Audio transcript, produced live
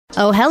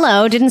Oh,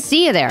 hello. Didn't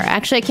see you there.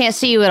 Actually, I can't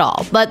see you at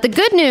all. But the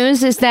good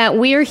news is that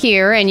we're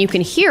here and you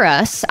can hear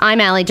us. I'm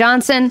Allie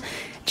Johnson.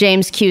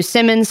 James Q.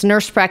 Simmons,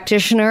 nurse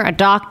practitioner, a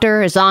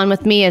doctor, is on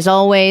with me as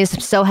always.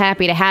 I'm so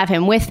happy to have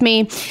him with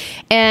me.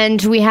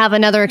 And we have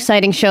another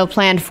exciting show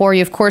planned for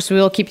you. Of course, we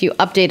will keep you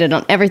updated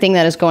on everything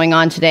that is going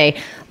on today.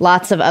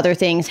 Lots of other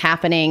things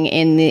happening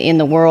in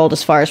the world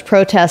as far as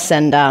protests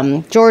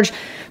and George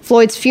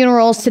Floyd's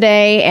funerals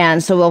today.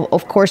 And so we'll,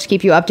 of course,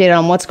 keep you updated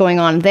on what's going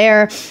on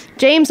there.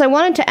 James, I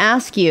wanted to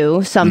ask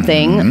you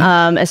something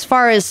as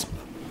far as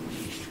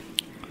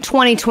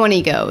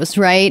 2020 goes,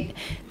 right?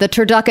 The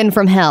turducken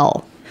from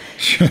hell.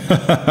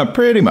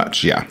 Pretty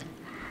much, yeah.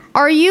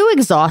 Are you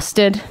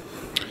exhausted?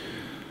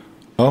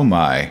 Oh,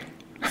 my.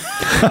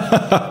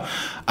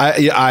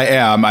 I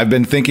am. I've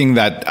been thinking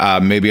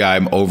that maybe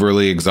I'm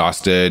overly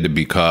exhausted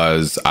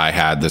because I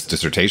had this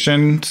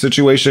dissertation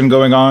situation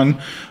going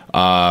on.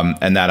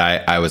 And that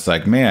I was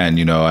like, man,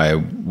 you know,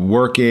 I'm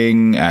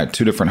working at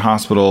 2 different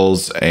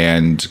hospitals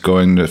and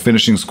going to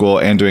finishing school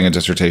and doing a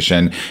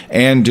dissertation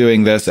and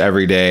doing this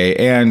every day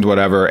and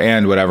whatever.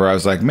 I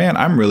was like, man,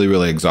 I'm really,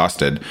 really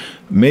exhausted.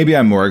 Maybe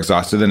I'm more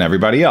exhausted than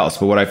everybody else.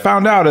 But what I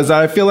found out is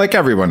that I feel like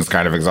everyone's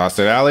kind of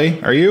exhausted.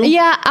 Allie, are you?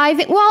 Yeah, I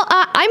think, well,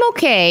 I'm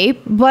okay.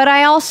 But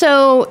I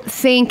also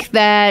think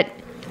that,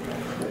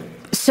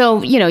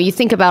 so, you know, you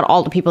think about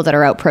all the people that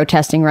are out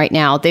protesting right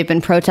now. They've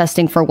been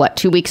protesting for what,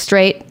 2 weeks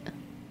straight?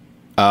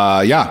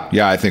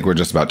 Yeah, I think we're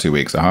just about 2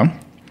 weeks,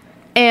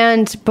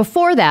 And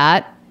before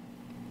that,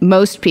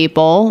 most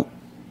people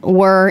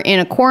were in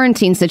a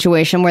quarantine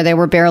situation where they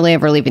were barely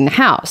ever leaving the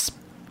house.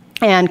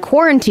 And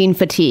quarantine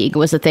fatigue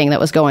was the thing that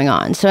was going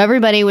on. So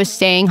everybody was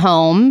staying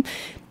home.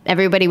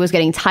 Everybody was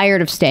getting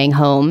tired of staying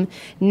home.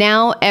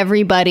 Now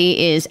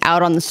everybody is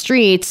out on the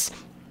streets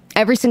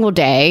every single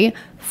day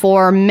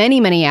for many,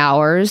 many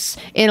hours.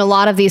 In a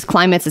lot of these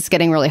climates, it's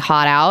getting really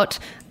hot out.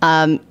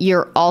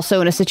 You're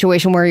also in a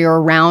situation where you're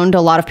around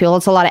a lot of people.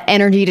 It's a lot of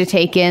energy to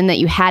take in that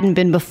you hadn't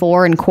been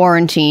before in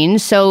quarantine.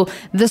 So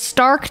the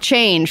stark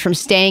change from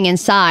staying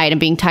inside and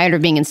being tired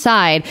of being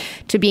inside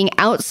to being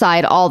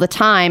outside all the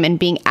time and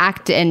being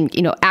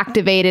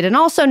activated, and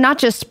also not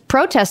just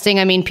protesting.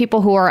 I mean,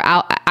 people who are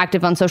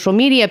active on social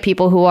media,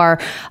 people who are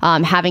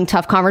having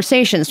tough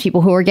conversations, people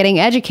who are getting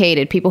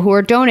educated, people who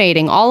are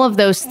donating, all of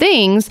those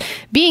things.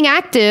 Being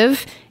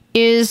active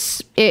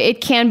it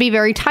can be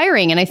very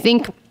tiring. And I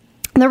think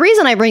the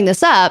reason I bring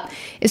this up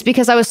is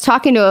because I was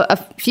talking to a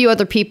few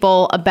other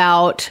people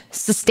about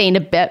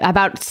sustaining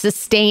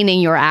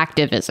your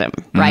activism,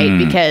 right?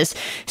 Because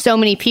so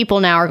many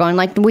people now are going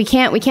like, we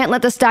can't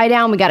let this die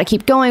down. We got to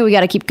keep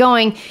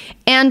going.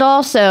 And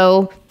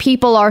also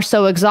people are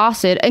so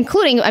exhausted,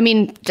 including, I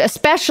mean,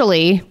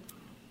 especially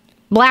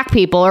Black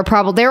people are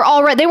they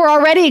were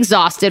already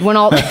exhausted when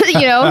all,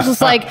 you know, it's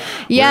just like,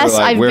 yes,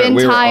 I've been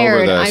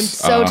tired. I'm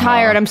so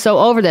tired. I'm so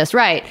over this.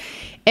 Right.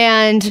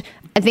 And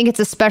I think it's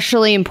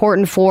especially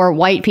important for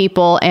white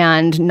people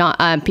and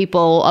not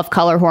people of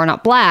color who are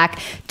not Black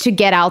to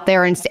get out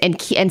there and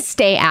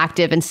stay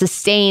active and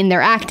sustain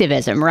their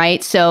activism,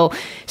 right? So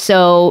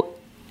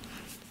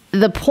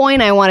the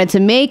point I wanted to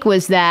make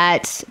was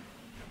that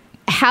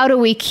how do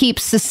we keep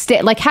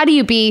how do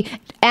you be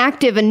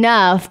active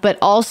enough but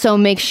also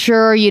make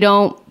sure you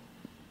don't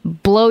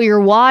blow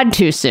your wad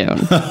too soon?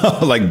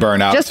 Like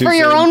burn out just too for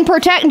your own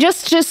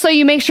just so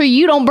you make sure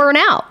you don't burn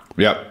out.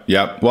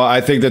 Yep. Well, I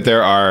think that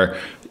there are,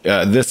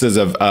 this is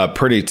a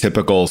pretty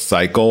typical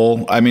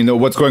cycle. I mean,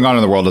 what's going on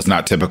in the world is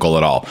not typical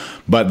at all.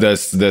 But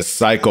this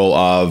cycle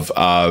of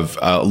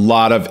a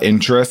lot of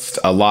interest,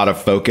 a lot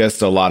of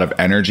focus, a lot of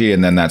energy,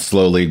 and then that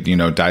slowly, you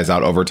know, dies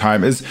out over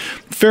time is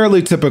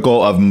fairly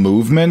typical of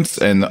movements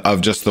and of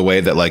just the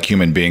way that like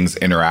human beings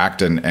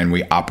interact and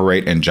we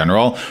operate in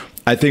general.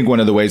 I think one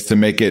of the ways to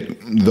make it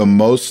the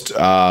most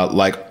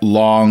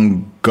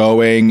long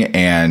going,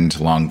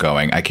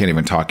 I can't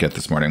even talk yet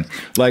this morning.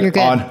 Like you're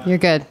good. You're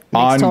good.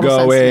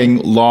 Ongoing,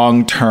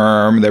 long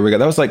term. There we go.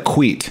 That was like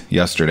Queet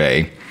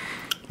yesterday.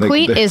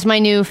 Queet is my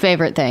new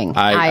favorite thing.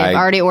 I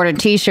already ordered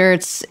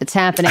T-shirts. It's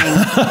happening.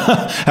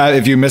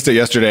 If you missed it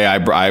yesterday, I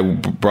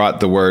brought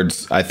the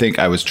words. I think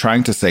I was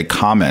trying to say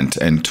comment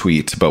and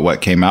tweet, but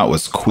what came out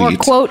was Queet. Or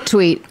quote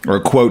tweet.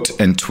 Or quote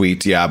and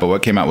tweet. Yeah, but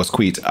what came out was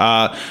Queet.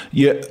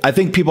 I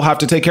think people have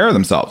to take care of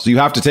themselves. You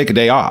have to take a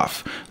day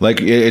off.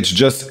 Like it's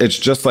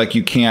just like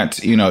you can't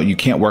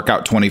work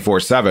out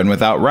 24/7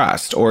 without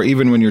rest. Or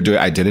even when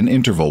I did an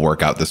interval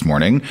workout this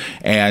morning,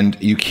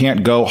 and you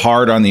can't go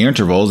hard on the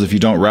intervals if you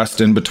don't rest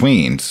in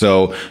between.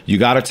 So you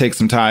got to take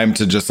some time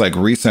to just like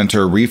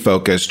recenter,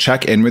 refocus,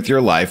 check in with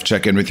your life,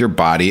 check in with your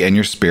body and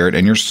your spirit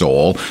and your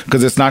soul.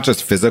 Because it's not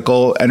just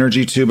physical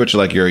energy too, but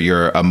like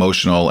your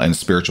emotional and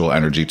spiritual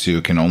energy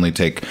too can only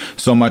take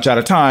so much at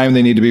a time.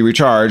 They need to be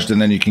recharged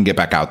and then you can get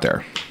back out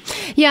there.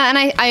 Yeah.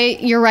 And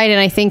you're right.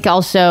 And I think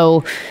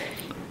also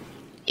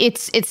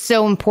it's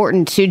so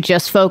important to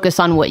just focus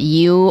on what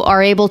you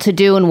are able to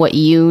do and what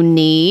you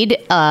need.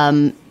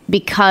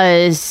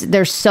 Because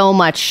there's so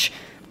much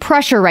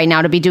pressure right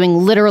now to be doing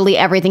literally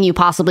everything you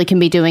possibly can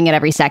be doing at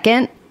every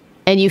second.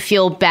 and you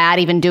feel bad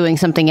even doing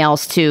something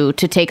else to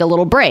take a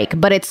little break.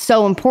 But it's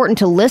so important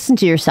to listen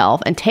to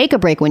yourself and take a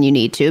break when you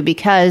need to,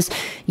 because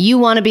you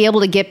want to be able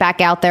to get back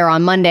out there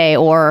on Monday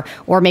or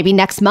maybe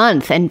next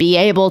month and be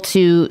able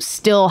to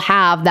still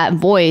have that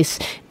voice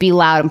be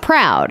loud and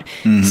proud.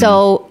 Mm-hmm.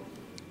 So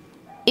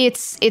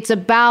it's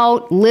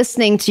about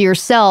listening to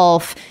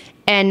yourself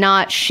and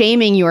not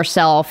shaming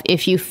yourself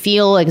if you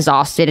feel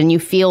exhausted and you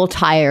feel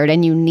tired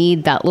and you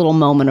need that little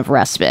moment of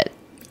respite.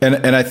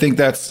 And I think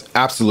that's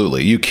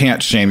absolutely, you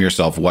can't shame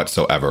yourself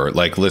whatsoever.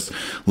 Like,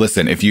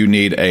 listen, if you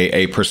need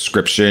a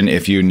prescription,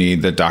 if you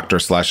need the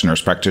doctor/nurse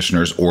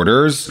practitioner's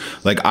orders,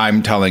 like,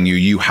 I'm telling you,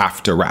 you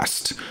have to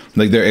rest.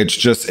 Like,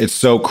 it's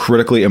so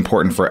critically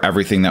important for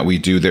everything that we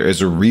do. There is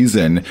a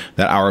reason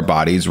that our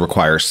bodies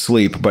require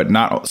sleep, but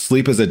not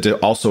sleep is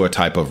also a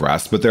type of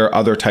rest, but there are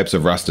other types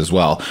of rest as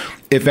well.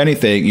 If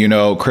anything,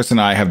 Chris and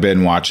I have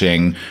been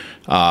watching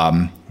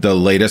the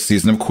latest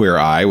season of Queer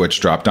Eye, which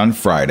dropped on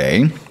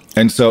Friday.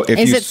 And so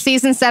is it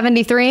season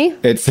 73?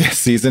 It's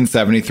season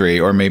 73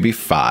 or maybe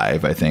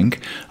 5, I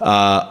think,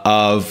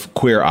 of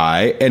Queer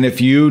Eye. And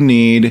if you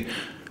need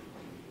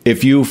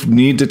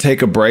to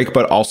take a break,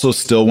 but also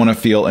still want to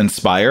feel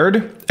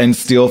inspired and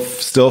still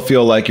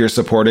feel like you're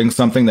supporting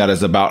something that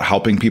is about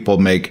helping people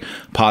make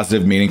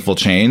positive, meaningful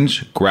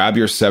change, grab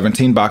your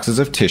 17 boxes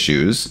of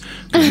tissues,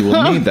 because you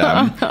will need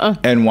them,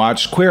 and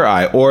watch Queer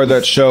Eye or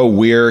that show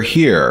We're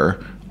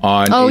Here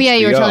on HBO. Yeah,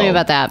 you were telling me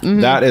about that. Mm-hmm.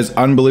 That is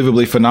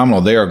unbelievably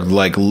phenomenal. They are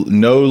like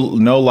no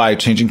lie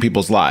changing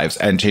people's lives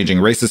and changing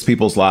racist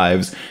people's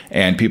lives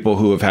and people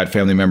who have had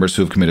family members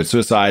who have committed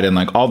suicide and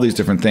like all these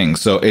different things.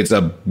 So it's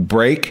a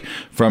break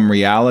from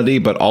reality,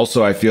 but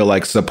also I feel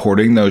like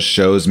supporting those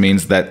shows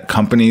means that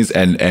companies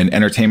and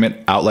entertainment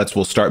outlets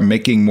will start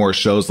making more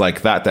shows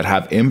like that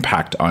have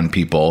impact on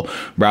people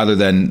rather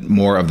than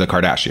more of the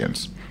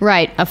Kardashians.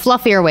 Right. A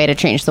fluffier way to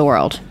change the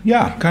world.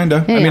 Yeah, kind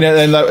of. Yeah. I mean,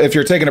 and if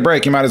you're taking a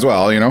break, you might as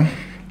well,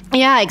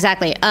 Yeah,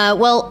 exactly.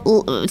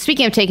 Well,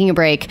 speaking of taking a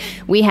break,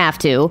 we have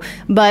to.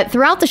 But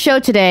throughout the show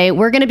today,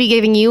 we're going to be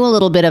giving you a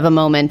little bit of a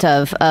moment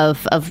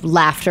of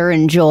laughter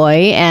and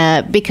joy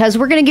because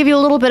we're going to give you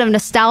a little bit of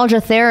nostalgia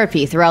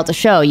therapy throughout the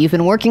show. You've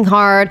been working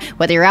hard,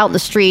 whether you're out in the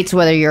streets,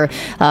 whether you're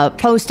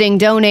posting,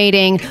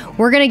 donating.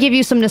 We're going to give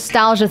you some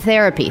nostalgia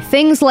therapy.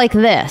 Things like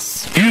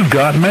this. You've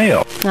got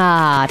mail.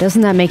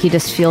 Doesn't that make you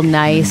just feel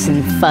nice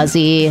and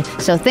fuzzy?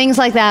 So things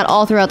like that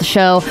all throughout the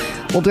show.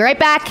 We'll be right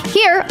back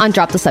here on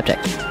Drop the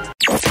Subject.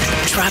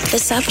 Drop the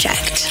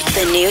Subject,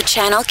 the new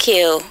Channel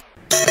Q.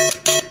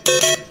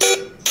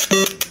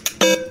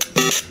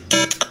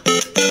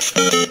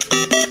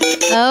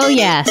 Oh,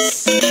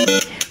 yes.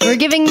 We're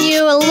giving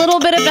you a little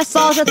bit of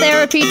nostalgia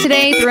therapy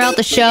today throughout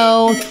the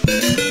show.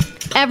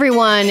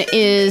 Everyone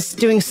is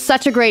doing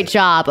such a great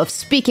job of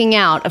speaking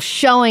out, of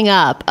showing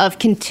up, of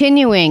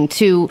continuing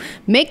to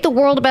make the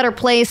world a better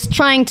place,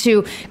 trying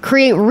to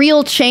create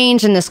real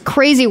change in this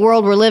crazy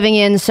world we're living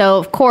in. So,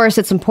 of course,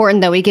 it's important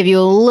that we give you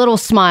a little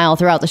smile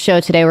throughout the show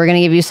today. We're going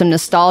to give you some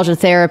nostalgia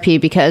therapy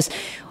because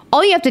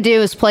all you have to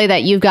do is play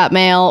that You've Got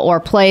Mail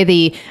or play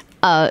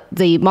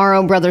the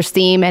Morrow Brothers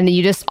theme, and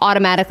you just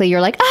automatically,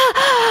 you're like,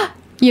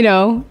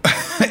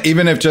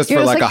 Even if just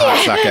for like a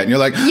hot second, you're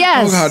like,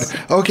 yes.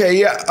 Oh God, okay,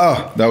 yeah.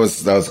 Oh, that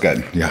was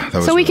good. Yeah, that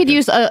was. So we really could good.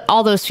 use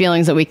all those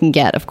feelings that we can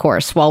get, of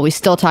course, while we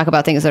still talk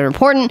about things that are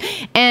important.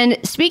 And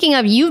speaking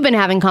of, you've been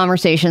having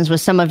conversations with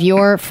some of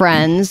your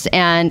friends,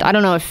 and I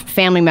don't know if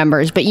family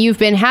members, but you've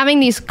been having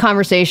these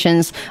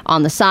conversations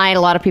on the side.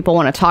 A lot of people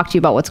want to talk to you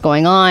about what's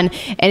going on,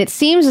 and it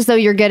seems as though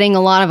you're getting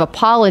a lot of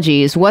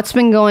apologies. What's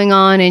been going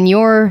on in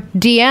your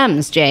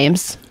DMs,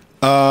 James?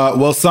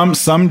 Well, some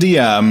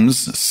DMs,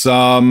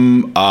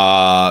 some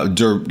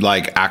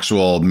like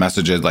actual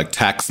messages, like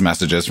text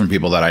messages from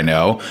people that I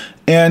know,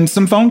 and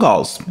some phone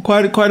calls.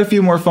 Quite a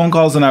few more phone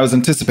calls than I was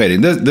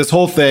anticipating. This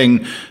whole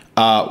thing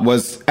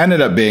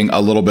ended up being a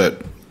little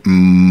bit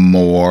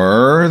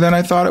more than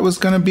I thought it was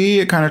going to be.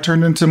 It kind of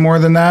turned into more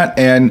than that.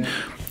 And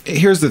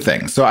here's the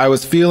thing. So I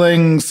was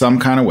feeling some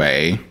kind of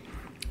way.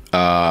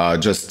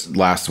 Just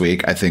last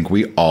week. I think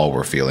we all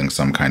were feeling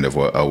some kind of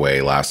a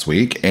way last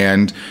week,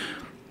 and.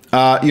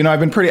 I've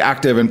been pretty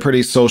active and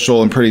pretty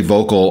social and pretty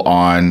vocal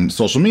on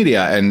social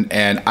media.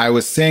 And I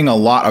was seeing a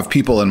lot of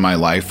people in my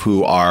life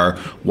who are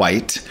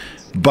white,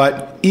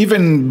 but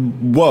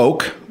even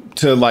woke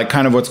to like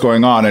kind of what's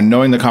going on and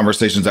knowing the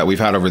conversations that we've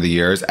had over the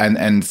years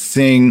and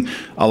seeing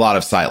a lot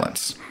of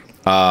silence.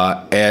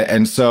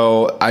 And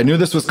so I knew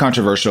this was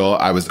controversial.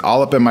 I was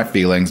all up in my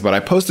feelings, but I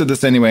posted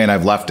this anyway and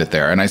I've left it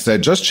there. And I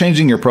said, just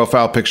changing your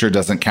profile picture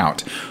doesn't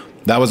count.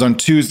 That was on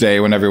Tuesday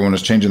when everyone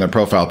was changing their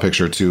profile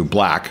picture to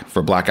black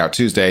for Blackout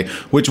Tuesday,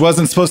 which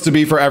wasn't supposed to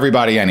be for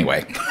everybody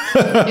anyway.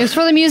 It was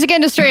for the music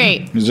industry.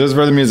 It was just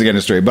for the music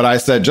industry. But I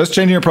said, just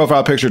changing your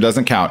profile picture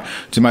doesn't count.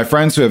 To my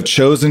friends who have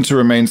chosen to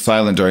remain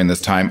silent during this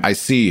time, I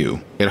see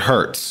you. It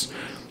hurts.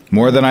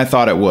 More than I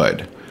thought it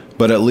would.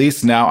 But at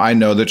least now I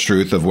know the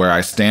truth of where I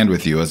stand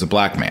with you as a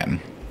black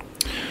man.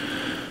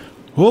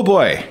 Oh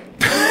boy.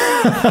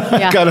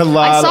 Yeah. Got a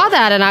lot. I saw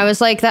that and I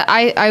was like, that.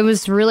 I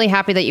was really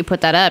happy that you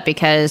put that up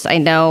because I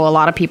know a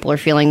lot of people are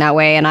feeling that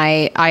way. And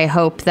I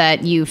hope that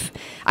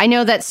I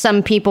know that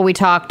some people, we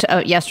talked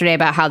yesterday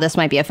about how this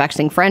might be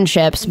affecting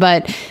friendships,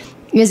 but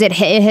has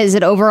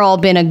it overall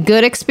been a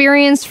good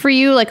experience for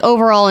you? Like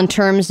overall in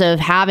terms of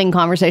having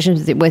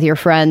conversations with your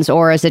friends,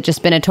 or has it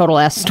just been a total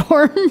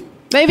S-storm?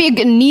 Maybe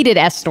a needed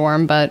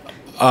S-storm, but...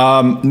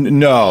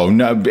 No,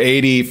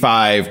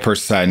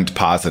 85%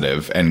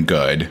 positive and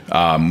good,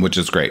 which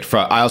is great.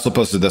 I also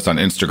posted this on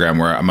Instagram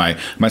where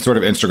my sort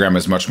of Instagram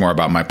is much more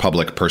about my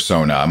public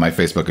persona. My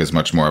Facebook is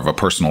much more of a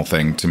personal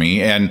thing to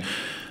me. And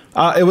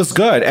it was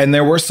good. And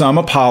there were some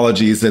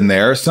apologies in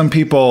there. Some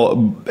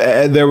people,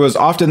 there was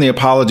often the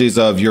apologies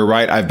of, you're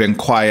right, I've been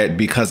quiet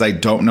because I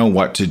don't know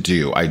what to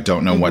do. I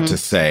don't know what to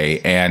say.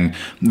 And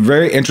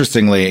very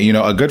interestingly,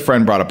 a good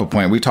friend brought up a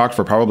point. We talked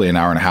for probably an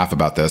hour and a half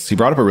about this. He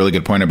brought up a really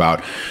good point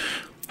about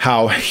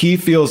how he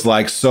feels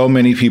like so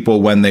many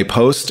people, when they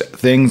post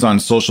things on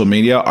social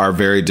media, are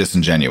very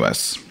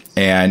disingenuous.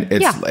 And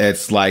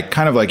it's like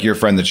kind of like your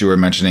friend that you were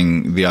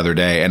mentioning the other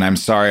day. And I'm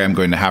sorry, I'm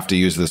going to have to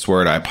use this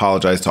word. I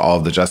apologize to all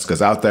of the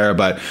Jessicas out there,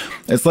 but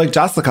it's like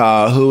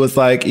Jessica, who was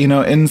like, in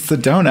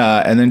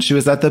Sedona, and then she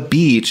was at the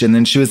beach, and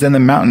then she was in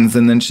the mountains,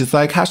 and then she's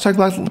like, hashtag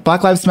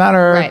Black Lives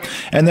Matter. Right.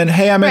 And then,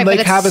 hey, I'm in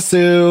Lake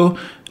Havasu.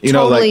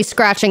 Totally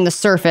scratching the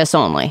surface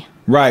only.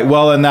 Right.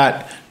 Well, and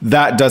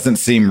that doesn't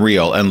seem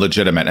real and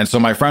legitimate. And so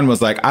my friend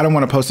was like, I don't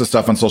want to post this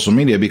stuff on social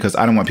media because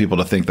I don't want people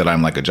to think that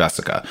I'm like a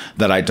Jessica,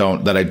 that I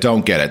don't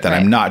get it, that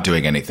I'm not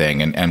doing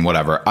anything and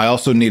whatever. I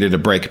also needed a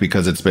break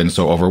because it's been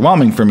so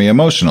overwhelming for me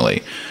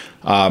emotionally.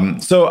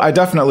 So I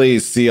definitely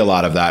see a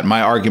lot of that.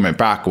 My argument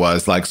back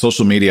was like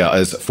social media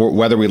is, for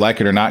whether we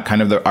like it or not,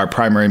 kind of our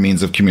primary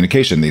means of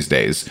communication these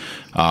days.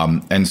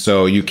 And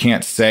so you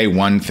can't say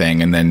one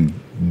thing and then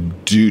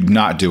do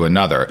not do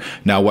another.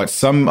 Now,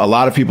 what a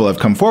lot of people have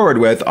come forward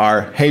with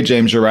are, hey,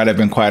 James, you're right, I've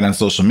been quiet on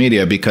social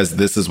media because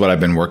this is what I've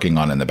been working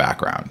on in the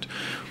background.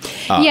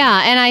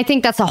 Yeah, and I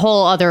think that's a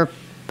whole other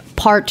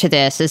part to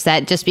this, is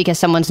that just because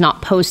someone's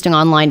not posting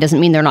online doesn't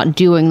mean they're not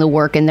doing the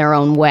work in their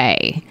own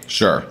way.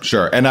 Sure.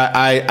 And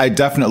I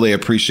definitely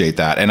appreciate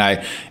that.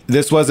 And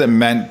this wasn't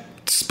meant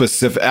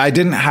specific. I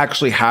didn't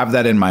actually have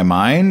that in my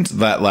mind,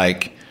 that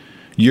like,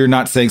 you're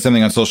not saying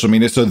something on social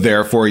media, so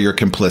therefore you're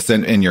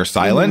complicit in your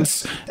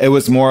silence. It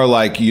was more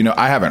like,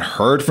 I haven't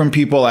heard from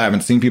people. I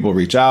haven't seen people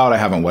reach out. I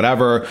haven't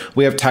whatever.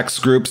 We have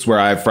text groups where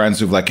I have friends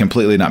who've like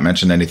completely not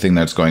mentioned anything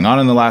that's going on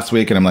in the last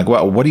week. And I'm like,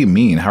 well, what do you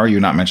mean? How are you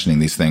not mentioning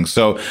these things?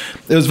 So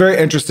it was very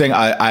interesting.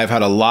 I've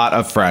had a lot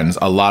of friends,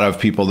 a lot of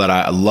people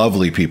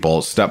lovely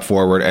people step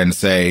forward and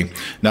say,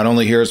 not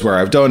only here's where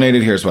I've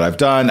donated, here's what I've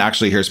done.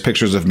 Actually, here's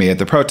pictures of me at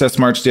the protest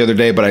march the other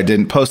day, but I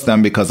didn't post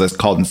them because I was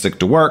called in sick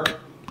to work.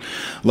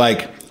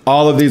 Like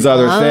all of these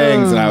other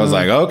things. And I was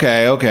like,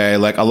 okay.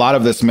 Like a lot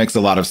of this makes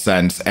a lot of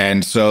sense.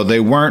 And so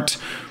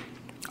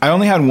I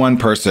only had one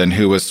person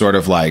who was sort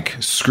of like,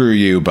 screw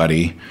you,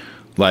 buddy.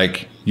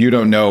 Like, you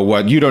don't know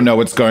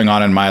what's going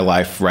on in my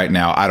life right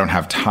now. I don't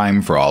have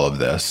time for all of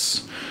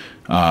this.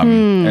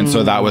 And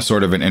so that was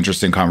sort of an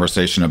interesting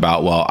conversation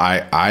about, well,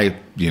 I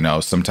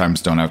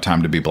sometimes don't have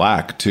time to be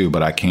black too,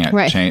 but I can't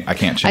change. I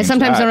can't change. I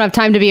sometimes don't have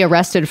time to be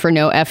arrested for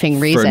no effing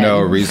reason. For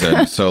no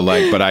reason. So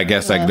but I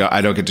guess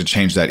I don't get to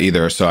change that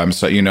either.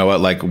 So you know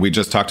what, like we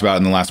just talked about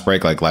in the last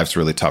break, like life's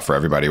really tough for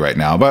everybody right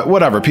now, but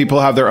whatever, people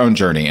have their own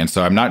journey. And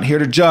so I'm not here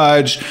to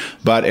judge,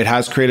 but it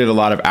has created a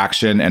lot of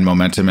action and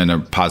momentum in a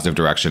positive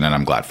direction. And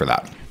I'm glad for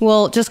that.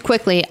 Well, just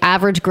quickly,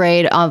 average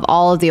grade of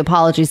all of the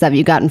apologies that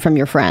you've gotten from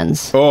your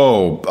friends.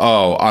 Oh,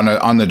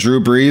 on the Drew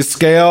Brees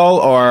scale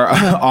or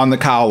on the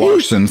Kyle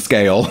Larson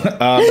scale?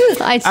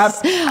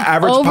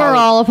 Average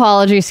overall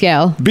apology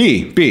scale.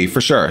 B for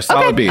sure.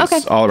 Solid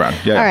Bs all around.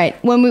 Yeah. All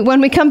right. When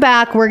we come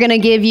back, we're going to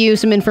give you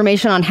some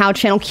information on how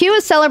Channel Q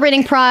is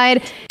celebrating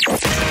Pride.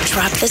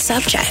 Drop the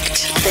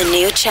subject. The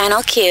new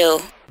Channel Q.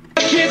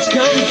 Kids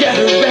come get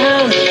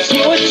around. See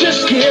what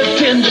just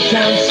skipped in the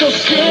town. So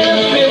skip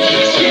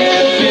it.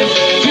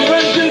 To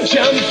run, to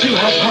jump, to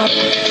hop.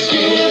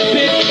 Skip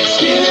it.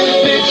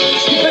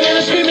 Skipping and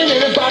a screaming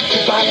and a bop.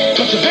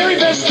 But the very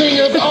best thing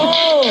of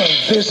all,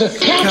 there's a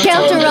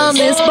counter on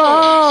this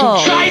ball.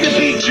 So try to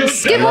beat your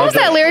Skip, what was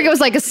that lyric? It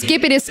was like a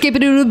skippity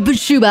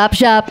shoo bop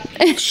shop.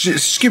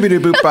 Skippity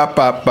boop bop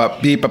bop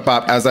bop beep bop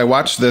bop. As I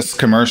watch this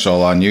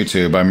commercial on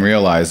YouTube, I'm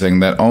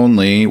realizing that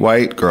only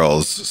white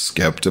girls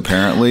skipped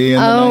apparently in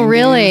the 90s.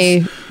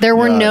 Really? There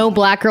were no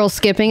black girls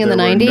skipping in the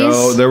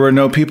 90s? There were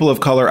no people of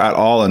color at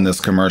all in this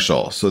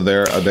commercial. So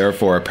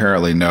therefore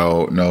apparently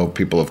no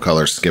people of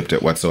color skipped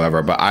it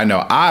whatsoever. But I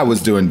know I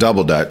was doing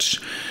double dutch.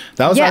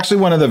 That was actually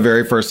one of the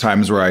very first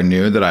times where I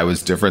knew that I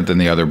was different than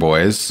the other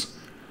boys.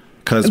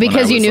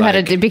 Because you knew how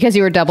to do, because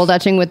you were double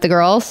dutching with the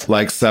girls?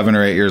 Like 7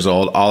 or 8 years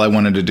old, all I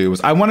wanted to do was,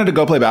 I wanted to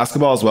go play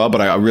basketball as well,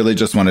 but I really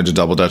just wanted to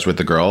double dutch with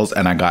the girls,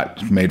 and I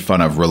got made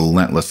fun of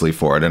relentlessly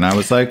for it. And I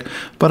was like,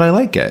 but I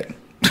like it.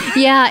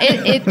 Yeah,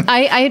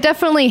 I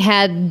definitely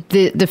had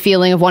the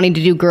feeling of wanting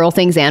to do girl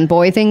things and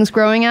boy things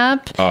growing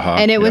up.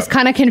 And it was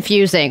kind of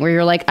confusing where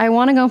you're like, I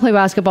want to go play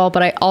basketball,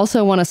 but I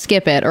also want to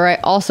skip it. Or I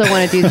also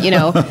want to do,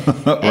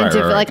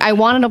 like I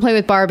wanted to play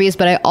with Barbies,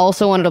 but I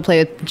also wanted to play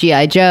with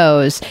G.I.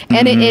 Joes.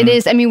 And it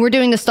is, I mean, we're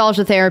doing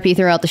nostalgia therapy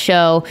throughout the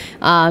show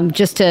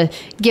just to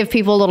give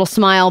people a little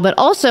smile. But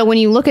also when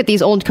you look at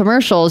these old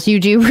commercials, you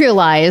do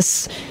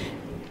realize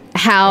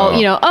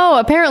how,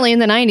 apparently in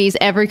the 90s,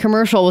 every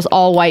commercial was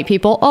all white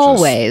people,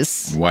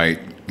 always.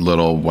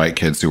 Little white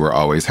kids who were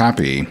always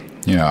happy.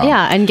 Yeah.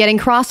 Yeah, and getting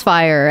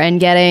Crossfire and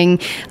getting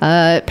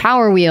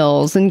Power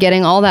Wheels and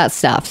getting all that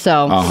stuff.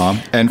 So,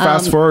 And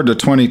fast forward to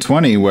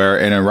 2020, where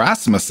in a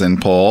Rasmussen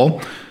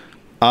poll,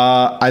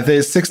 I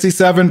think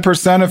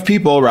 67% of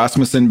people,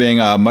 Rasmussen being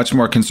much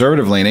more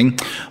conservative leaning,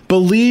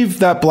 believe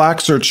that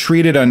blacks are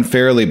treated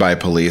unfairly by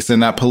police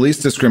and that police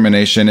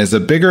discrimination is a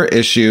bigger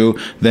issue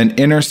than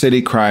inner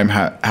city crime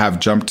have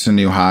jumped to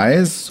new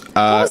highs.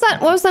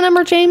 What was the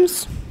number,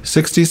 James?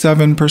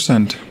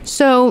 67%.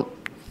 So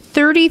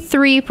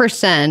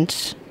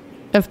 33%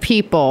 of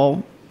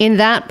people in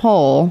that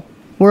poll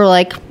were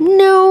like,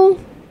 no,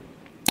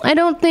 I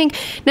don't think.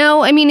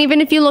 No, I mean, even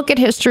if you look at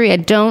history, I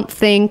don't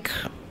think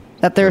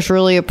that there's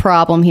really a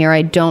problem here.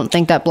 I don't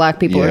think that black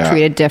people are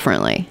treated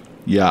differently.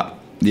 Yeah.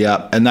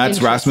 And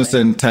that's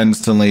Rasmussen tends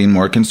to lean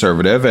more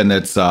conservative. And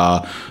it's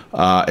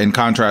in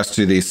contrast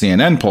to the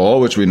CNN poll,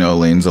 which we know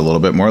leans a little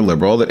bit more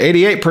liberal, that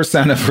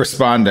 88% of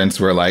respondents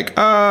were like,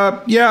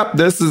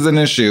 this is an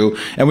issue.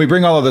 And we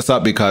bring all of this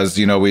up because,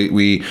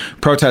 we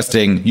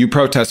protesting, you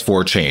protest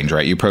for change,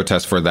 right? You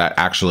protest for that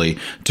actually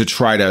to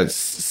try to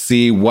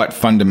see what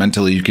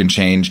fundamentally you can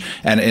change.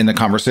 And in the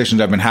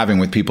conversations I've been having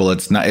with people,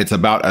 it's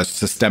about a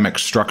systemic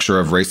structure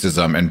of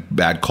racism and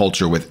bad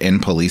culture within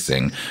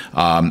policing.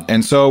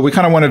 And so we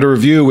kind of wanted to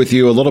review with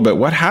you a little bit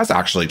what has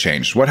actually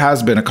changed, what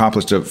has been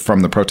accomplished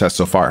from the protest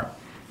so far.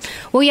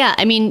 Well, yeah,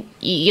 I mean,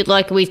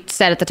 like we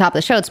said at the top of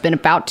the show, it's been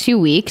about 2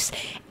 weeks,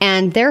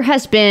 and there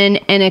has been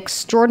an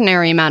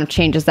extraordinary amount of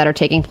changes that are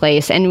taking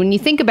place. And when you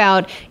think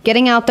about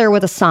getting out there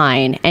with a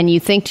sign and you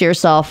think to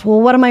yourself, well,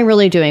 what am I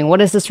really doing?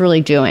 What is this really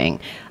doing?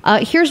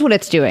 Here's what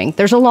it's doing.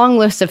 There's a long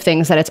list of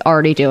things that it's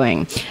already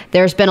doing.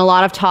 There's been a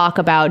lot of talk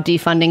about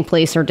defunding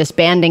police or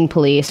disbanding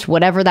police,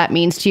 whatever that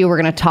means to you.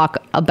 We're going to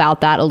talk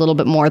about that a little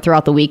bit more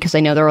throughout the week because I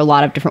know there are a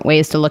lot of different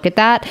ways to look at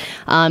that.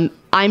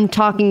 I'm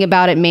talking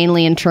about it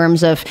mainly in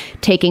terms of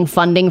taking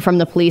funding from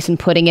the police and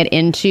putting it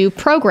into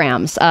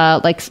programs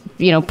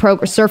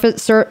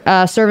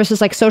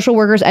services like social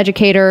workers,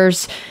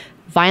 educators,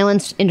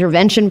 violence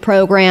intervention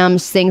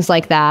programs, things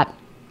like that.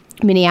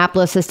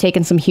 Minneapolis has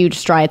taken some huge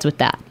strides with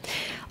that.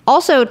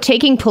 Also,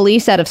 taking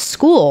police out of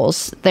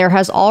schools, there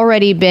has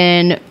already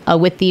been,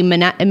 with the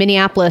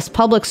Minneapolis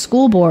Public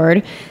School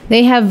Board,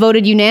 they have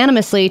voted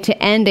unanimously to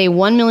end a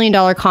 $1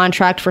 million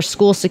contract for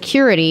school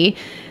security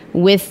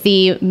with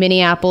the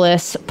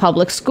Minneapolis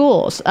Public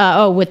Schools,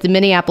 with the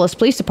Minneapolis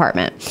Police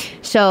Department.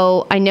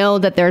 So I know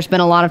that there's been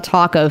a lot of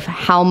talk of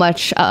how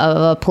much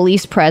of a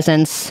police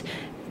presence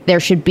there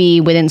should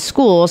be within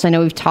schools. I know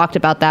we've talked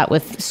about that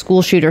with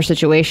school shooter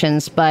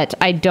situations, but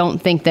I don't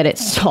think that it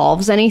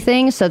solves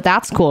anything. So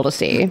that's cool to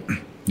see.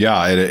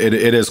 Yeah,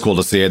 it is cool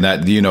to see. And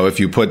that, if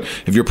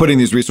you're putting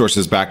these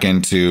resources back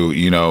into,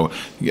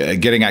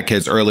 getting at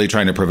kids early,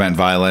 trying to prevent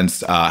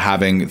violence,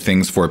 having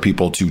things for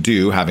people to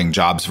do, having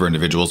jobs for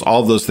individuals,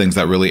 all of those things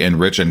that really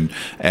enrich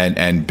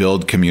and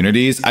build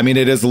communities. I mean,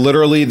 it is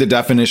literally the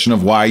definition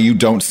of why you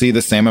don't see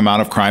the same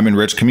amount of crime in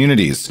rich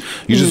communities.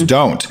 You just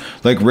don't.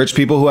 Like, rich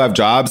people who have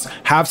jobs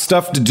have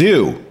stuff to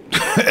do.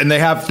 And they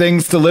have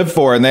things to live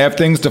for and they have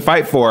things to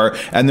fight for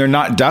and they're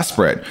not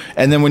desperate.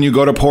 And then when you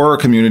go to poorer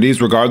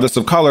communities, regardless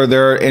of color,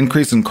 there are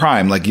increase in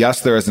crime. Like,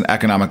 yes, there is an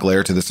economic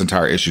layer to this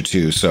entire issue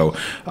too. So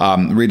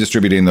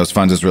redistributing those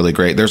funds is really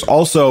great. There's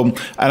also,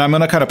 and I'm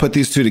going to kind of put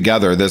these two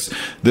together, this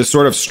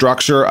sort of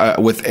structure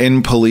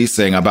within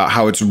policing about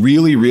how it's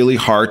really, really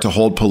hard to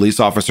hold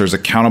police officers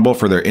accountable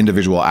for their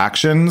individual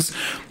actions.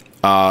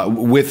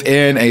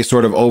 Within a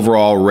sort of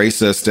overall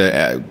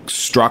racist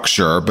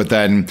structure, but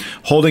then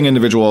holding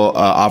individual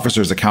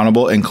officers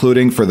accountable,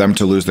 including for them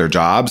to lose their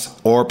jobs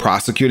or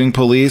prosecuting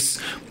police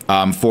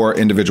for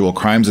individual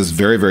crimes is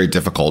very, very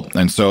difficult.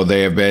 And so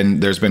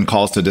there's been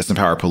calls to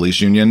disempower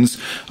police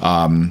unions.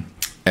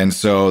 And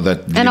so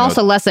that, and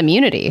also less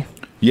immunity.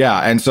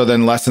 Yeah, and so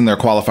then lessen their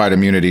qualified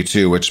immunity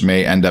too, which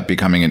may end up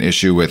becoming an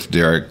issue with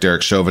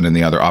Derek Chauvin and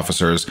the other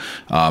officers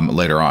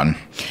later on.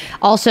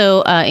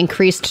 Also,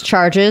 increased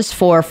charges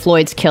for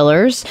Floyd's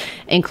killers,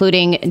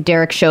 including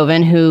Derek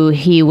Chauvin, who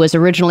he was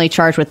originally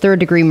charged with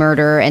third-degree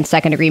murder and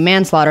second-degree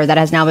manslaughter. That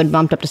has now been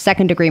bumped up to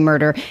second-degree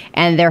murder.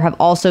 And there have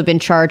also been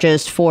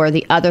charges for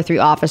the other 3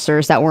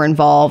 officers that were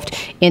involved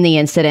in the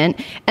incident.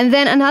 And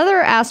then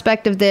another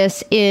aspect of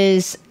this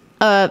is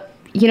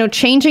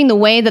changing the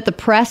way that the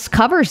press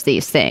covers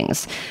these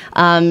things.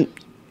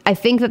 I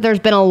think that there's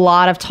been a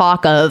lot of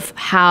talk of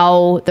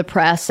how the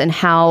press and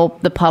how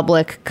the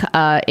public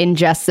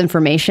ingests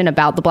information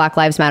about the Black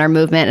Lives Matter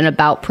movement and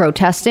about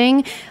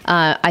protesting.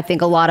 I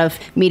think a lot of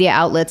media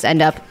outlets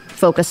end up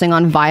focusing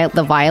on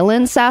the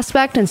violence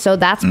aspect, and so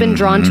that's been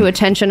drawn to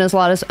attention a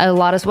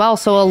lot as well.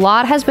 So a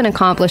lot has been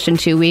accomplished in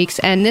 2 weeks,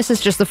 and this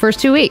is just the first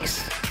 2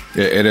 weeks.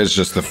 It is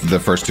just the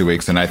first 2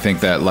 weeks. And I think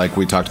that, like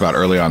we talked about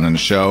early on in the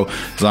show,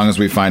 as long as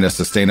we find a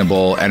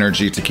sustainable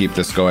energy to keep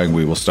this going,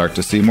 we will start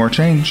to see more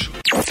change.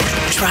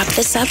 Drop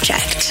the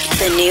subject.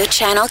 The new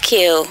Channel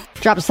Q.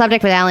 Drop the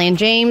subject with Allie and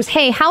James.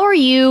 Hey, how are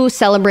you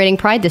celebrating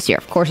Pride this year?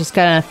 Of course, it's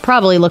going to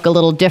probably look a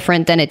little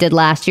different than it did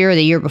last year or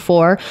the year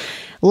before.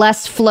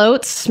 Less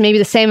floats, maybe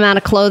the same amount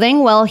of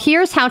clothing. Well,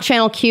 here's how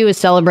Channel Q is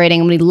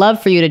celebrating, and we'd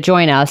love for you to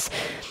join us.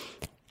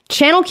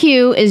 Channel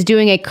Q is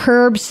doing a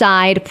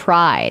curbside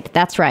Pride.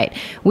 That's right.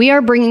 We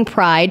are bringing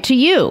Pride to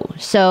you.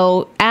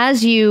 So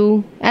as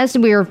we're,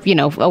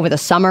 over the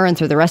summer and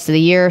through the rest of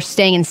the year,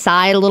 staying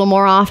inside a little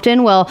more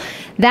often, well,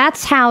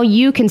 that's how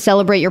you can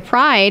celebrate your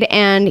Pride.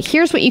 And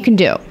here's what you can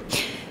do.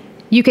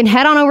 You can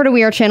head on over to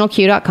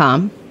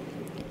wearechannelq.com.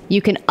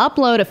 You can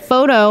upload a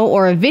photo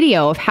or a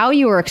video of how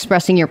you are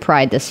expressing your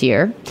Pride this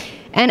year.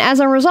 And as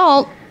a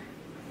result,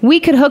 we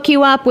could hook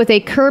you up with a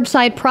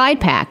curbside Pride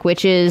pack,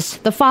 which is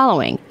the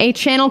following: a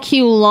Channel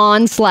Q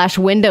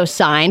lawn/window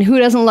sign. Who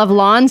doesn't love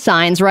lawn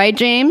signs, right,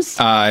 James?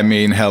 I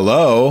mean,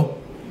 hello.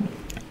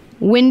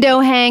 Window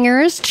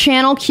hangers,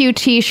 Channel Q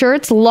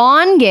t-shirts,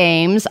 lawn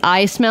games,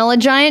 I smell a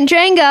giant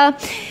Jenga,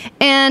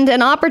 and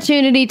an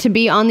opportunity to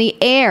be on the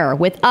air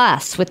with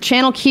us, with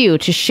Channel Q,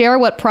 to share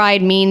what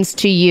Pride means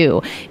to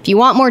you. If you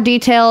want more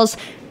details,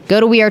 go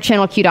to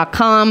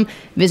wearechannelq.com,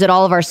 visit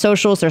all of our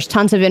socials. There's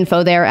tons of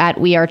info there at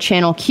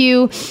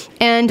wearechannelq.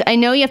 And I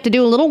know you have to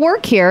do a little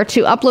work here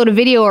to upload a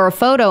video or a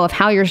photo of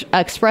how you're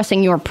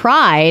expressing your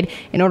Pride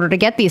in order to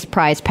get these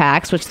prize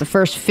packs, which the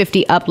first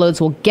 50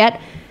 uploads will get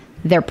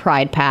their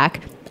Pride pack.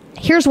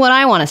 Here's what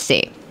I want to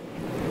see.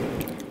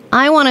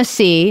 I want to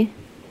see,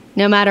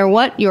 no matter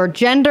what your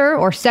gender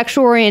or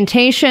sexual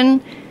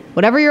orientation,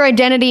 whatever your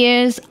identity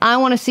is, I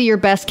want to see your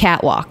best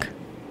catwalk.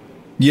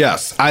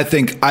 Yes, I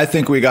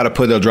think we got to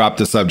put a drop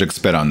the subject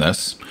spin on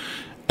this.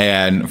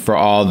 And for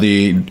all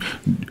the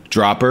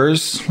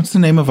droppers, what's the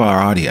name of our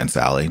audience,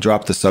 Allie?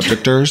 Drop the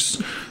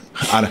subjecters?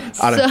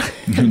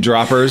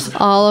 Droppers.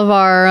 All of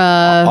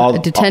our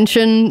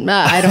detention.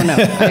 I don't know.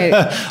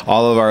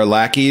 All of our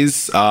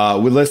lackeys.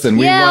 All of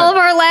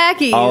our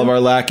lackeys. All of our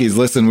lackeys.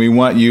 Listen, we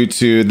want you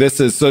to.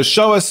 So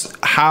show us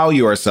how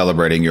you are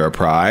celebrating your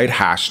Pride.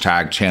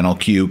 Hashtag Channel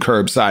Q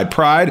Curbside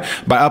Pride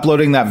by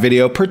uploading that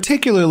video.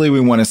 Particularly,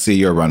 we want to see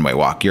your runway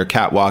walk, your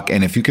catwalk,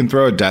 and if you can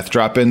throw a death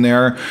drop in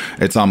there,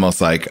 it's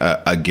almost like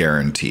a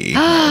guarantee.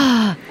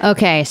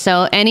 Okay,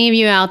 so any of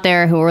you out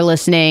there who are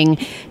listening,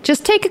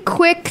 just take a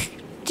quick,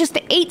 just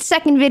an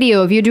 8-second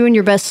video of you doing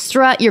your best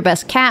strut, your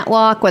best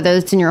catwalk, whether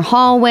it's in your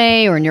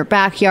hallway or in your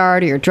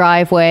backyard or your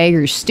driveway or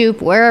your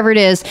stoop, wherever it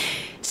is.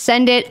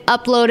 Send it,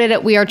 upload it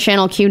at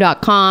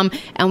wearechannelq.com,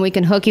 and we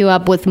can hook you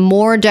up with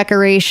more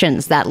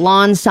decorations, that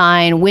lawn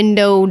sign,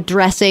 window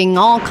dressing,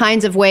 all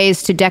kinds of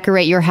ways to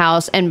decorate your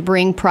house and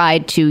bring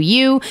Pride to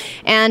you.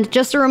 And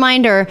just a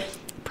reminder,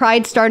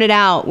 Pride started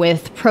out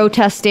with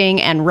protesting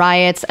and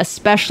riots,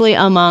 especially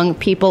among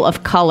people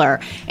of color,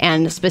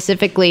 and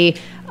specifically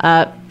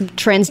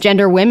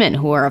transgender women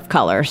who are of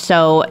color.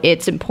 So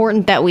it's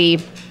important that we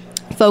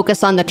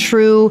focus on the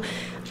true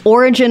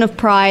origin of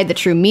Pride, the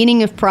true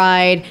meaning of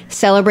Pride,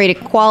 celebrate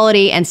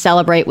equality, and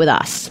celebrate with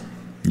us.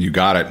 You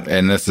got it.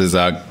 And this is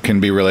can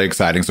be really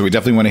exciting. So we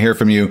definitely want to hear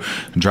from you.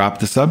 Drop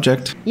the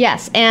subject.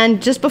 Yes.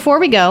 And just before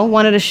we go,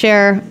 wanted to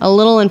share a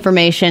little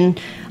information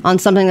on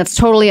something that's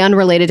totally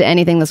unrelated to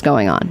anything that's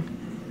going on.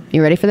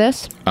 You ready for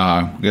this?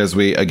 As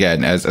we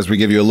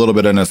give you a little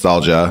bit of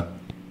nostalgia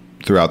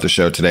throughout the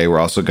show today, we're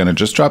also going to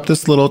just drop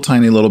this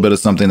tiny little bit of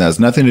something that has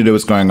nothing to do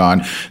with what's going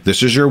on.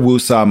 This is your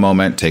woosah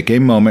moment. Take a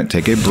moment,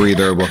 take a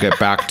breather. We'll get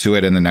back to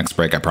it in the next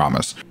break, I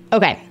promise.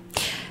 Okay.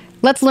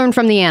 Let's learn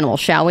from the animals,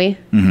 shall we?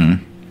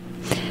 Mm-hmm.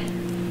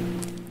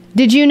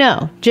 Did you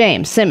know,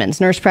 James Simmons,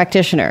 nurse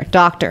practitioner,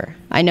 doctor,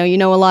 I know you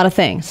know a lot of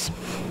things.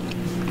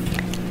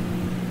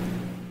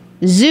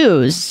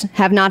 Zoos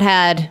have not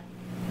had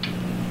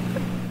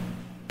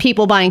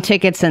people buying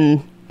tickets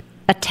and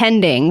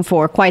attending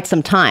for quite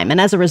some time.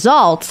 And as a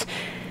result,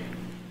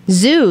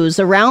 zoos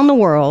around the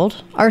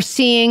world are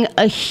seeing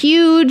a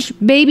huge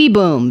baby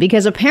boom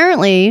because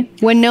apparently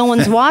when no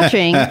one's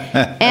watching,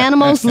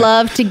 animals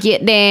love to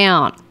get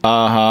down.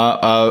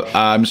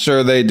 I'm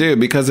sure they do,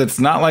 because it's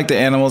not like the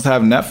animals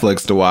have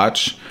Netflix to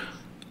watch.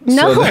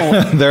 No.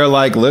 So they're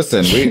like,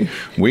 listen,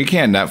 we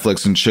can't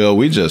Netflix and chill.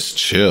 We just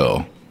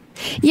chill.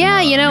 Yeah,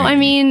 I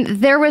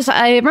mean,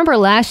 I remember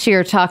last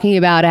year talking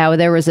about how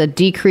there was a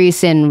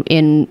decrease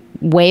in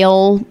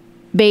whale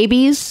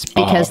babies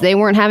because they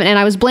weren't having, and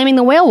I was blaming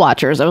the whale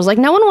watchers. I was like,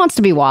 no one wants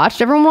to be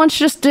watched. Everyone wants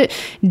just to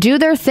do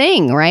their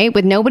thing, right?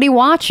 With nobody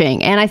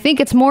watching. And I think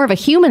it's more of a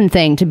human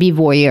thing to be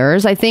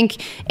voyeurs. I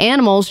think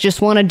animals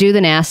just want to do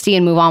the nasty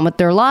and move on with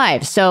their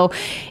lives. So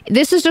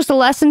this is just a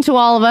lesson to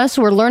all of us.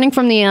 We're learning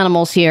from the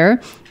animals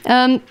here.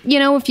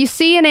 If you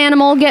see an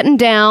animal getting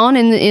down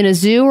in a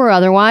zoo or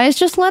otherwise,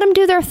 just let them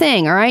do their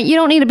thing, all right? You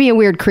don't need to be a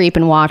weird creep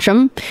and watch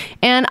them.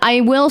 And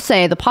I will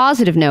say the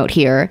positive note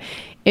here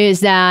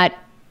is that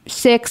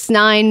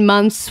 6-9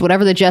 months,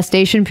 whatever the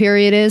gestation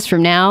period is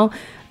from now,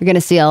 you're going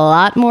to see a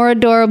lot more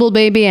adorable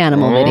baby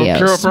animal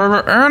videos.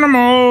 Cute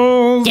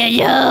animals.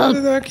 Yeah.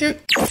 They're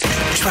cute.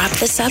 Drop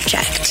the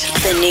subject.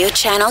 The new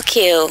Channel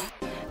Q.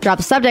 Drop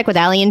the subject with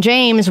Allie and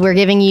James. We're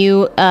giving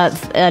you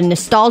a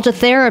nostalgia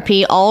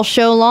therapy all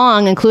show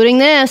long, including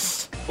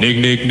this.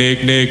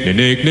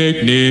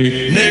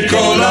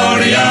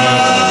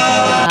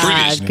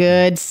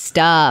 Good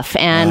stuff.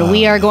 And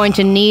we are going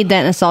to need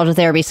that nostalgia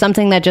therapy,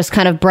 something that just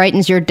kind of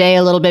brightens your day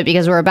a little bit,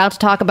 because we're about to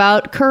talk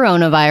about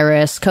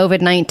coronavirus,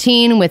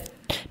 COVID-19 with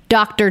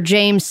Dr.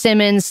 James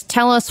Simmons.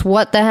 Tell us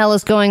what the hell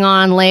is going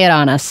on. Lay it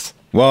on us.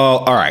 Well,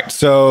 all right.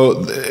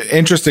 So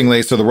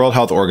interestingly, the World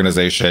Health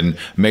Organization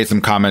made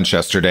some comments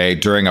yesterday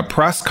during a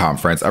press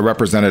conference. A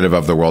representative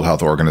of the World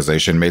Health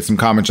Organization made some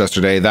comments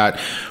yesterday that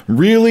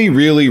really,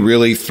 really,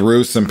 really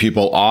threw some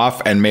people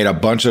off and made a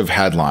bunch of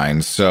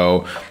headlines.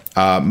 So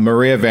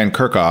Maria Van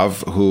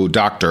Kerkhove,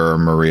 Dr.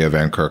 Maria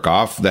Van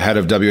Kerkhove, the head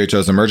of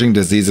WHO's Emerging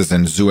Diseases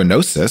and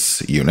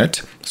Zoonosis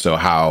unit. So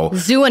how...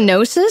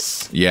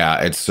 Zoonosis? Yeah,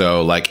 it's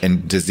so like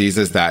in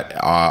diseases that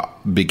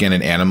begin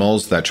in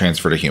animals that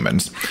transfer to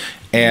humans.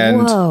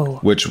 And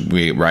which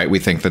we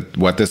think that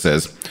what this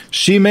is.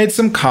 She made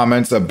some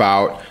comments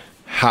about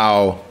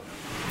how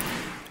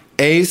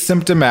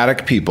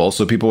asymptomatic people,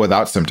 so people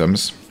without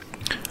symptoms,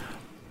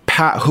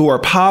 who are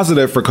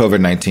positive for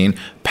COVID-19,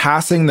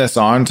 passing this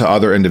on to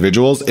other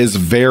individuals is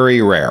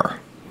very rare.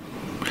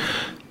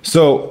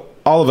 So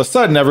all of a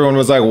sudden, everyone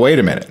was like, wait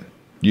a minute.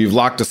 You've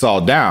locked us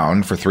all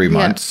down for 3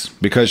 months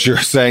because you're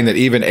saying that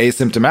even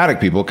asymptomatic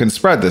people can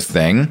spread this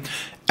thing.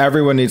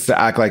 Everyone needs to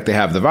act like they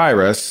have the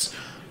virus.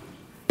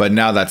 But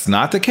now that's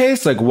not the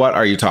case. Like, what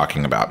are you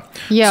talking about?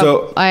 Yeah,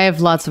 so, I have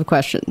lots of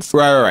questions.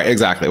 Right,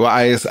 exactly. Well,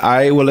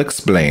 I will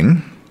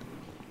explain.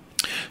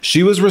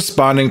 She was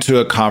responding to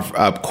a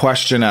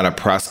question at a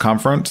press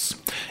conference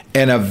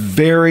in a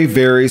very,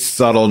 very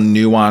subtle,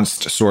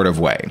 nuanced sort of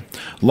way.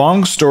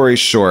 Long story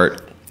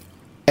short,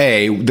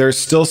 there's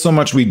still so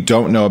much we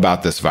don't know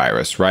about this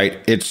virus, right?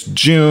 It's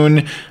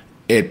June.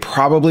 It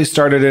probably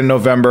started in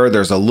November.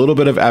 There's a little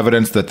bit of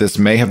evidence that this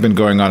may have been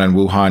going on in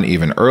Wuhan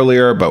even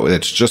earlier, but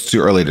it's just too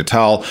early to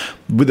tell.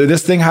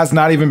 This thing has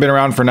not even been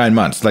around for 9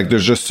 months. Like,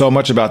 there's just so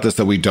much about this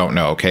that we don't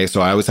know, okay?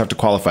 So I always have to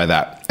qualify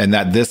that. And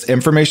that this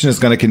information is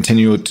going to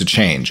continue to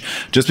change.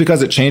 Just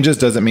because it changes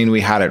doesn't mean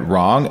we had it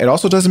wrong. It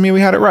also doesn't mean we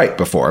had it right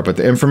before, but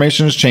the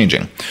information is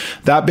changing.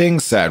 That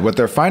being said, what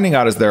they're finding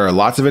out is there are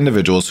lots of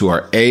individuals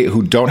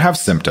who don't have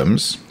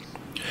symptoms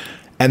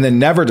and then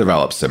never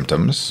develop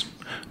symptoms,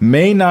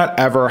 may not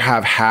ever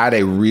have had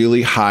a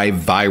really high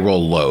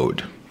viral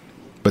load,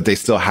 but they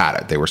still had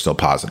it. They were still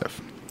positive.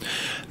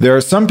 There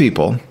are some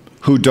people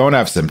who don't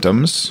have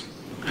symptoms,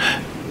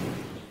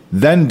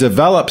 then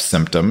develop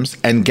symptoms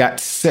and get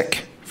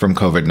sick from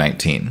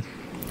COVID-19.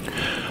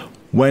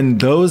 When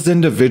those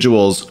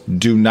individuals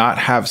do not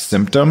have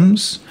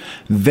symptoms,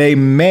 they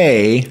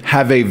may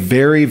have a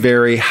very,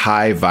 very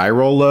high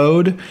viral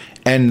load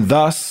and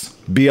thus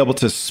be able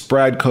to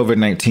spread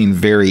COVID-19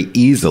 very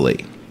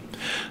easily.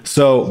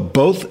 So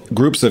both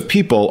groups of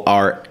people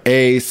are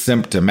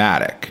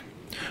asymptomatic.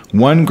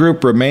 One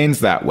group remains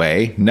that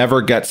way,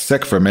 never gets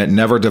sick from it,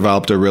 never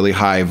developed a really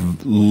high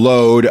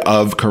load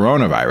of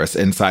coronavirus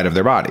inside of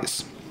their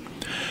bodies.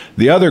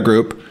 The other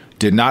group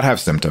did not have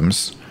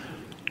symptoms,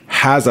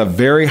 has a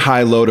very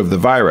high load of the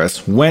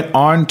virus, went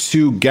on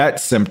to get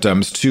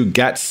symptoms, to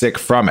get sick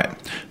from it.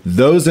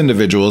 Those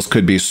individuals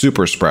could be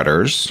super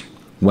spreaders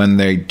when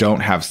they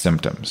don't have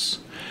symptoms.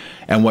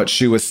 And what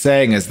she was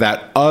saying is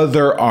that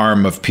other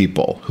arm of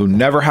people who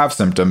never have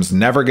symptoms,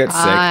 never get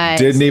sick,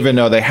 didn't even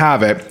know they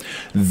have it,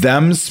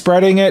 them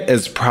spreading it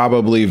is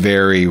probably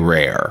very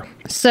rare.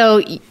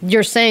 So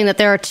you're saying that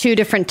there are two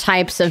different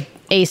types of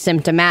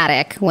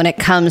asymptomatic when it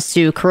comes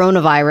to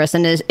coronavirus.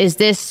 And is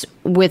this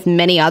with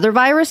many other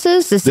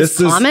viruses? Is this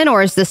common,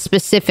 or is this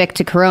specific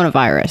to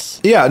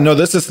coronavirus? Yeah, no,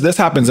 this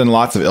happens in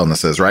lots of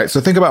illnesses, right?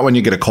 So think about when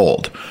you get a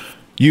cold.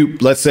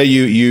 Let's say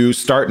you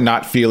start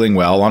not feeling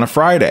well on a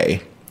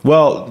Friday.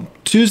 Well,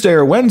 Tuesday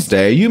or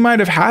Wednesday, you might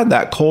have had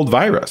that cold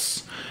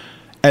virus.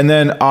 And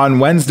then on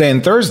Wednesday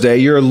and Thursday,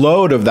 your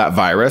load of that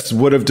virus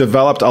would have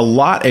developed a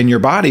lot in your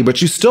body,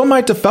 but you still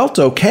might have felt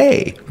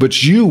okay.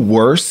 But you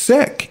were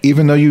sick,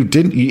 even though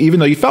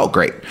you felt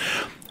great.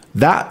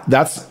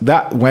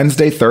 That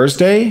Wednesday,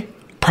 Thursday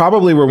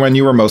probably were when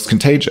you were most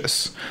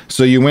contagious.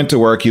 So you went to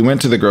work, you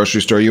went to the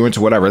grocery store, you went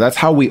to whatever. That's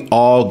how we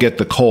all get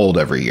the cold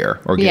every year,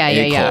 or get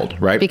a cold,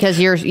 right? Because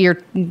you're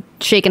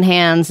shaking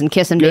hands and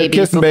kissing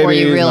babies before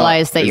you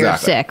realize that you're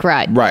sick,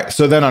 right? Right.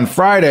 So then on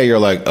Friday, you're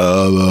like,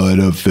 oh, I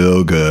don't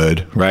feel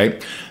good,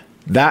 right?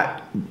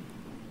 That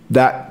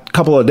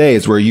couple of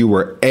days where you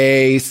were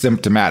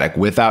asymptomatic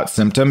without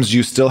symptoms,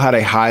 you still had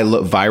a high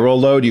viral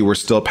load. You were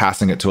still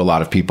passing it to a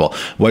lot of people.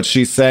 What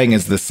she's saying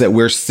is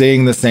we're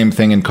seeing the same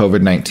thing in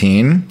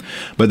COVID-19,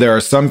 but there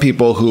are some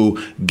people who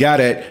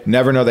get it,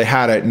 never know they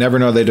had it, never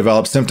know they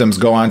develop symptoms,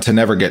 go on to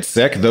never get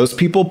sick. Those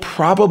people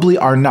probably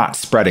are not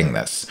spreading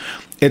this.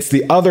 It's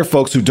the other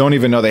folks who don't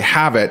even know they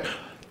have it.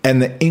 And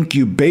the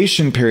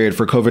incubation period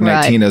for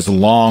COVID-19 is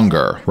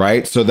longer,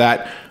 right? So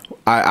that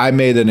I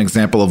made an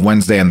example of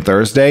Wednesday and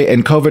Thursday.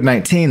 In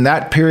COVID-19,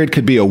 that period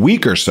could be a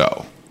week or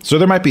so. So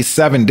there might be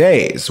 7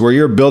 days where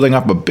you're building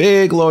up a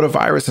big load of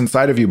virus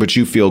inside of you, but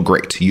you feel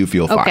great. You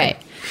feel fine. Okay.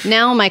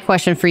 Now my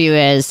question for you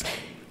is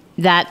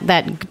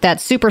that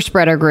super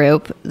spreader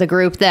group, the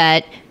group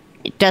that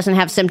doesn't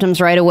have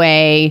symptoms right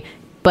away,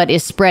 but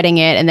is spreading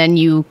it, and then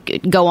you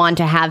go on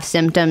to have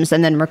symptoms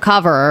and then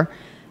recover.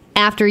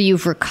 After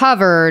you've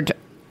recovered,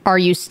 are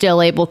you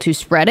still able to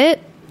spread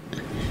it?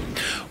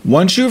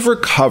 Once you've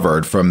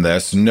recovered from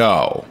this,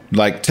 no.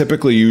 Like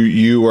typically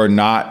you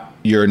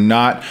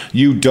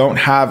don't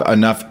have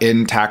enough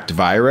intact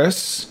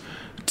virus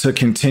to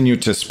continue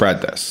to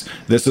spread this.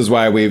 This is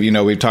why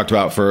we've talked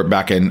about for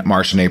back in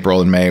March and April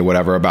and May,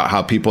 whatever, about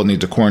how people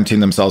need to quarantine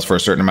themselves for a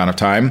certain amount of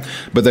time.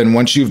 But then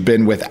once you've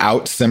been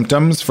without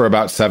symptoms for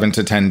about 7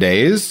 to 10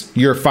 days,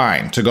 you're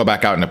fine to go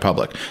back out into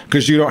public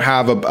because you don't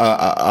have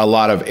a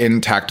lot of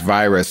intact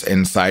virus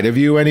inside of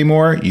you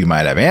anymore. You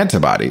might have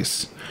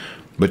antibodies,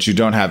 but you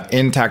don't have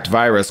intact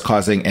virus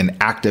causing an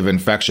active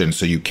infection,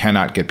 so you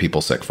cannot get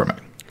people sick from it.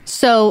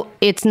 So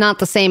it's not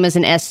the same as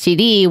an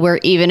STD, where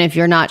even if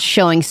you're not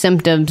showing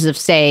symptoms of,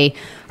 say,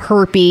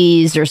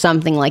 herpes or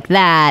something like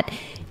that,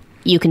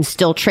 you can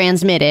still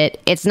transmit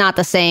it. It's not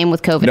the same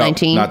with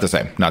COVID-19? No, not the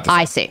same. Not the same.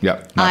 I see.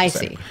 Yep. I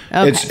see.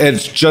 Okay.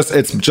 It's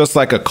just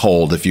like a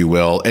cold, if you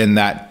will, in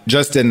that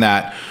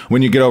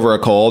when you get over a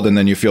cold and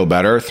then you feel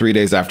better, 3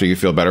 days after you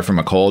feel better from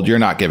a cold, you're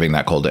not giving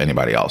that cold to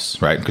anybody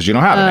else, right? Because you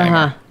don't have it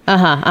anymore.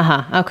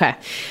 Okay.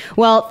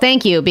 Well,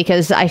 thank you,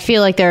 because I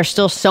feel like there are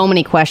still so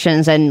many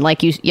questions, and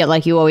like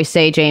you always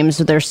say, James,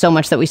 there's so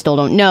much that we still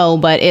don't know,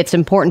 but it's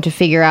important to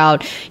figure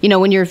out,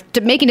 when you're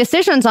making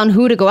decisions on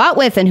who to go out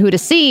with and who to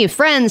see,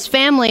 friends,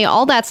 family,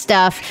 all that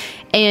stuff.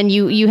 And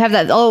you have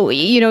that,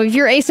 if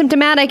you're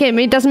asymptomatic,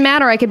 it doesn't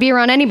matter. I could be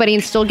around anybody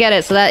and still get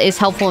it. So that is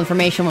helpful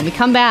information. When we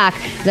come back,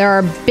 there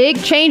are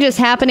big changes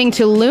happening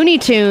to Looney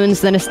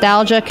Tunes. The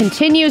nostalgia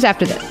continues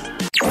after this.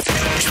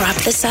 Drop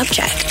the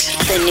subject.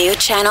 The new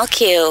Channel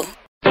Q.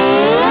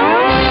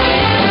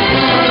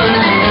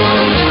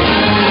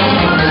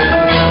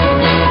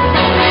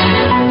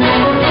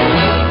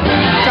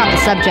 Drop the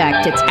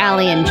subject. It's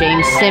Allie and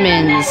James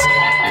Simmons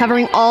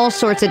covering all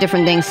sorts of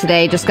different things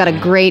today. Just got a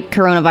great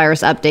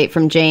coronavirus update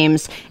from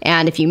James.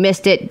 And if you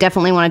missed it,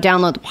 definitely want to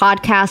download the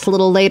podcast a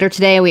little later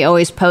today. We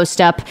always post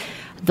up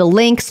the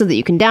link so that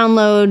you can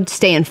download,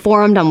 stay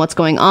informed on what's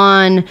going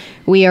on.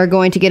 We are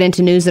going to get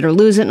into news that are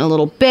losing in a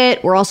little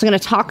bit. We're also going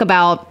to talk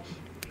about,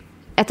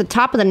 at the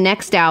top of the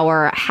next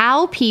hour,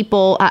 how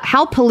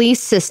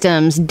police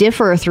systems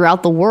differ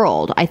throughout the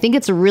world. I think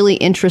it's a really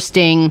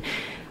interesting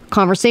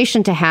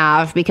conversation to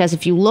have, because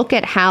if you look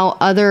at how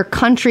other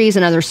countries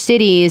and other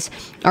cities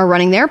are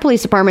running their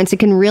police departments, it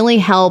can really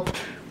help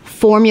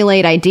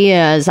formulate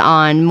ideas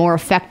on more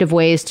effective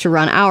ways to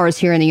run ours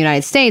here in the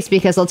United States,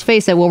 because let's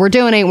face it, what we're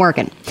doing ain't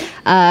working.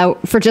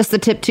 For just the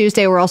Tip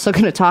Tuesday, we're also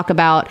going to talk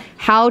about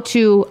how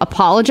to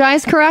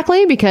apologize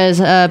correctly, because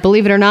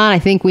believe it or not, I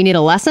think we need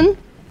a lesson.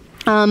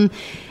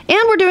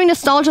 And we're doing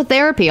nostalgia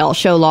therapy all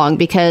show long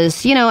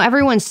because,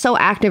 everyone's so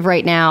active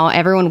right now.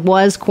 Everyone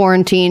was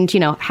quarantined,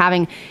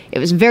 it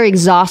was a very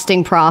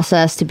exhausting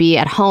process to be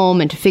at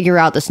home and to figure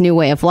out this new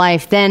way of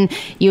life. Then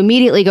you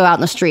immediately go out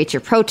in the streets,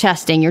 you're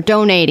protesting, you're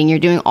donating, you're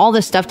doing all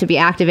this stuff to be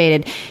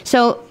activated.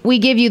 So we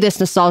give you this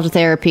nostalgia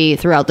therapy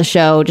throughout the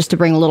show just to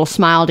bring a little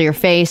smile to your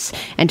face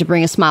and to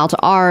bring a smile to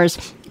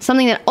ours.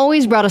 Something that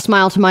always brought a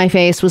smile to my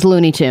face was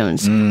Looney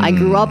Tunes. I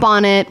grew up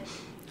on it.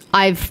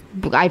 I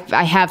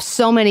have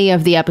so many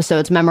of the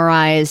episodes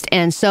memorized,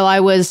 and so I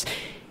was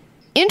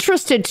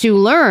interested to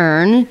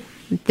learn.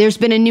 There's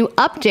been a new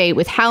update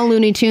with how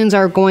Looney Tunes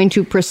are going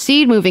to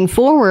proceed moving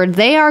forward.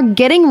 They are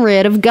getting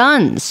rid of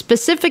guns.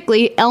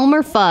 Specifically,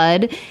 Elmer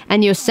Fudd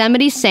and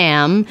Yosemite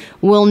Sam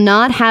will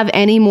not have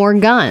any more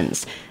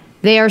guns.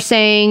 They are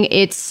saying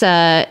it's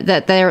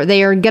that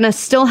they are going to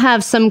still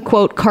have some,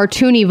 quote,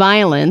 cartoony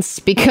violence,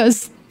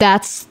 because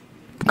that's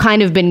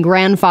kind of been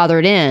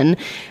grandfathered in,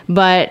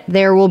 but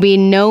there will be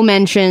no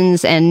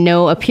mentions and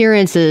no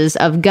appearances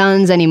of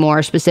guns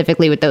anymore,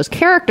 specifically with those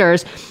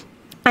characters.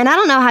 And I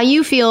don't know how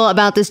you feel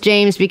about this,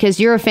 James, because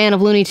you're a fan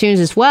of Looney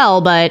Tunes as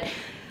well, but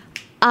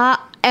and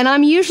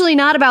I'm usually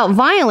not about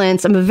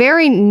violence. I'm a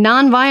very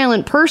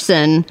non-violent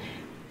person.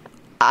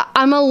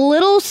 I'm a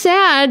little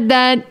sad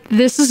that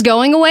this is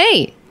going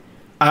away.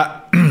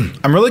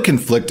 I'm really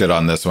conflicted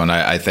on this one,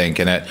 I think,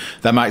 and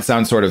that might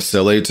sound sort of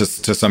silly to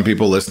some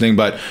people listening,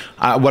 but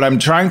what I'm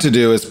trying to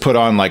do is put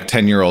on like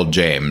 10-year-old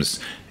James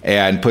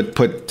and put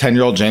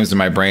 10-year-old James in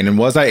my brain. And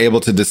was I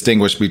able to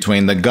distinguish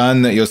between the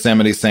gun that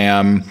Yosemite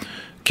Sam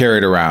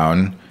carried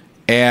around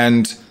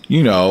and,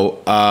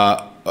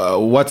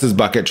 what's his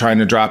bucket trying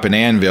to drop an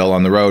anvil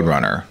on the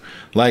Roadrunner?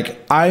 Like,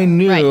 I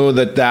knew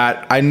that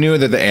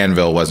the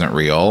anvil wasn't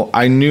real.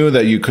 I knew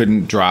that you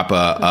couldn't drop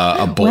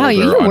a boulder. Wow,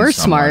 you were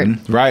smart.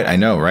 Right, I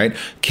know, right?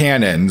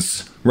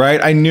 Cannons,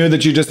 right? I knew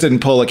that you just didn't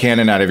pull a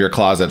cannon out of your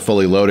closet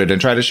fully loaded and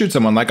try to shoot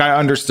someone. Like, I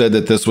understood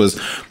that this was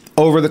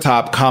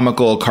over-the-top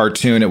comical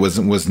cartoon. It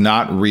was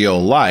not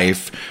real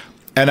life.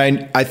 And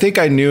I think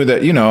I knew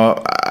that,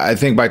 I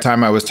think by the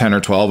time I was 10 or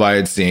 12, I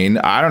had seen,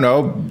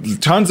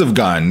 tons of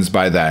guns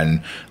by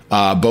then,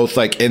 both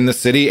like in the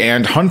city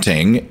and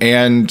hunting.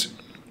 And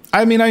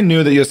I mean, I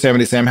knew that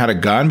Yosemite Sam had a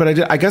gun,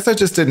 but I guess I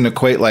just didn't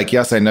equate like,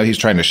 yes, I know he's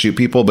trying to shoot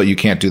people, but you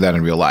can't do that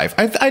in real life.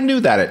 I knew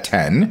that at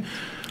 10.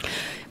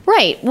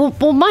 Right.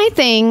 Well, my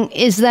thing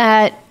is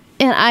that,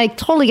 and I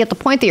totally get the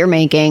point that you're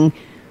making,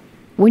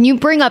 when you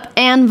bring up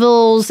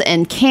anvils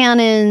and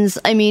cannons,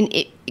 I mean,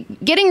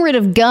 getting rid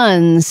of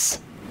guns,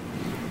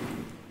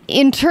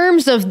 in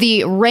terms of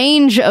the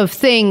range of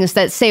things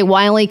that, say,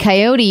 Wile E.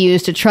 Coyote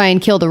used to try and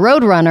kill the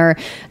Roadrunner,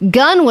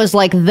 gun was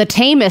like the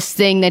tamest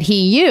thing that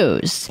he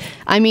used.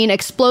 I mean,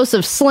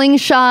 explosive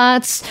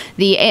slingshots,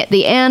 the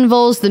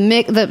anvils,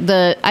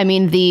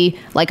 the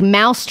like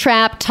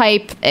mousetrap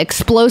type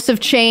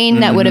explosive chain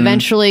that would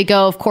eventually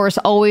go, of course,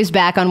 always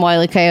back on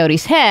Wile E.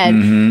 Coyote's head.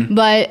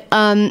 But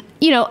an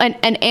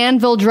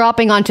anvil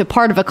dropping onto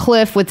part of a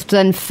cliff, which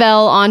then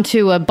fell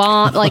onto a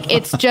bomb. Like,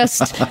 it's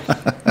just,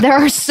 there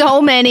are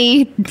so many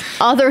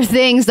other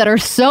things that are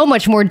so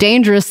much more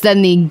dangerous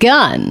than the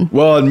gun.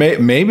 Well, and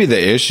maybe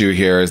the issue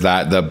here is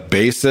that the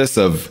basis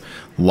of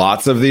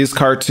lots of these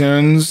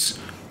cartoons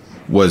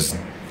was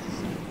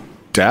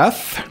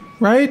death,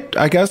 right?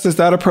 I guess, is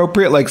that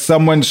appropriate? Like,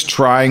 someone's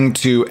trying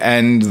to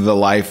end the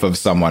life of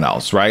someone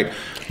else, right?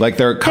 Like,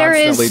 they're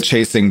constantly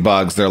chasing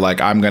bugs. They're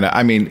like, I'm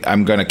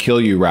gonna kill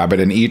you,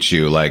 rabbit, and eat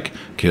you. Like,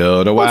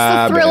 kill the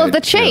wabbit. It's the thrill of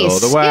the chase.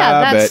 Kill the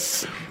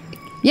wabbit.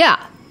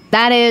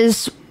 That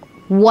is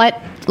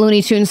what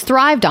Looney Tunes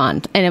thrived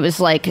on. And it was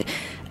like,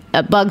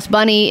 Bugs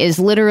Bunny is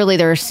literally,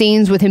 there are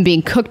scenes with him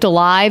being cooked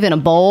alive in a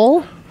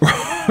bowl.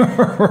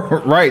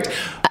 Right.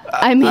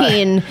 I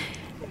mean,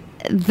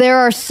 there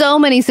are so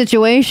many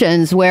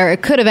situations where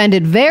it could have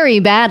ended very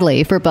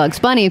badly for Bugs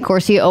Bunny. Of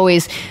course, he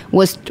always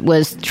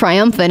was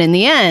triumphant in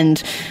the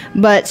end.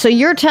 But so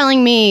you're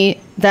telling me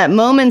that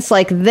moments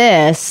like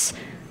this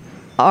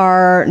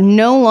are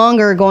no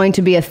longer going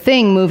to be a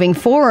thing moving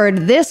forward.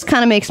 This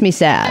kind of makes me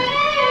sad.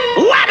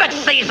 Wabbit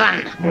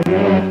season!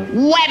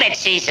 Wabbit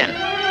season!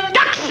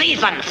 Duck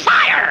season!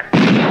 Fire!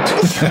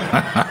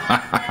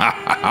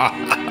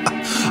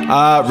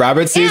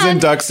 Rabbit season,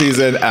 duck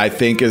season, I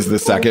think, is the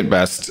second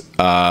best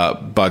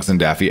Bugs and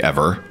Daffy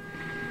ever.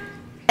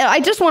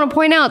 I just want to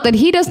point out that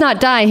he does not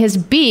die. His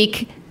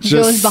beak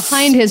goes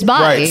behind his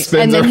body,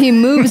 and then he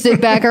moves it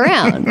back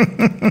around.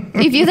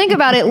 If you think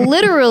about it,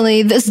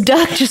 literally, this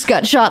duck just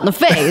got shot in the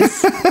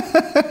face,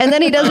 and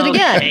then he does it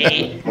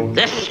again.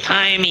 This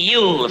time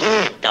you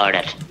start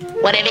it.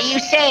 Whatever you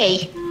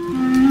say.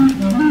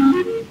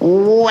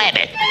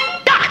 Wabbit.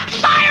 Duck,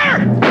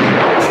 fire!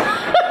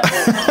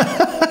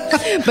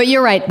 But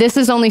you're right. This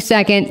is only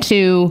second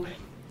to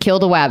Kill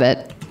the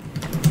Wabbit.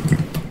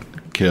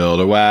 Kill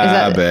the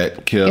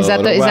Wabbit. Is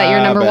that your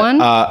number one?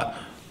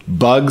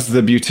 Bugs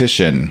the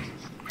Beautician,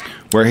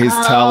 where he's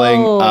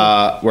telling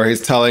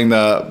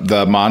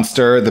the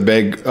monster, the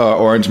big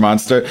orange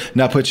monster,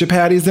 now put your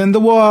patties in the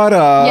water.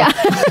 Yeah.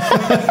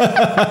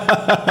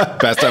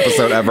 Best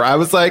episode ever. I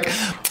was like,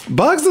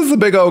 Bugs is a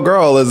big old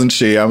girl, isn't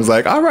she? I was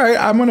like, all right,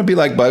 I'm going to be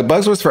like Bugs.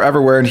 Bugs was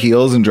forever wearing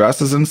heels and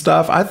dresses and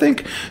stuff. I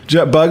think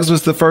Bugs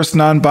was the first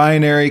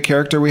non-binary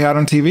character we had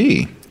on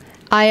TV.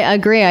 I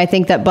agree. I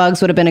think that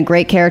Bugs would have been a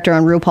great character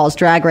on RuPaul's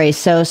Drag Race.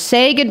 So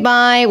say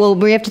goodbye. Well,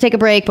 we have to take a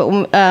break, but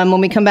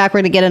when we come back, we're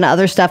going to get into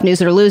other stuff,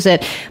 News It or Lose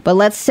It. But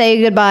let's say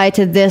goodbye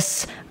to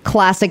this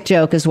classic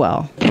joke as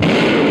well.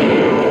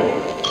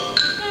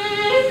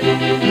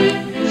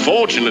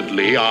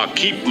 Fortunately, I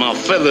keep my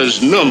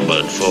feathers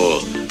numbered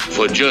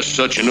for just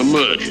such an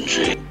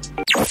emergency.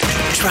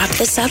 Drop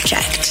the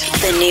Subject.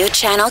 The new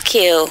Channel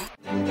Q.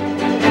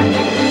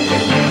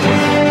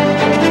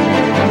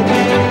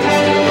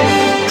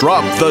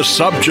 Drop the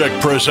Subject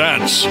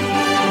presents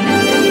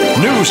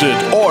News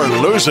It or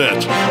Lose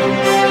It.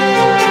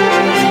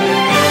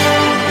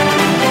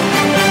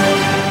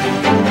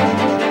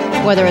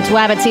 Whether it's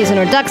Wabbit season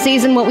or duck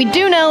season, what we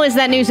do know is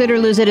that News It or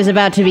Lose It is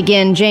about to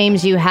begin.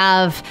 James, you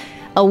have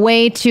a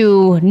way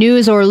to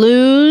news or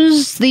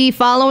lose the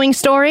following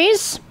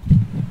stories?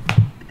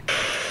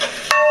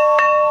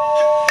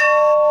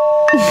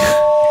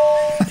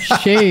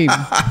 Shame.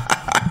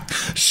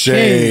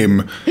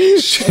 Shame.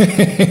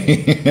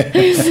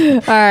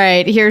 All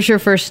right, here's your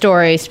first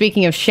story.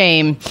 Speaking of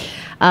shame,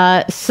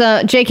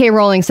 So J.K.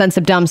 Rowling sent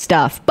some dumb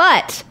stuff.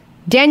 But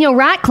Daniel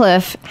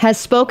Radcliffe has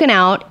spoken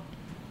out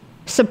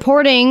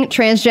supporting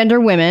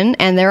transgender women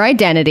and their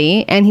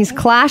identity, and he's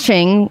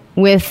clashing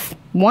with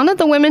one of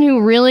the women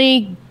who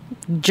really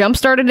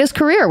jump-started his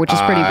career, which is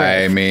pretty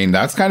brave. I mean,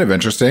 that's kind of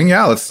interesting.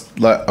 Yeah,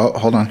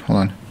 hold on.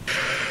 Come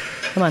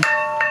on.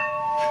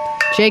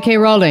 J.K.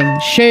 Rowling,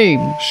 shame.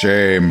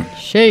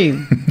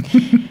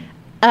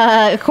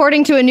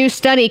 According to a new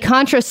study,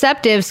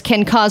 contraceptives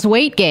can cause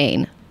weight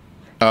gain.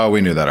 Oh,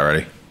 we knew that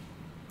already.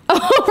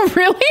 Oh,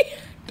 really?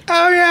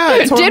 Oh, yeah.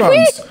 It's Did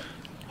hormones. we?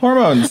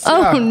 Hormones.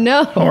 Oh, yeah.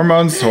 no.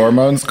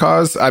 Hormones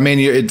cause, I mean,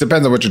 it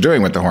depends on what you're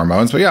doing with the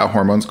hormones, but yeah,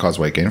 hormones cause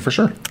weight gain for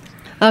sure.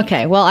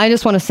 Okay, well, I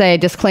just want to say,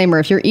 disclaimer,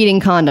 if you're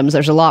eating condoms,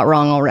 there's a lot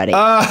wrong already.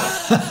 Not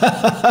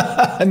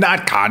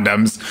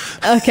condoms.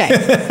 Okay,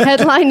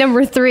 headline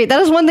number 3.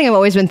 That is one thing I've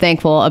always been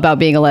thankful about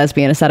being a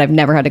lesbian, is that I've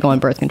never had to go on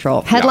birth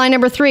control. Headline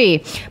number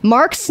 3,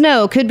 Mark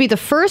Snow could be the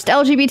first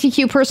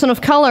LGBTQ person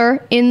of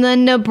color in the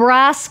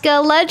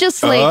Nebraska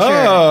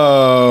legislature.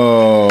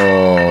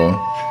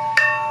 Oh.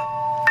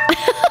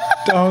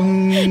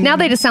 Now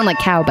they just sound like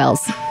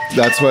cowbells.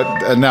 That's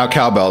what, now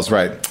cowbells,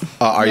 right.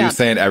 Are Yeah. you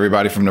saying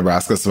everybody from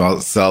Nebraska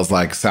sounds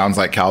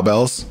like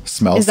cowbells?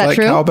 Smells Is that like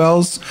true?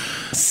 cowbells?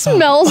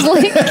 Smells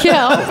like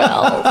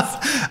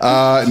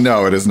cowbells.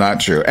 No, it is not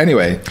true.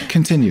 Anyway,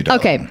 continue.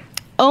 Darling. Okay.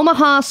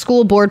 Omaha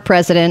School Board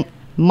President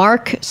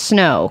Mark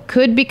Snow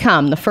could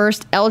become the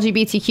first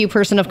LGBTQ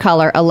person of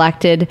color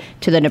elected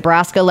to the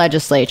Nebraska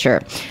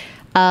legislature.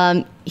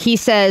 He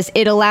says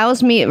it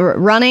allows me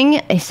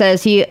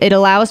it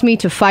allows me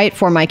to fight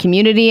for my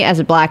community as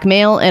a black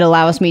male. It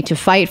allows me to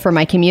fight for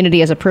my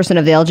community as a person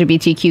of the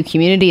LGBTQ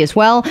community as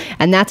well.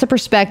 And that's a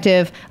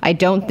perspective I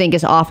don't think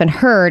is often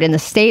heard in the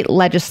state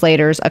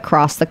legislators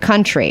across the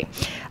country.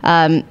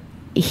 What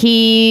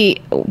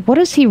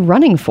is he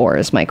running for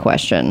is my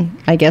question.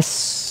 I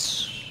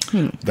guess.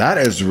 That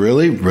is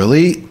really,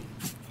 really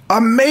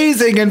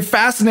amazing and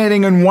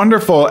fascinating and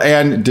wonderful.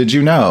 And did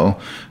you know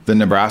the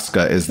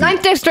Nebraska is the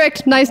 9th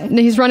district? Nice.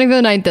 He's running for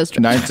the 9th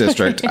district. 9th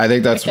district. I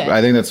think that's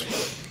Okay.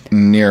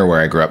 near where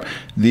I grew up.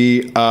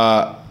 The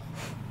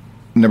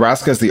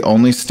Nebraska is the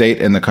only state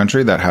in the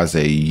country that has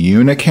a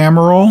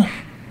unicameral.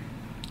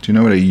 Do you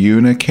know what a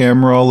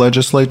unicameral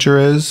legislature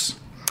is?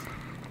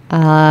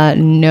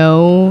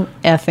 No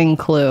effing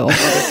clue.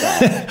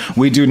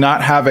 We do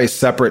not have a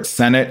separate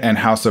Senate and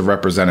House of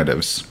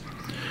Representatives.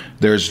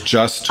 There's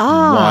just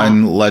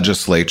one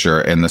legislature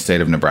in the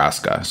state of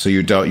Nebraska. So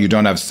you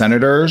don't have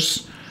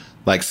senators,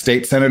 like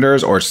state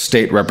senators or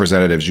state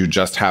representatives. You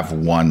just have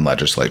one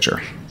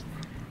legislature.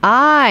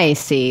 I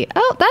see.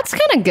 Oh, that's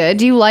kind of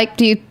good.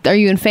 Are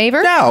you in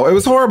favor? No, it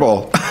was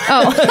horrible.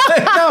 Oh.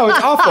 No,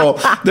 it's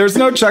awful. There's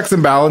no checks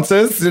and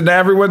balances. And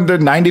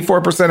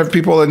 94% of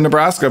people in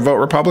Nebraska vote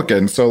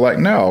Republican. So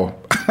no.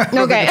 I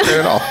don't Okay. think it's good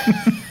at all.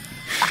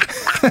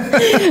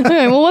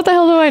 Okay, well, what the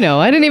hell do I know?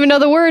 I didn't even know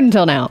the word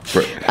until now.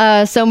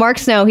 So Mark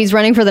Snow, he's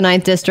running for the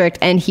 9th district,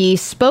 and he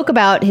spoke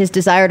about his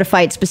desire to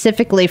fight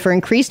specifically for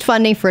increased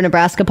funding for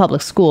Nebraska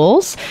public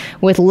schools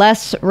with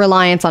less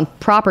reliance on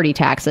property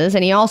taxes.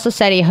 And he also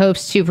said he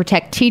hopes to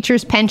protect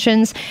teachers'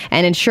 pensions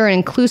and ensure an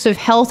inclusive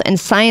health and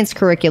science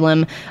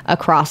curriculum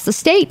across the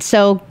state.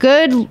 So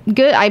good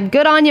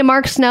on you,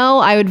 Mark Snow.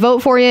 I would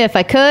vote for you if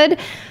I could.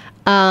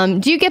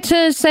 Do you get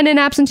to send in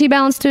absentee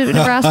ballots to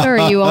Nebraska, or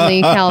are you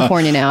only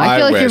California now? I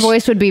feel like your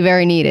voice would be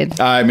very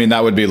needed. I mean,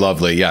 that would be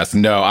lovely. Yes.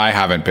 No, I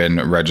haven't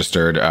been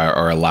registered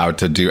or allowed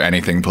to do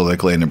anything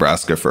politically in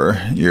Nebraska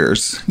for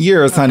years.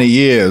 Years, honey,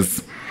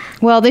 years.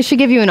 Well, they should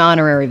give you an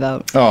honorary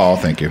vote. Oh,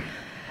 thank you.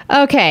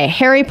 Okay,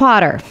 Harry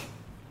Potter.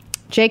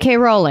 J.K.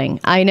 Rowling,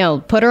 I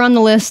know. Put her on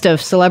the list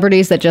of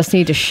celebrities that just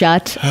need to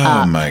shut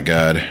up. Oh, my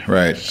God.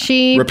 Right.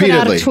 She Repeatedly.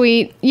 put out a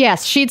tweet.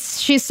 Yes, she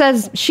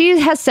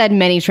has said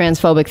many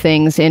transphobic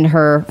things in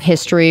her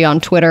history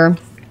on Twitter.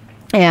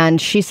 And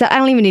she said, I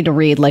don't even need to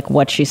read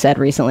what she said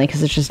recently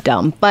because it's just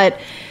dumb. But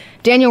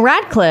Daniel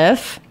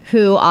Radcliffe,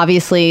 who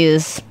obviously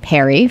is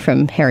Harry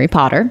from Harry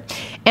Potter,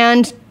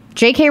 and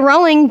J.K.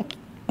 Rowling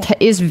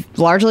is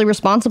largely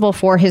responsible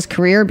for his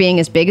career being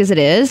as big as it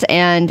is.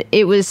 And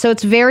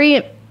it's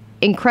very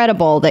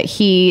incredible that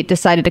he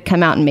decided to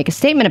come out and make a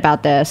statement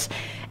about this.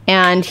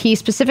 And he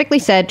specifically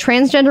said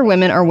transgender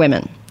women are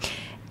women.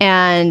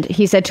 And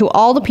he said, to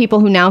all the people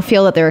who now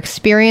feel that their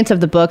experience of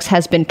the books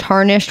has been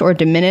tarnished or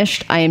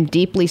diminished, I am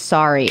deeply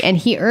sorry. And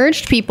he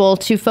urged people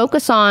to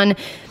focus on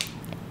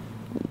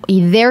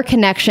their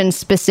connection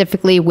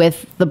specifically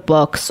with the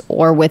books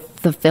or with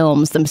the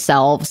films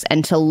themselves,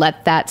 and to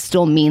let that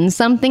still mean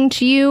something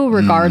to you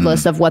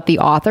regardless of what the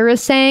author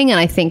is saying. And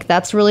I think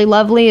that's really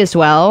lovely as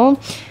well.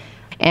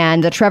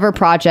 And the Trevor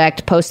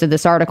Project posted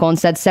this article and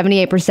said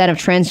 78% of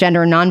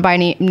transgender and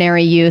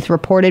non-binary youth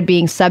reported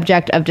being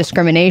subject of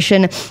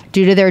discrimination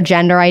due to their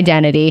gender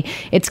identity.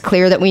 It's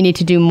clear that we need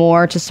to do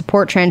more to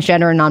support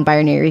transgender and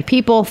non-binary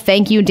people.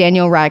 Thank you,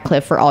 Daniel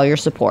Radcliffe, for all your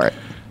support.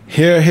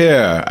 Hear,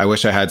 hear. I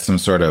wish I had some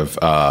sort of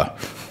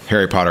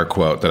Harry Potter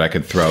quote that I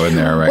could throw in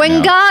there right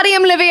now.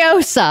 Wingardium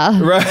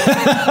Leviosa.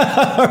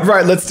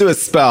 Right, let's do a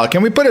spell.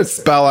 Can we put a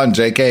spell on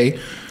JK?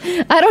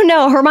 I don't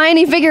know.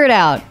 Hermione, figure it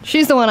out.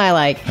 She's the one I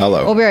like.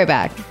 Hello. We'll be right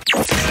back.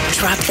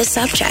 Drop the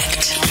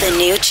subject. The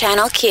new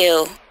Channel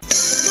Q.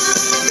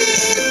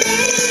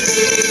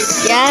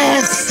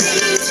 Yes.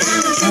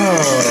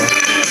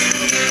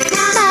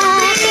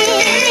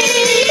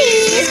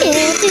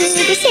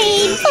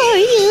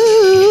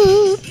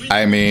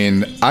 I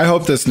mean, I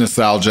hope this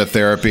nostalgia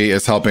therapy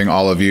is helping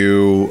all of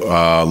you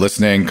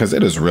listening, because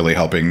it is really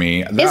helping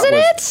me. Isn't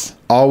it?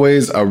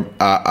 Always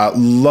a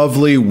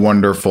lovely,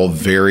 wonderful,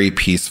 very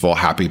peaceful,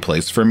 happy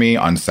place for me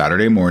on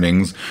Saturday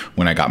mornings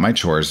when I got my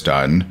chores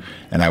done.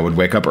 And I would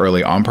wake up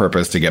early on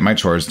purpose to get my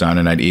chores done,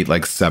 and I'd eat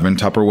like 7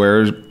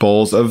 Tupperware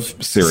bowls of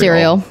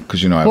cereal.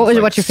 Because, you know,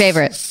 what's your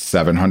favorite?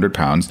 700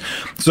 pounds.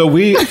 So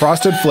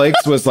Frosted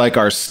Flakes was like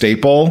our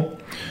staple.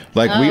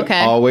 We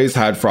always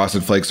had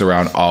Frosted Flakes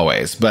around,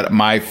 always. But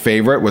my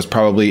favorite was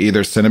probably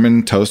either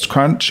Cinnamon Toast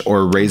Crunch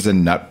or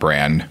Raisin Nut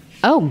Bran.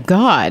 Oh,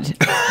 God.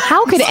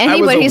 How could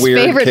anybody's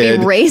favorite be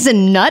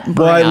Raisin Nut Bran?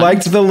 Well, I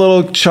liked the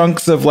little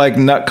chunks of like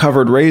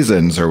nut-covered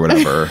raisins or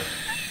whatever.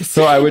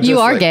 So I would just... You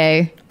are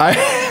gay.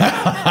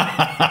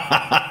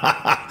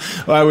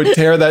 I would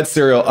tear that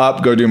cereal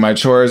up, go do my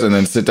chores, and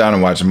then sit down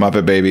and watch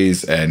Muppet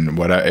Babies, and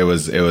it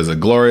was a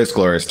glorious,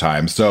 glorious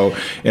time. So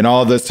in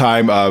all of this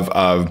time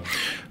of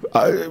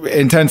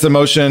intense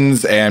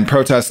emotions and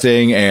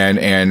protesting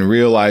and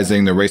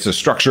realizing the racist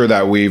structure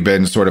that we've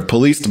been sort of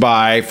policed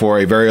by for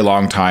a very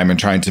long time and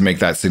trying to make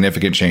that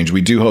significant change,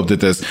 we do hope that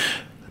this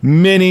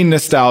mini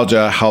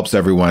nostalgia helps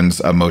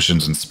everyone's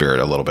emotions and spirit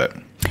a little bit.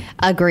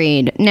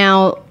 Agreed.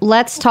 Now,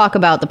 let's talk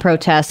about the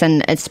protests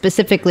and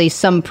specifically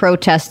some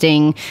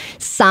protesting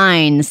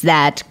signs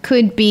that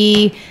could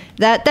be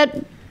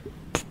that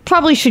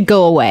probably should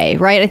go away,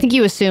 right? I think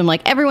you assume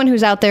like everyone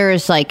who's out there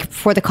is like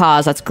for the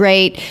cause. That's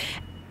great.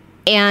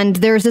 And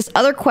there's this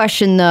other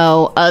question,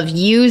 though, of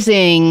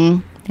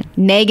using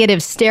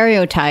negative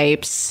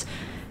stereotypes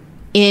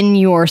in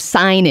your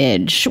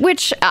signage,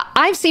 which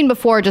I've seen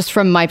before just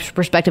from my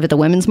perspective at the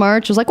Women's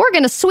March. It was like, we're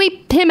going to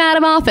sweep him out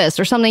of office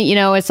or something. You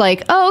know, it's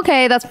like, oh,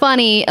 okay, that's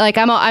funny. Like,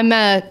 I'm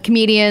a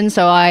comedian,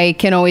 so I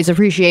can always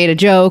appreciate a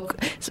joke.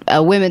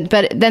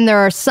 But then there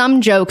are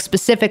some jokes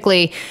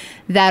specifically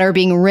that are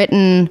being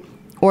written,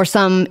 or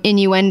some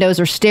innuendos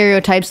or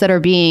stereotypes that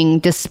are being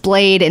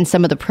displayed in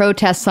some of the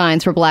protest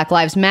signs for Black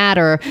Lives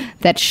Matter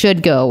that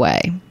should go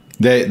away.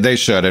 They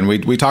should. And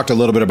we talked a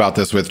little bit about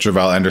this with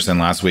Travell Anderson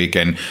last week.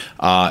 And,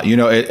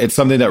 it's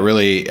something that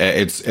really,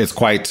 it's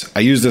quite, I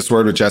used this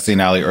word with Jesse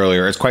and Allie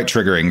earlier. It's quite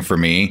triggering for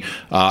me.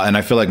 And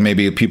I feel like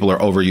maybe people are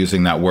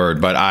overusing that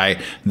word. But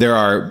there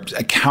are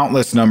a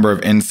countless number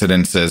of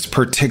incidences,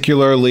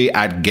 particularly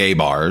at gay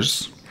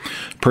bars,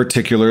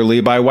 particularly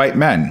by white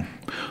men,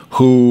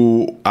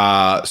 who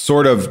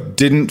sort of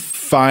didn't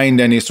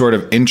find any sort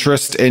of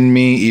interest in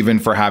me, even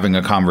for having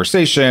a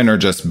conversation or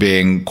just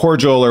being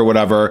cordial or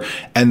whatever.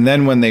 And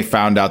then when they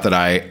found out that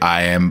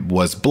I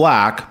was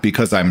Black,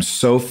 because I'm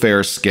so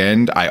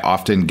fair-skinned, I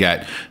often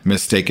get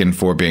mistaken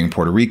for being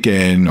Puerto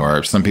Rican,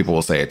 or some people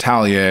will say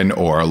Italian,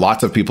 or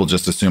lots of people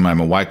just assume I'm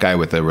a white guy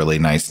with a really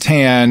nice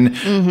tan.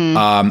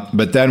 Mm-hmm.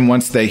 But then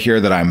once they hear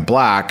that I'm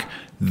Black,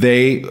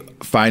 they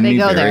find me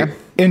very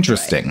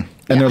interesting. Right.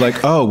 And they're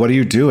like, oh, what are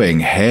you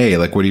doing? Hey,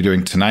 like, what are you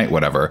doing tonight?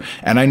 Whatever.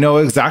 And I know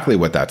exactly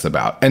what that's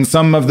about. And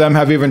some of them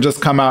have even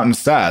just come out and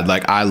said,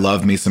 like, I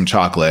love me some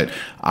chocolate.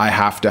 I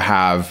have to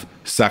have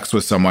sex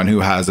with someone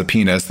who has a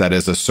penis that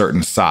is a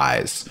certain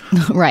size.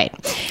 Right.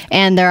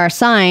 And there are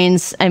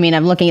signs. I mean,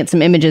 I'm looking at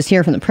some images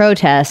here from the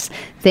protests.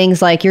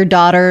 Things like, your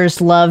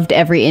daughters loved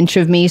every inch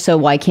of me, so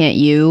why can't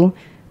you?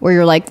 Where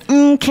you're like,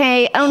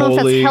 okay, I don't know if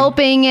that's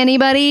helping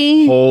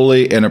anybody.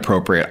 Wholly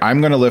inappropriate.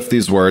 I'm going to lift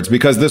these words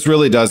because this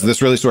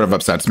really sort of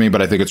upsets me,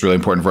 but I think it's really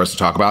important for us to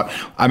talk about.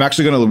 I'm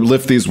actually going to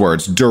lift these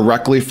words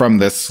directly from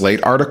this Slate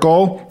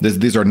article.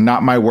 These are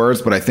not my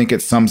words, but I think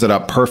it sums it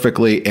up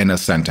perfectly in a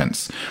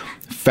sentence.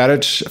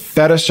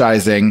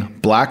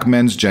 Fetishizing Black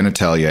men's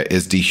genitalia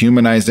is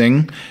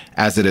dehumanizing,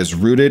 as it is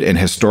rooted in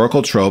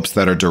historical tropes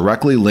that are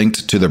directly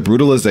linked to the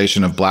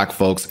brutalization of Black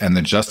folks and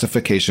the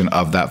justification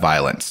of that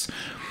violence.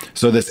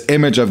 So this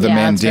image of the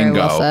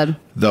Mandingo,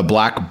 the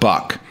Black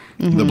buck,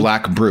 the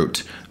Black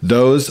brute,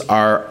 those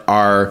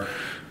are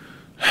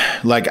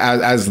like,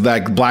 as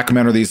like Black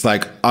men are these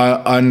like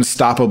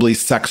unstoppably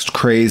sex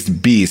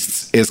crazed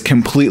beasts, is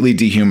completely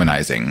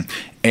dehumanizing.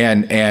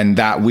 And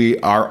that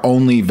our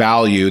only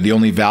value, the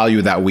only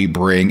value that we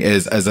bring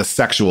is as a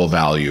sexual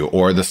value,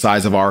 or the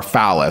size of our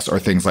phallus, or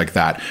things like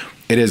that.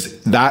 It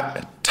is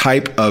that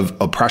type of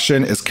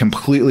oppression is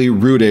completely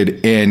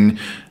rooted in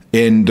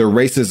the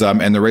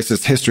racism and the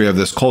racist history of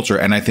this culture.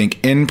 And I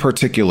think in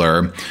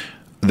particular,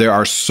 there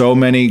are so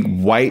many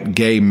white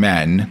gay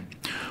men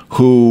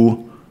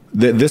who,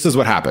 this is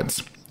what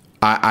happens.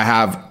 I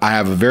have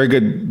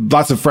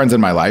lots of friends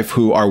in my life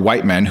who are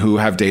white men who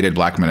have dated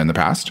Black men in the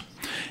past.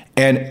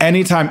 And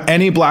anytime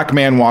any Black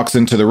man walks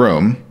into the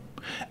room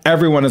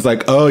everyone is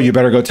like, oh, you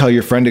better go tell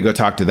your friend to go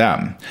talk to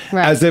them.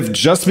 Right. As if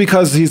just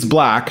because he's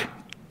black,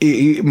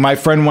 my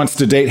friend wants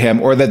to date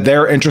him, or that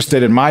they're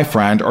interested in my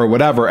friend or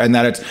whatever. And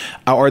that it's,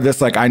 or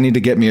this like, I need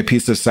to get me a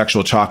piece of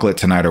sexual chocolate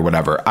tonight or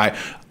whatever.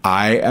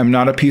 I am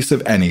not a piece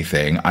of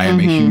anything. I am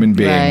a human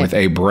being with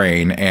a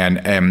brain.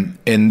 And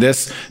in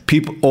this,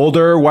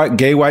 older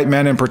gay white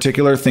men in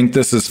particular think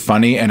this is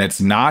funny, and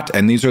it's not.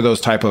 And these are those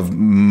type of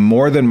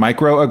more than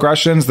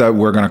microaggressions that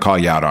we're going to call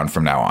you out on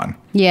from now on.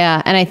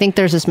 Yeah. And I think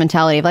there's this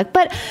mentality of like,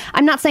 but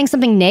I'm not saying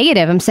something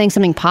negative. I'm saying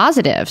something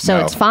positive. So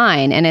it's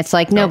fine. And it's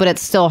like, no, but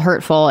it's still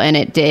hurtful, and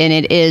it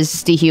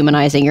is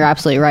dehumanizing. You're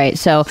absolutely right.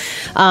 So,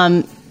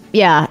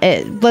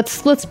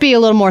 let's be a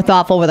little more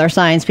thoughtful with our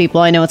science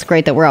people. I know it's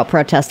great that we're out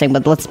protesting,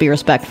 but let's be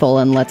respectful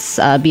and let's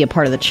be a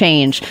part of the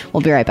change.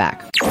 We'll be right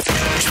back.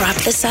 Drop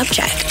the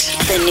subject.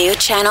 The new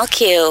Channel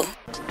Q.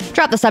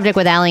 Drop the subject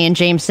with Allie and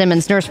James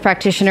Simmons, nurse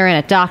practitioner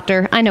and a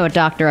doctor. I know a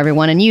doctor,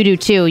 everyone, and you do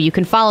too. You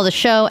can follow the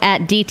show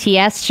at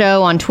DTS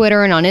Show on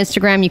Twitter and on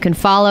Instagram. You can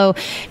follow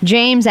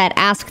James at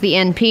Ask the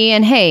NP.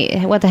 And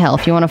hey, what the hell?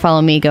 If you want to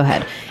follow me, go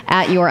ahead.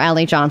 At Your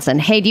Allie Johnson.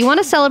 Hey, do you want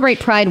to celebrate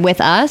Pride with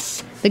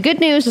us? The good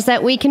news is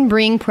that we can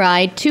bring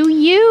Pride to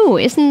you.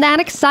 Isn't that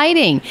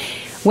exciting?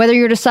 Whether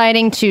you're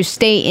deciding to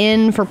stay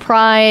in for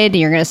Pride,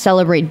 you're going to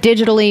celebrate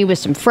digitally with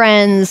some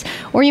friends,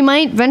 or you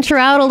might venture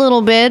out a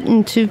little bit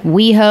into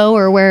WeHo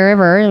or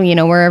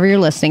wherever you're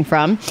listening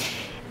from.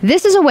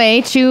 This is a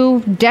way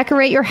to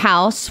decorate your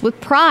house with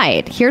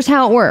Pride. Here's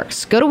how it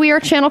works. Go to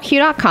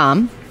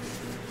wearechannelq.com.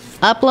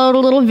 Upload a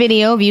little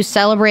video of you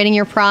celebrating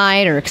your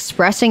pride or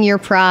expressing your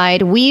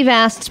pride. We've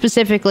asked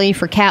specifically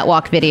for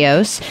catwalk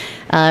videos,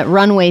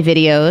 runway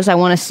videos. I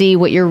want to see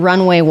what your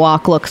runway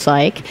walk looks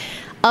like.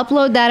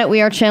 Upload that at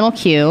We Are Channel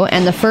Q,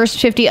 and the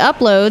first 50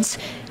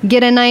 uploads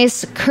get a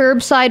nice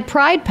curbside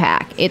pride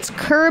pack. It's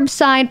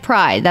curbside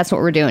pride. That's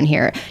what we're doing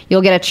here.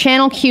 You'll get a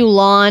Channel Q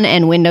lawn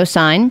and window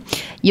sign.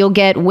 You'll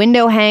get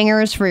window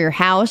hangers for your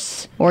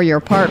house or your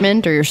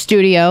apartment or your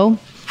studio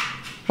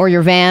or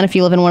your van if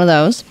you live in one of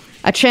those.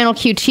 A Channel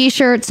Q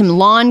t-shirt, some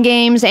lawn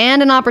games,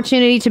 and an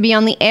opportunity to be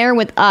on the air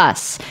with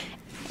us.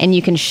 And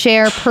you can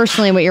share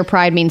personally what your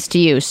pride means to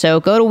you. So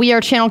go to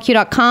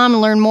wearechannelq.com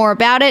and learn more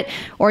about it,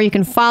 or you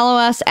can follow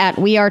us at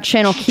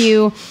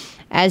wearechannelq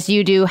as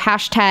you do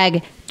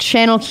hashtag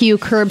Channel Q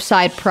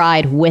Curbside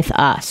Pride with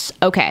us.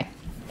 Okay.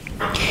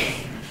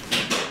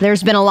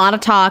 There's been a lot of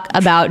talk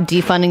about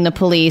defunding the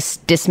police,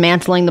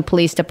 dismantling the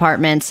police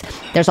departments.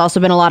 There's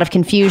also been a lot of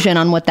confusion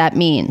on what that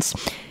means.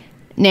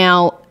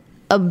 Now,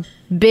 a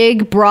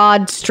big,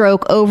 broad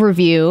stroke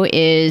overview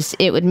is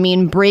it would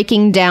mean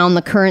breaking down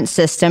the current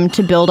system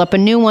to build up a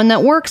new one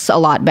that works a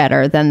lot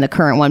better than the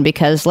current one,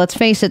 because let's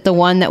face it, the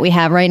one that we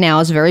have right now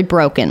is very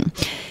broken.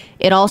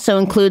 It also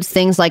includes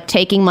things like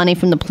taking money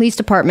from the police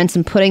departments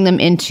and putting them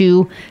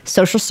into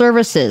social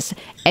services,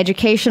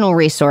 educational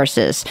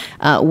resources,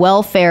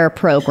 welfare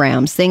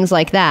programs, things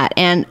like that.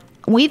 And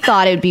we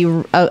thought it would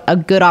be a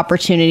good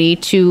opportunity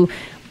to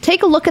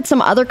take a look at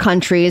some other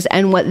countries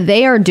and what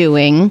they are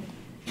doing,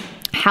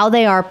 how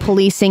they are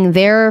policing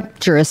their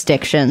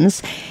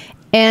jurisdictions.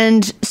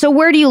 And so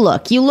where do you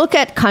look? You look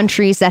at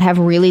countries that have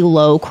really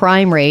low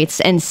crime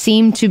rates and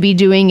seem to be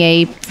doing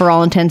a, for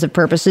all intents and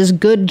purposes,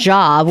 good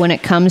job when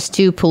it comes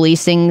to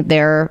policing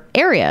their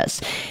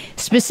areas.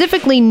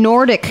 Specifically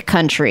Nordic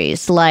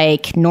countries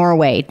like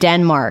Norway,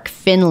 Denmark,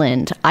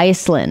 Finland,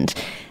 Iceland.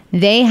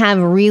 They have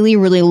really,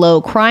 really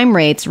low crime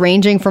rates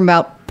ranging from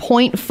about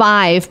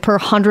 0.5 per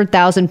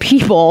 100,000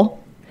 people.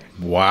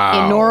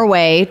 Wow. In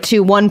Norway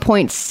to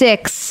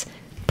 1.6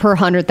 per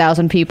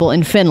 100,000 people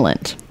in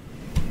Finland.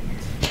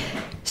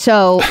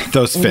 So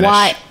those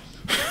Finnish.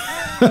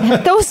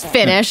 Those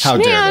Finnish. How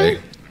dare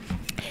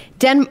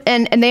they?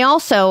 And they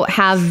also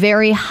have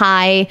very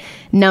high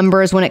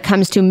numbers when it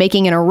comes to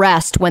making an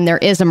arrest when there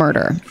is a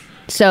murder.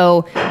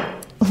 So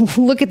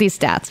look at these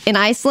stats. In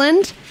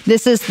Iceland,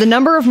 this is the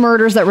number of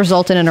murders that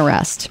result in an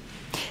arrest.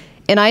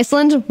 In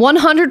Iceland,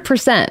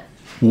 100%.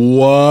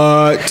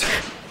 What?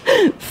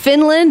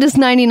 Finland is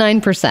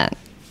 99%.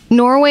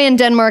 Norway and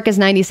Denmark is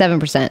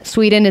 97%.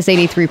 Sweden is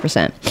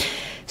 83%.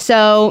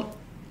 So,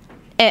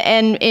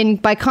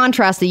 and by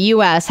contrast, the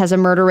U.S. has a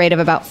murder rate of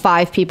about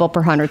 5 people per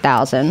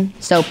 100,000.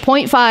 So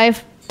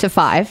 0.5 to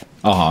 5.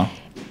 Uh-huh.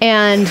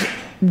 And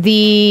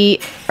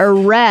the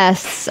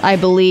arrests, I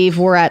believe,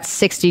 were at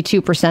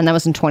 62%. That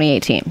was in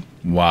 2018.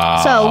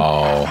 Wow.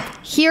 So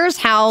here's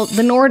how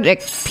the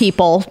Nordic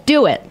people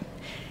do it.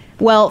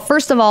 Well,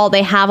 first of all,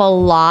 they have a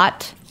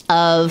lot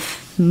of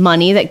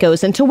money that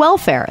goes into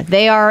welfare.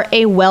 They are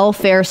a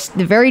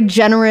very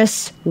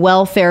generous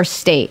welfare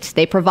state.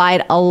 They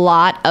provide a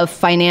lot of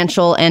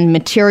financial and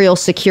material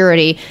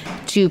security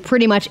to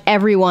pretty much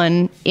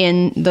everyone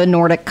in the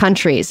Nordic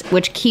countries,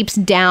 which keeps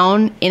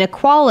down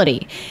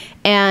inequality.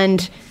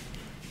 And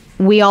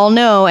we all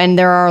know, and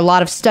there are a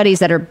lot of studies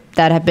that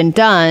have been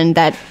done,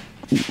 that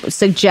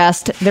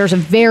suggest there's a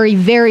very,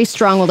 very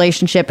strong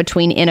relationship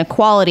between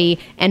inequality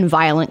and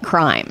violent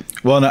crime.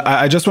 Well, and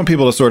I just want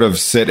people to sort of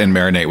sit and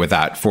marinate with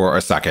that for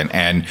a second.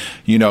 And,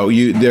 you know,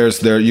 you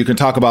can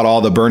talk about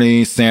all the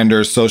Bernie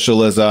Sanders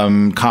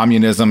socialism,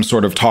 communism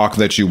sort of talk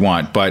that you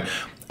want. But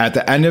at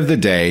the end of the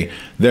day,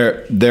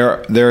 there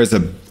is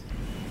a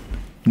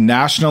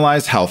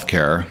nationalized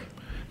healthcare,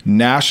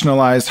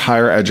 nationalized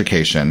higher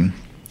education,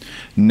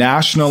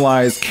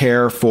 nationalized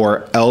care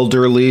for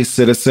elderly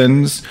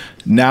citizens,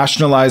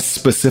 nationalized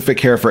specific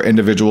care for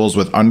individuals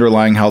with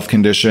underlying health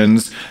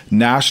conditions,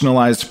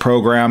 nationalized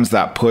programs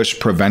that push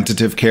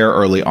preventative care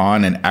early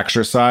on and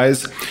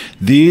exercise.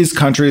 These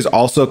countries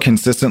also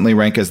consistently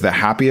rank as the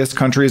happiest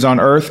countries on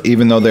earth,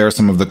 even though they are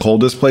some of the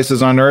coldest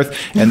places on earth.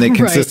 And they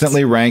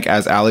consistently rank,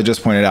 as Ali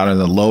just pointed out, in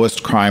the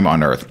lowest crime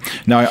on earth.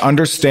 Now, I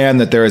understand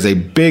that there is a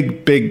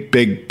big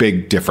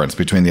difference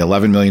between the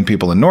 11 million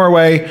people in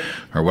Norway,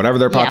 or whatever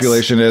their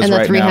population is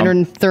right now,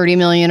 and the 330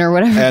 million or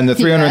whatever, and the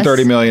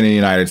 330 million in the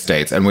United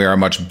States. And we are a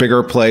much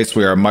bigger place.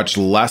 We are a much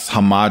less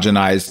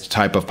homogenized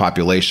type of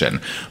population.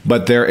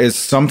 But there is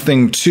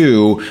something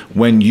too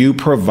when you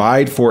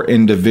provide for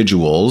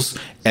individuals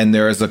and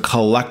there is a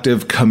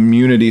collective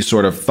community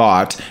sort of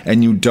thought,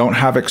 and you don't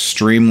have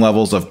extreme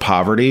levels of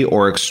poverty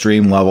or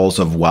extreme levels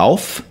of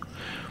wealth,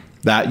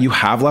 that you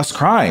have less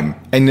crime.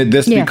 And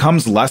this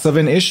becomes less of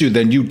an issue.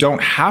 Then you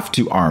don't have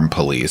to arm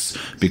police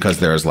because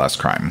there is less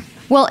crime.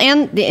 Well,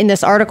 and in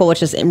this article,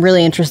 which is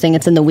really interesting,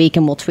 it's in The Week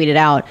and we'll tweet it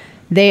out,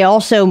 they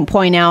also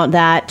point out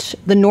that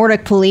the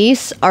Nordic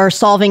police are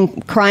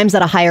solving crimes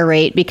at a higher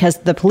rate because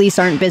the police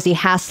aren't busy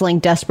hassling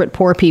desperate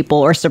poor people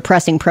or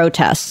suppressing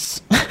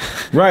protests.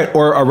 Right.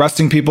 Or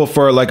arresting people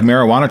for like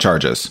marijuana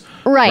charges.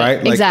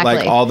 Right. Like, exactly.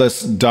 Like all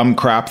this dumb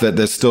crap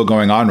that's still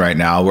going on right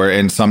now, where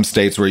in some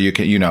states where you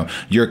can, you know,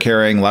 you're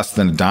carrying less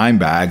than a dime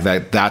bag,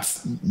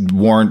 that's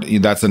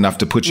that's enough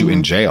to put you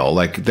in jail.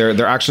 Like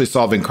they're actually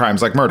solving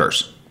crimes like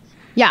murders.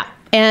 Yeah.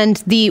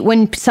 And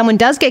when someone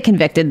does get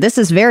convicted, this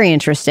is very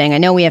interesting. I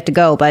know we have to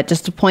go, but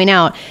just to point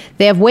out,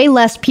 they have way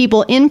less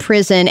people in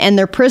prison, and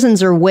their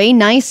prisons are way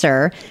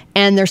nicer,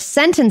 and their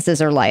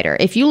sentences are lighter.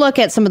 If you look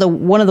at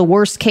one of the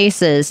worst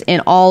cases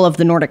in all of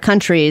the Nordic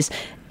countries,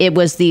 it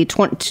was the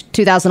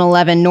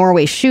 2011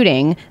 Norway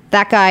shooting.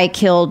 That guy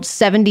killed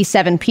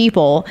 77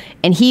 people,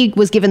 and he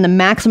was given the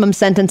maximum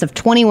sentence of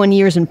 21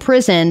 years in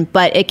prison,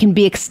 but it can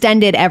be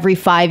extended every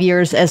 5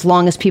 years as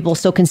long as people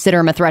still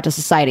consider him a threat to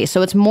society.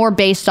 So it's more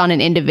based on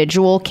an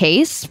individual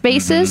case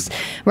basis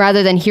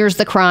rather than here's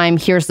the crime,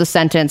 here's the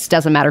sentence,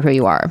 doesn't matter who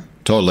you are.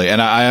 Totally.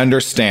 And I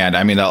understand.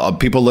 I mean,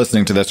 people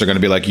listening to this are going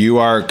to be like, you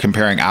are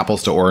comparing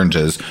apples to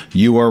oranges.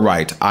 You are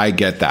right. I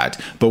get that.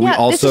 But we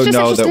also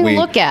know that we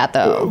look at,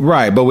 though.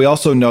 Right. But we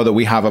also know that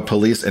we have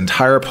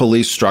entire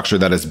police structure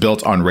that is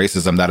built on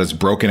racism that is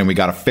broken, and we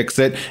got to fix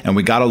it. And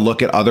we got to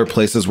look at other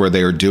places where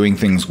they are doing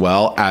things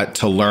well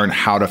to learn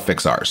how to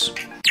fix ours.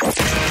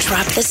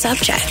 Drop the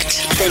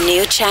Subject. The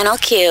new Channel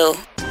Q.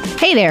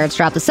 Hey there, it's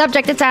Drop the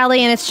Subject. It's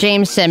Ali and it's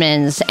James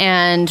Simmons.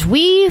 And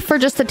for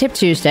just the Tip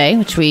Tuesday,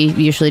 which we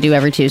usually do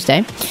every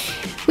Tuesday,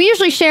 we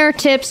usually share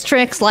tips,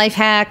 tricks, life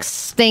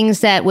hacks, things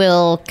that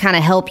will kind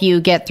of help you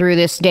get through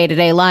this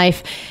day-to-day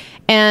life.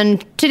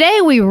 And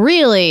today we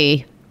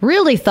really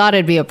thought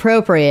it'd be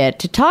appropriate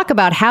to talk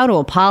about how to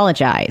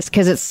apologize,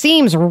 because it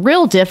seems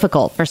real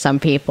difficult for some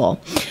people.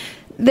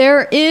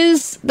 There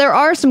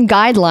are some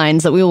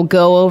guidelines that we will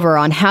go over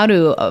on how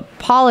to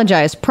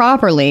apologize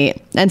properly,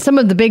 and some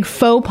of the big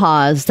faux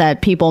pas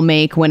that people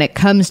make when it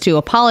comes to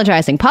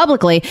apologizing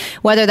publicly,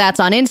 whether that's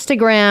on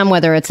Instagram,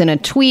 whether it's in a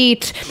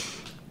tweet,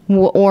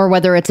 or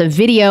whether it's a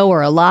video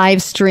or a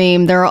live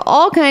stream. There are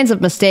all kinds of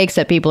mistakes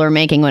that people are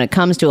making when it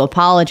comes to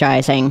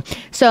apologizing.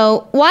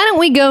 So why don't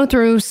we go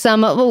through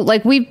some,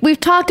 like we've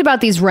talked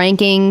about these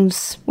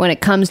rankings when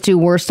it comes to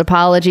worst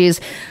apologies.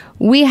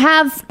 We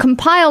have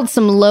compiled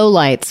some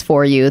lowlights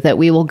for you that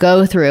we will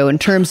go through in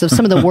terms of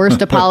some of the worst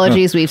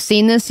apologies we've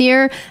seen this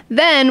year.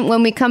 Then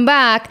when we come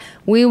back,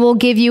 we will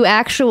give you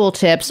actual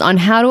tips on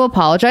how to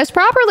apologize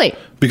properly.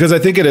 Because I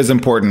think it is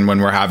important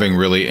when we're having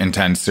really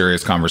intense,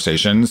 serious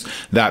conversations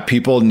that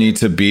people need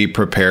to be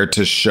prepared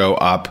to show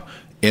up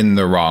in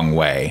the wrong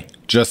way.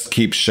 Just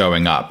keep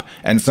showing up.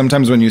 And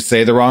sometimes when you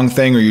say the wrong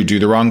thing or you do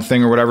the wrong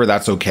thing or whatever,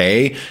 that's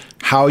okay.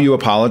 How you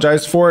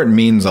apologize for it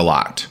means a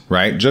lot,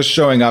 right? Just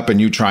showing up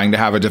and you trying to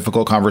have a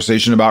difficult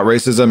conversation about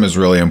racism is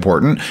really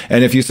important.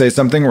 And if you say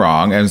something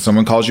wrong and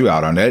someone calls you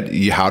out on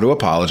it, how to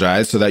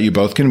apologize so that you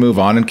both can move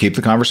on and keep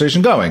the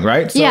conversation going,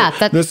 right? So yeah,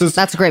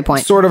 that's a great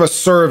point. Sort of a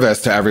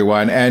service to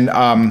everyone. And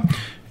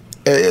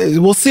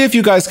we'll see if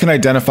you guys can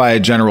identify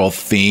a general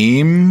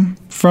theme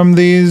from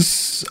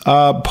these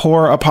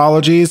poor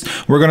apologies.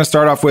 We're going to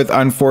start off with,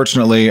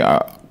 unfortunately,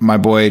 my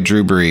boy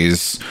Drew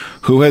Brees,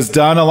 who has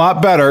done a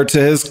lot better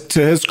to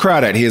his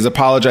credit. He has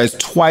apologized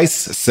twice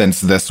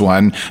since this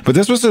one, but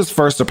this was his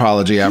first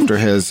apology after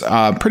his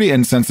pretty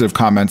insensitive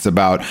comments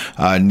about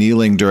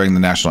kneeling during the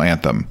national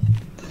anthem.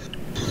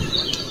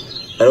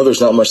 I know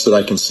there's not much that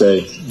I can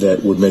say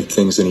that would make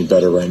things any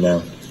better right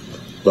now,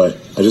 but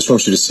I just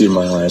want you to see in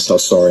my eyes how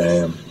sorry I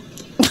am.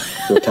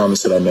 for the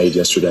comments that I made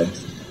yesterday.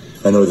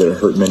 I know that it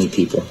hurt many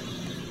people,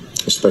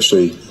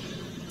 especially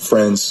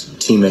friends,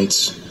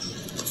 teammates,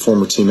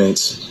 former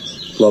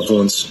teammates, loved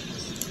ones,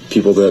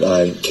 people that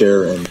I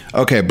care and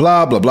okay,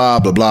 blah blah blah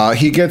blah blah.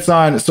 He gets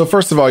on. So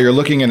first of all, you're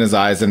looking in his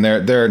eyes, and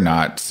they're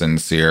not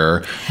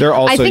sincere. They're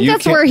also. I think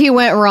that's where he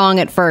went wrong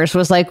at first.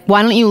 Was like,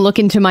 why don't you look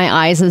into my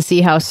eyes and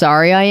see how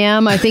sorry I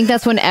am? I think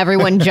that's when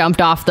everyone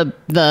jumped off the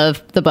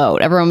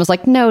boat. Everyone was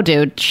like, no,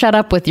 dude, shut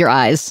up with your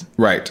eyes.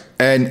 Right.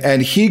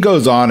 And he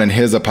goes on in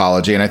his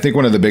apology, and I think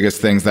one of the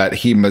biggest things that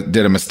he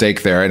did a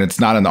mistake there, and it's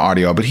not in the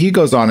audio, but he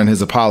goes on in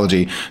his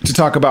apology to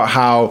talk about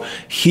how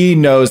he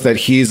knows that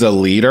he's a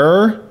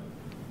leader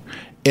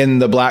in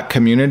the Black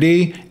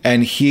community,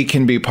 and he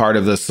can be part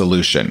of the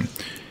solution.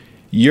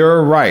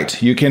 You're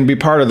right. You can be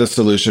part of the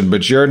solution,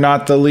 but you're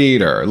not the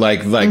leader.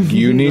 Like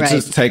you need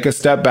to take a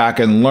step back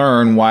and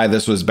learn why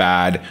this was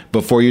bad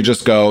before you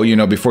just go,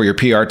 before your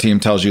PR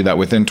team tells you that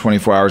within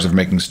 24 hours of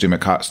making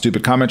stupid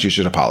comments, you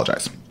should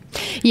apologize.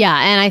 Yeah,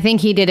 and I think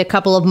he did a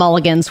couple of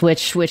mulligans,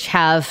 which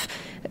have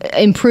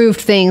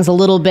improved things a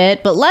little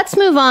bit. But let's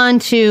move on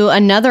to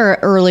another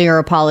earlier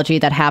apology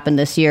that happened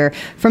this year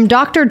from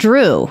Dr.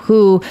 Drew,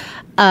 who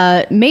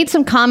made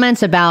some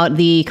comments about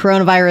the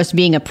coronavirus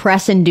being a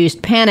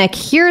press-induced panic.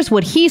 Here's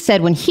what he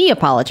said when he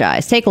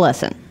apologized. Take a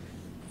listen.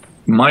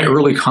 My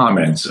early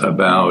comments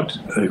about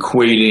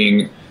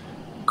equating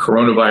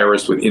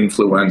coronavirus with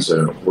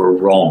influenza were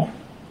wrong.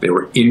 They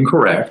were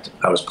incorrect.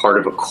 I was part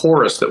of a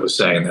chorus that was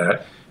saying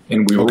that,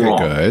 and we were wrong.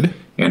 Good.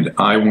 And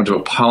I want to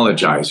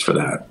apologize for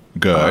that.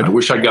 Good. I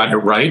wish I'd gotten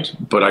it right,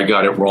 but I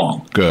got it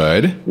wrong.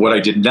 Good. What I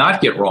did not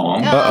get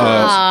wrong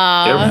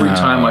was every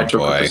time I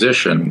took a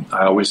position,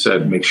 I always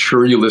said, make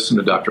sure you listen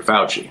to Dr.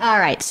 Fauci. All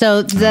right.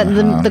 So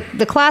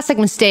the classic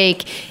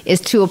mistake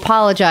is to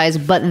apologize,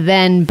 but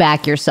then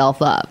back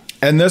yourself up.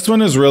 And this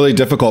one is really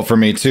difficult for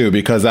me, too,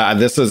 because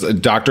this is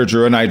Dr.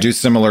 Drew and I do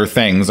similar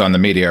things on the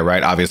media,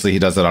 right? Obviously, he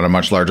does it on a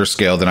much larger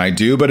scale than I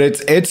do, but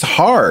it's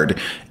hard.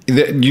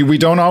 We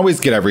don't always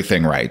get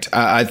everything right.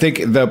 I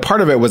think the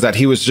part of it was that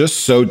he was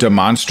just so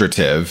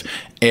demonstrative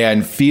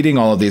and feeding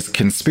all of these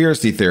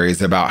conspiracy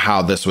theories about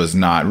how this was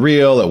not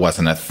real, it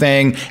wasn't a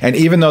thing. And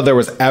even though there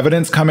was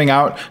evidence coming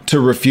out to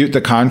refute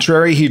the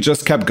contrary, he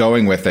just kept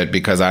going with it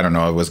because, I don't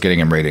know, it was getting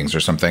him ratings or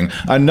something.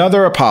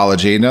 Another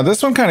apology. Now,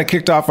 this one kind of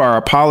kicked off our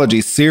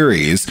apology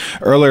series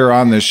earlier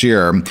on this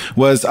year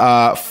was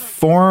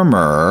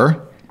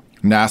former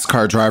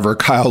NASCAR driver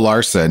Kyle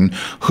Larson,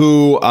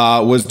 who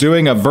was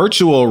doing a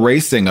virtual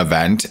racing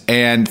event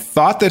and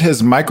thought that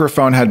his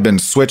microphone had been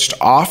switched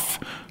off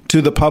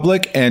to the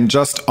public and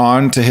just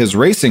on to his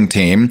racing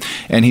team.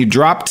 And he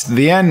dropped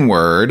the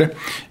N-word.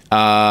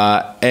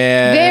 And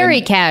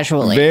very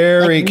casually.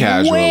 Very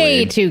casually.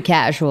 Way too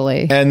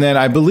casually. And then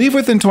I believe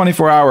within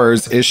 24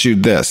 hours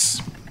issued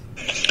this.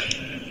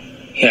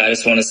 Yeah, I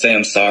just want to say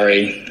I'm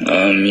sorry.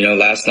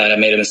 Last night I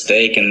made a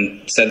mistake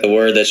and said the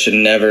word that should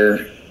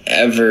never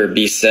ever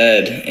be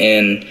said,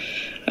 and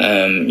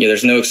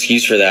there's no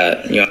excuse for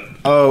that.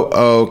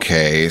 Oh,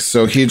 okay.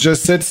 So he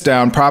just sits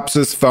down, props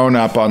his phone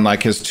up on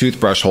like his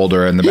toothbrush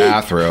holder in the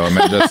bathroom,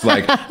 and just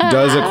like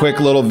does a quick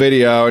little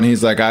video, and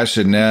he's like, I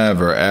should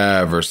never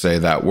ever say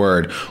that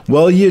word.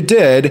 Well, you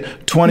did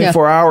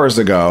 24 hours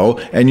ago,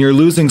 and you're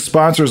losing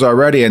sponsors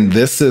already, and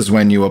this is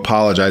when you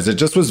apologize. It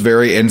just was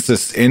very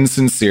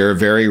insincere,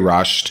 very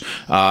rushed,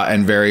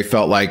 and very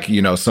felt like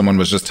someone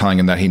was just telling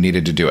him that he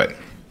needed to do it.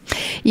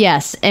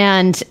 Yes,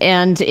 and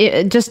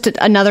just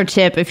another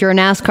tip: if you're a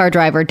NASCAR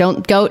driver,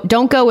 don't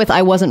go with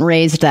 "I wasn't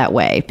raised that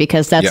way"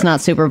 because that's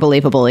not super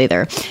believable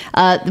either.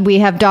 We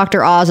have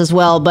Dr. Oz as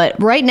well, but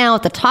right now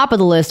at the top of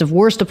the list of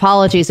worst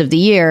apologies of the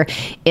year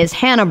is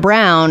Hannah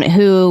Brown,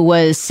 who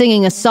was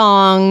singing a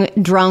song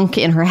drunk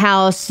in her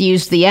house,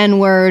 used the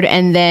N-word,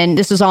 and then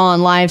this was all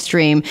on live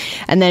stream,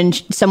 and then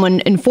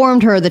someone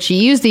informed her that she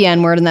used the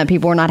N-word and that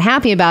people were not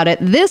happy about it.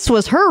 This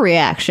was her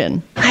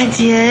reaction. I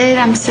did.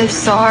 I'm so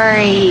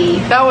sorry.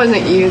 That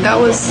wasn't you. That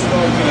was,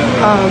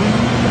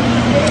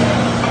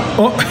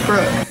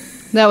 Brooke.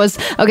 That was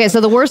okay. So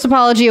the worst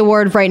apology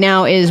award right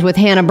now is with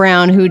Hannah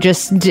Brown, who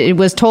just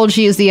was told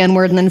she used the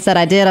N-word and then said,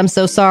 I did. I'm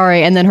so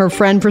sorry. And then her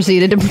friend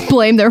proceeded to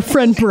blame their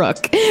friend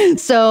Brooke.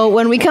 So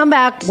when we come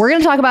back, we're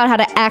going to talk about how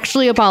to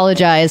actually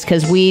apologize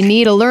because we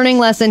need a learning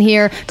lesson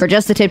here for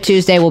Just the Tip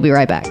Tuesday. We'll be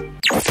right back.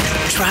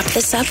 Drop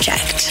the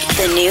subject.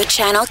 The new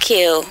Channel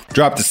Q.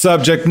 Drop the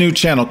subject, new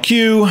Channel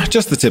Q.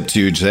 Just the Tip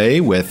Tuesday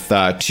with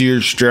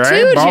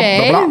Tuesday.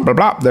 Blah, blah, blah,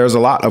 blah. There's a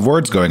lot of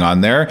words going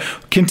on there.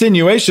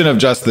 Continuation of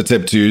Just the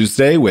Tip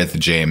Tuesday with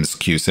James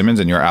Q. Simmons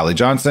and your Allie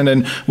Johnson.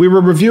 And we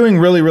were reviewing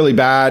really, really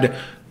bad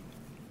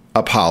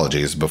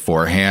apologies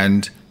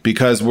beforehand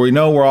because we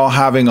know we're all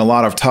having a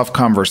lot of tough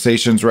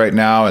conversations right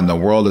now and the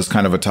world is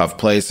kind of a tough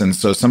place. And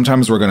so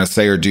sometimes we're going to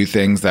say or do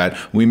things that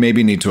we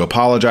maybe need to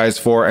apologize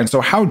for. And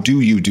so how do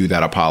you do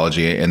that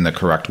apology in the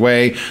correct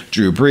way?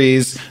 Drew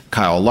Brees,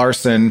 Kyle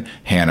Larson,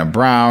 Hannah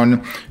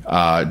Brown,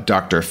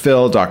 Dr.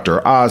 Phil,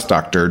 Dr. Oz,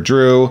 Dr.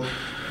 Drew.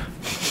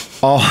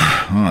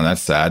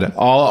 That's sad.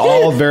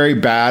 All very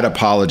bad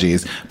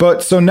apologies.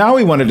 But so now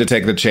we wanted to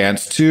take the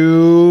chance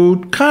to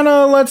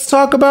let's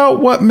talk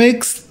about what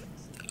makes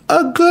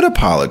a good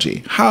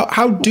apology.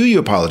 How do you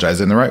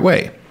apologize in the right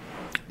way?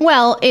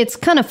 Well, it's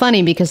kind of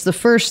funny because the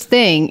first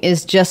thing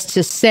is just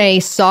to say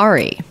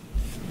sorry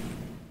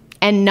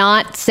and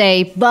not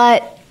say,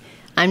 but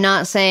I'm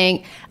not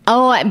saying,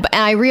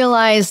 I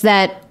realize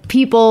that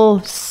people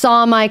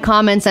saw my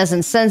comments as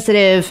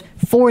insensitive.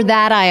 For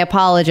that, I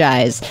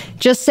apologize.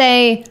 Just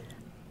say,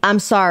 I'm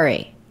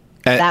sorry.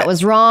 That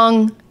was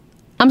wrong.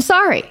 I'm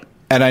sorry.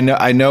 And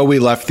I know we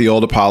left the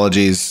old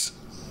apologies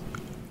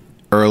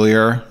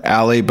earlier,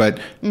 Allie, but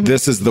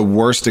this is the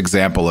worst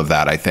example of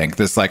that, I think.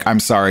 This I'm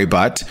sorry,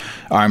 but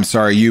I'm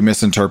sorry you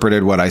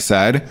misinterpreted what I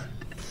said.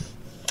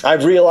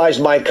 I've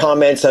realized my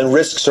comments on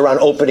risks around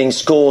opening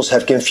schools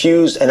have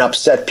confused and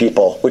upset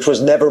people, which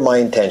was never my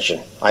intention.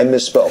 I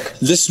misspoke.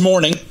 This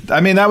morning. I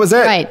mean, that was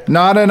it. Right.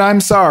 Not an I'm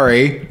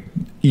sorry.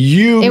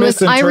 You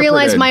misinterpreted. I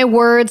realized my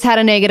words had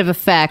a negative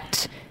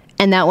effect.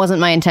 And that wasn't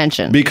my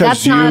intention.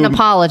 That's not an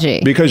apology.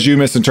 Because you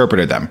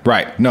misinterpreted them.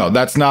 Right. No,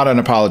 that's not an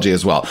apology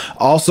as well.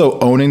 Also,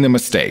 owning the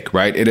mistake,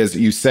 right? It is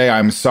you say,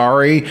 I'm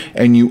sorry,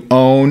 and you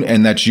own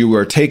and that you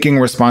are taking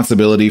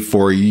responsibility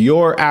for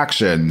your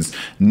actions,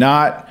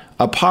 not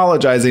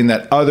apologizing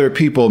that other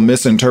people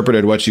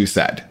misinterpreted what you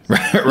said.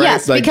 Right?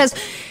 Yes, because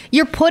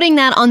you're putting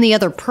that on the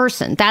other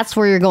person. That's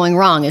where you're going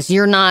wrong, is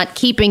you're not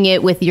keeping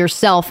it with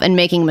yourself and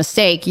making a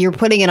mistake. You're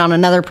putting it on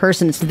another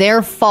person. It's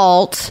their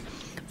fault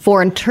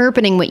for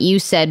interpreting what you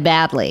said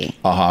badly.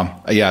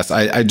 Yes,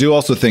 I do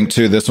also think,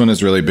 too, this one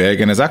is really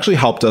big and has actually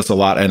helped us a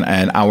lot in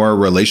our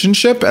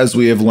relationship as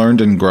we have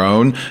learned and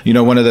grown. You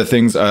know, one of the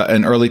things,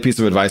 an early piece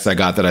of advice I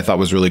got that I thought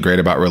was really great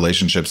about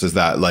relationships is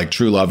that,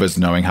 true love is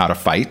knowing how to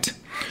fight.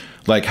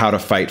 How to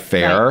fight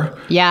fair. Right.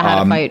 Yeah,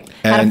 how to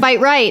fight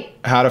right.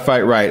 How to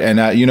fight right. And,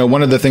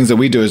 one of the things that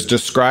we do is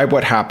describe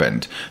what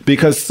happened.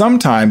 Because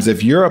sometimes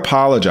if you're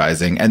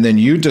apologizing and then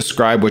you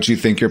describe what you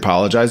think you're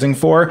apologizing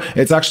for,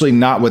 it's actually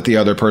not what the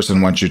other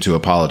person wants you to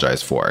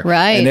apologize for.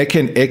 Right. And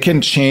it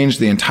can change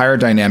the entire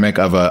dynamic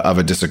of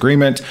a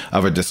disagreement,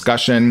 of a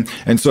discussion.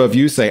 And so if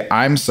you say,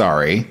 I'm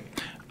sorry,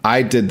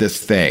 I did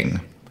this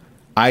thing,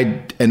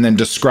 and then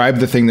describe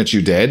the thing that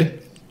you did,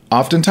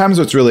 oftentimes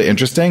what's really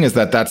interesting is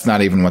that that's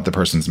not even what the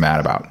person's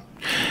mad about.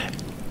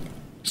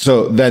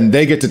 So then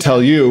they get to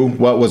tell you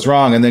what was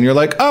wrong, and then you're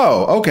like,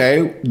 oh,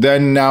 okay.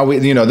 Then now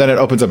then it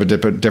opens up a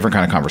different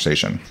kind of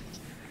conversation.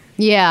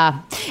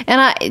 Yeah.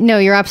 And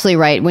you're absolutely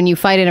right. When you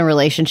fight in a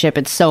relationship,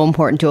 it's so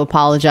important to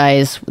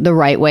apologize the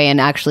right way and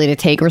actually to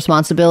take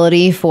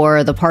responsibility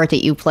for the part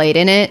that you played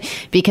in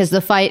it, because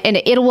the fight, and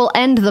it will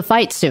end the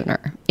fight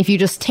sooner if you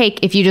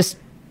just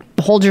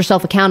hold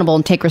yourself accountable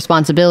and take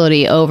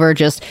responsibility over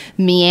just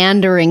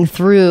meandering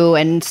through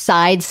and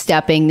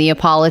sidestepping the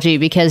apology,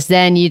 because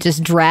then you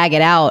just drag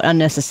it out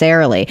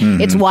unnecessarily.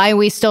 Mm-hmm. It's why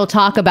we still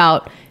talk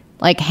about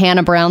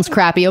Hannah Brown's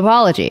crappy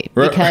apology,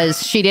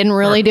 because she didn't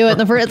really do it in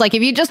the first.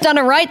 If you just done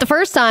it right the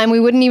first time, we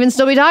wouldn't even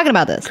still be talking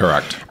about this.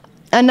 Correct.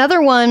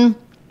 Another one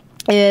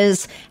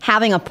is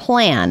having a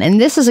plan. And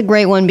this is a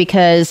great one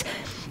because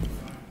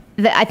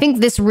I think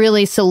this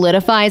really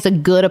solidifies a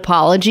good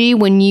apology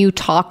when you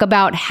talk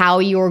about how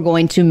you're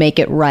going to make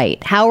it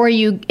right. How are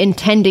you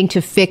intending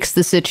to fix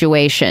the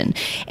situation?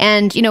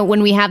 And,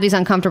 when we have these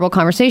uncomfortable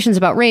conversations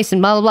about race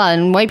and blah, blah, blah,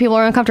 and white people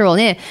are uncomfortable,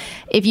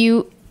 if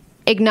you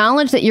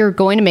acknowledge that you're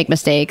going to make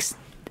mistakes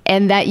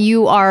and that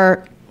you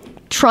are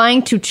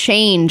trying to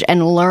change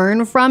and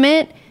learn from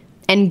it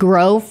and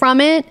grow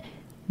from it,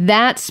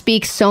 that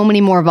speaks so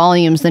many more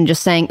volumes than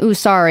just saying, ooh,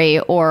 sorry,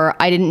 or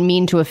I didn't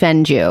mean to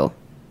offend you.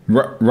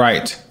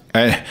 Right.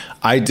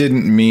 I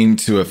didn't mean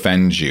to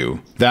offend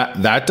you.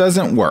 That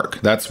doesn't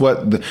work. That's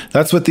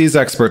what these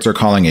experts are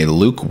calling a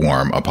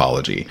lukewarm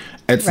apology.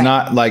 It's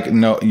not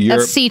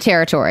that's C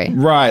territory.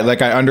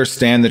 Right. I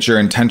understand that your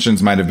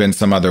intentions might have been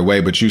some other way,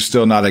 but you're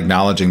still not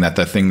acknowledging that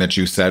the thing that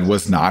you said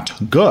was not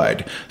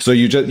good. So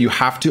you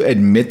have to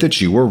admit that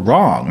you were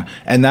wrong.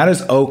 And that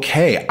is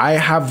okay. I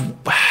have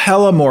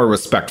hella more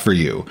respect for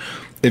you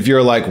if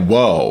you're like,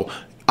 whoa,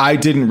 I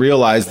didn't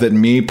realize that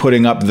me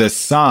putting up this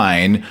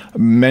sign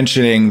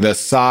mentioning the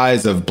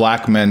size of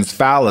black men's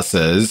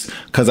phalluses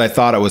because I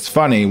thought it was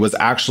funny was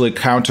actually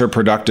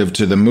counterproductive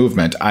to the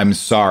movement. I'm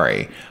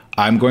sorry.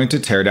 I'm going to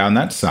tear down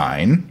that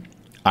sign.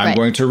 I'm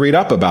going to read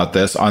up about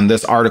this on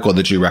this article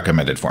that you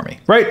recommended for me.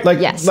 Right?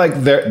 Yes.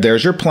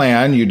 There's your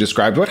plan. You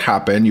described what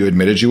happened. You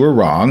admitted you were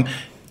wrong.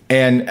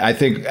 And I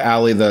think,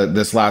 Allie,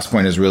 this last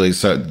point is really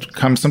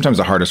sometimes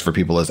the hardest for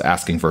people is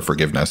asking for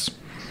forgiveness.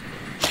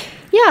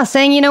 Yeah,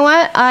 saying, you know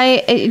what,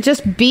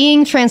 just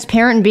being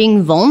transparent and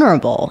being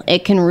vulnerable,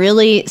 it can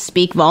really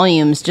speak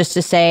volumes just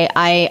to say,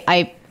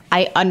 I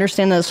I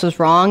understand that this was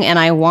wrong, and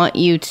I want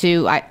you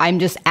to, I'm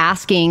just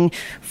asking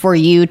for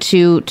you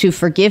to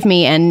forgive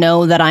me and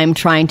know that I'm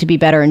trying to be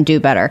better and do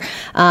better.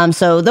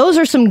 So those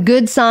are some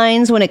good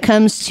signs when it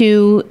comes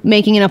to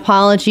making an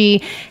apology.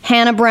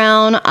 Hannah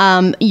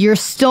Brown, you're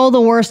still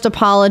the worst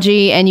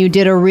apology, and you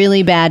did a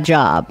really bad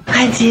job.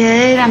 I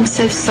did. I'm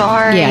so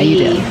sorry. Yeah, you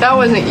did. That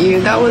wasn't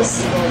you. That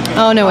was...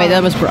 Oh, no, wait,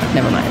 that was Brooke.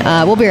 Never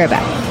mind. We'll be right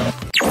back.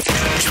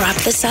 Drop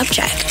the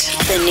subject.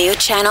 The new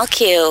Channel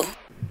Q.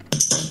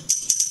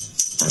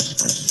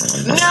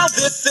 Now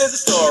this is a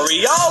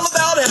story all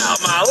about how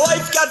my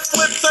life got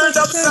flipped, turned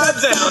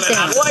upside down, and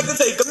I'd like to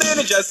take a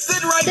minute, just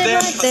sit right there.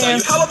 I'll tell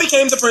you how I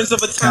became the prince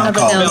of a town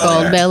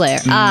called Bel Air.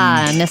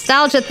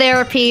 Nostalgia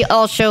therapy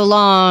all show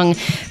long.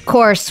 Of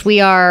course, we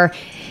are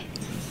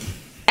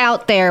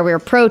out there, we're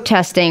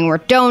protesting, we're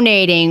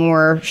donating,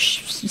 we're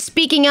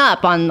speaking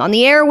up on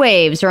the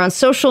airwaves or on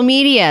social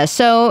media.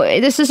 So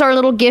this is our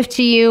little gift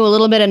to you, a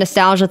little bit of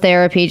nostalgia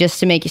therapy just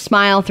to make you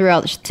smile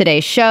throughout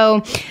today's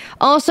show.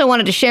 Also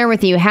wanted to share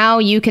with you how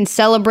you can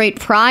celebrate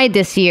Pride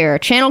this year.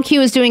 Channel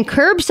Q is doing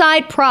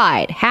Curbside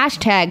Pride.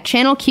 Hashtag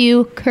Channel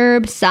Q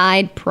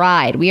Curbside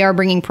Pride. We are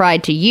bringing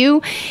Pride to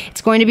you.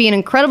 It's going to be an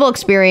incredible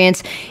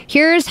experience.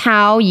 Here's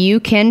how you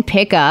can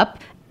pick up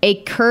a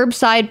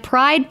curbside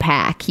Pride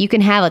pack. You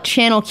can have a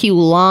Channel Q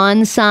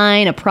lawn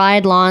sign, a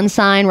Pride lawn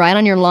sign right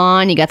on your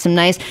lawn. You got some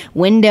nice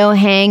window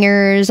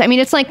hangers. I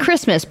mean, it's like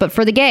Christmas, but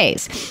for the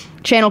gays.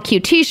 Channel Q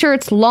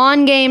t-shirts,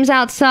 lawn games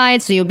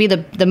outside, so you'll be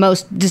the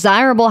most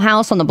desirable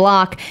house on the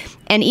block,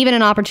 and even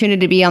an opportunity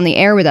to be on the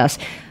air with us.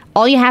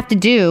 All you have to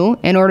do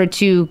in order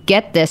to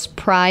get this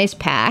prize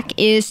pack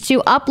is to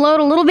upload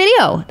a little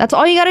video. That's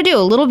all you got to do. A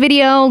little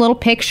video, a little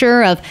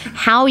picture of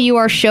how you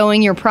are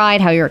showing your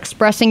pride, how you're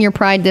expressing your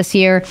pride this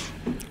year.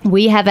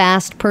 We have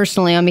asked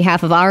personally on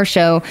behalf of our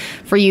show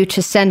for you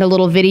to send a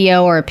little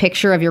video or a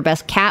picture of your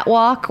best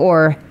catwalk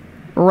or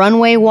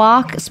runway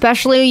walk,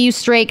 especially you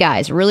straight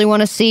guys. Really want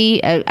to see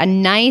a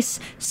nice,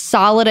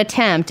 solid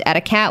attempt at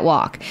a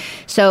catwalk.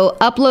 So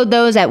upload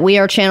those at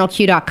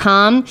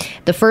wearechannelq.com.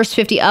 The first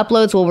 50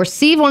 uploads will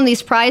receive one of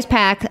these Pride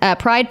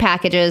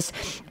packages,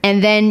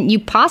 and then you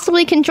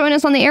possibly can join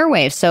us on the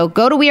airwaves. So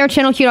go to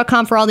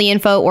wearechannelq.com for all the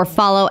info, or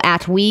follow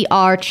at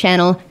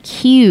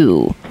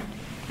wearechannelq.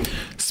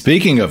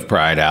 Speaking of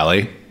Pride,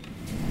 Allie.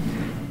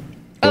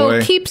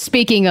 Oh, keep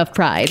speaking of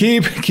Pride.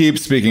 Keep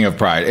speaking of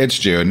Pride. It's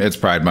June. It's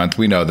Pride Month.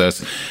 We know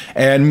this.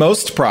 And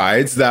most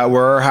Prides that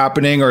were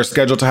happening or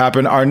scheduled to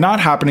happen are not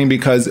happening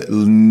because,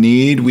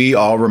 need we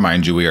all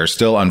remind you, we are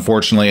still,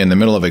 unfortunately, in the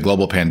middle of a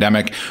global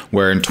pandemic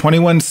where in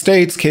 21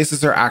 states,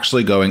 cases are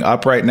actually going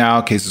up right now.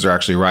 Cases are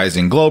actually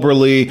rising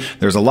globally.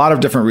 There's a lot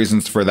of different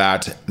reasons for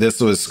that. This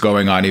was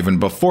going on even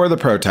before the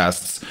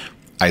protests.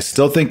 I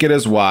still think it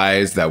is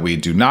wise that we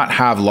do not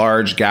have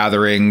large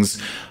gatherings.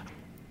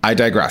 I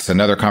digress.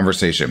 Another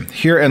conversation.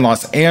 Here in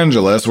Los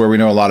Angeles, where we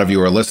know a lot of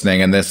you are listening,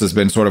 and this has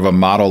been sort of a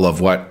model of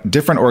what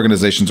different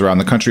organizations around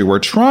the country were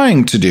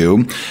trying to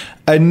do.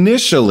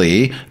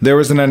 Initially, there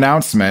was an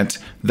announcement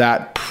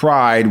that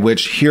Pride,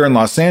 which here in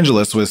Los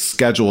Angeles was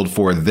scheduled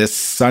for this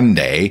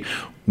Sunday,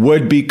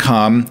 would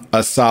become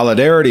a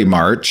solidarity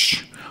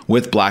march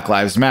with Black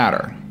Lives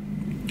Matter.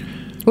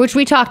 Which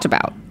we talked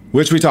about.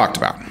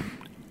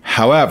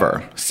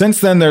 However,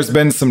 since then, there's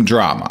been some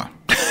drama.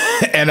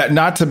 And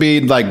not to be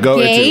like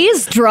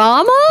gays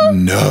drama?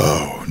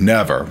 No,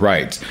 never.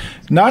 Right.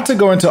 Not to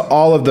go into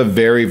all of the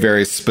very,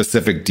 very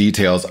specific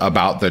details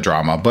about the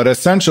drama, but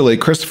essentially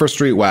Christopher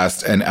Street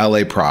West and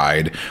LA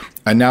Pride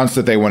announced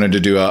that they wanted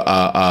to do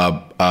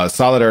a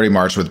solidarity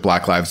march with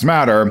Black Lives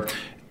Matter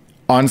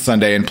on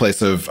Sunday in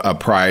place of a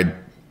Pride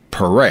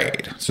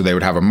parade. So they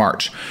would have a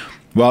march.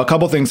 Well, a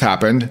couple things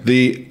happened.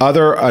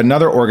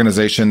 Another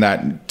organization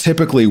that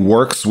typically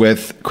works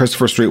with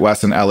Christopher Street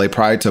West and LA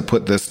Pride to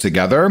put this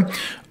together,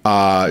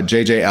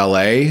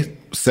 JJLA,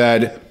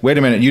 said, wait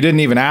a minute, you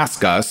didn't even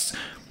ask us,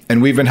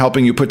 and we've been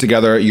helping you put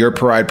together your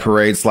Pride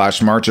parade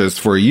 / marches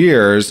for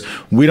years.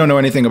 We don't know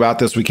anything about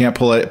this. We can't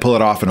pull it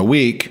off in a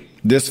week.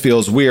 This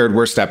feels weird.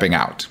 We're stepping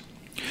out.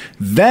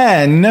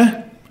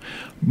 Then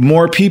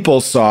more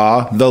people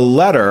saw the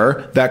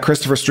letter that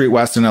Christopher Street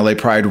West and LA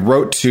Pride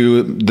wrote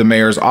to the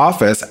mayor's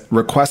office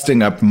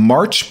requesting a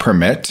march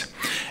permit.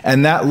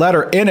 And that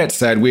letter in it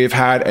said, we've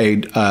had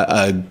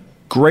a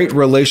great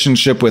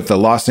relationship with the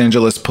Los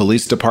Angeles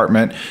Police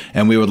Department,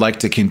 and we would like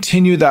to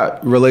continue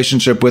that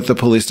relationship with the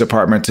police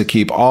department to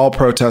keep all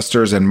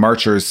protesters and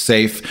marchers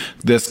safe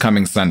this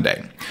coming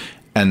Sunday.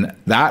 And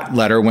that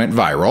letter went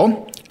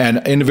viral,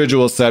 and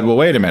individuals said, well,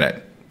 wait a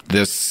minute.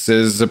 This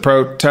is a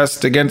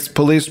protest against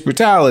police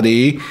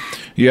brutality.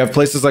 You have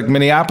places like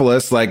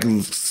Minneapolis, like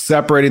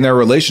separating their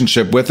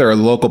relationship with their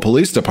local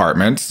police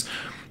departments.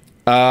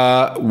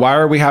 Why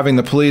are we having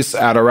the police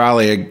at a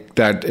rally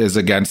that is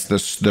against the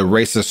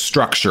racist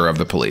structure of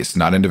the police,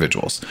 not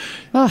individuals?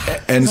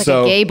 And like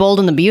so, Gay, Bold,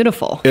 and the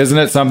Beautiful. Isn't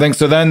it something?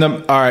 So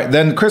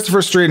then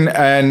Christopher Street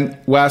and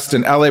West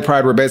and LA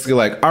Pride were basically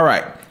like, all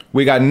right,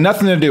 we got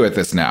nothing to do with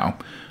this now.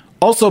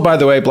 Also, by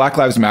the way, Black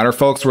Lives Matter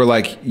folks were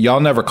like, y'all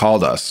never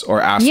called us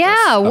or asked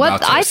us about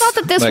this. I thought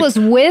that this was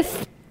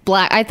with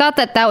Black. I thought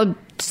that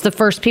was the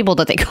first people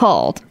that they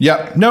called.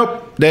 Yep.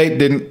 Nope. They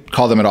didn't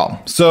call them at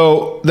all.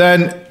 So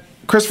then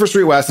Christopher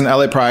Street West and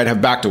LA Pride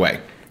have backed away.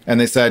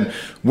 And they said,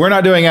 we're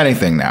not doing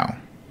anything now.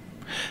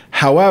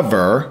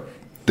 However,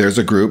 there's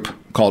a group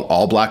called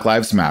All Black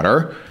Lives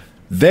Matter.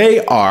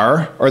 They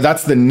are, or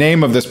that's the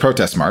name of this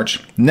protest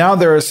march. Now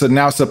there is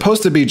now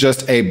supposed to be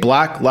just a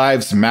Black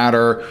Lives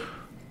Matter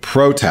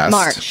protest.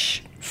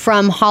 March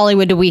from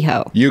Hollywood to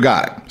WeHo. You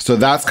got it. So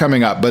that's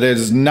coming up, but it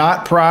is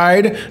not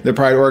Pride. The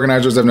Pride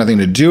organizers have nothing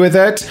to do with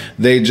it.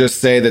 They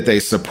just say that they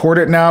support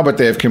it now, but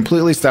they have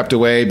completely stepped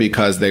away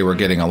because they were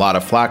getting a lot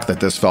of flack that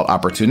this felt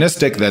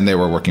opportunistic. Then they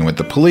were working with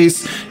the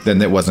police. Then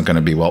it wasn't going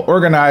to be well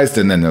organized.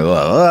 And then it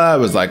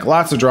was like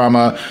lots of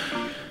drama.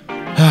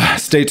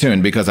 Stay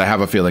tuned because I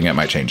have a feeling it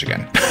might change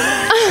again.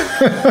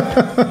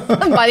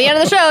 By the end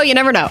of the show, you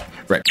never know.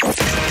 Right.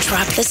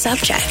 Drop the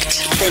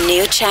subject. The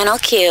new Channel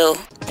Q.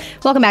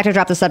 Welcome back to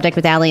Drop the Subject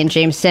with Allie and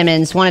James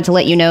Simmons. Wanted to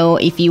let you know,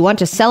 if you want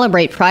to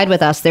celebrate Pride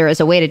with us, there is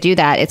a way to do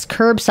that. It's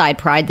Curbside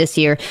Pride this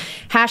year.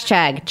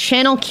 Hashtag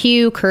Channel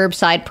Q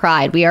Curbside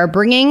Pride. We are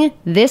bringing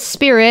this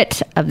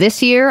spirit of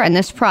this year and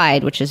this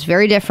Pride, which is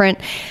very different.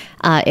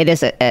 It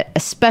is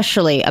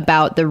especially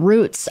about the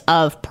roots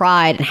of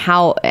Pride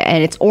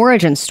and its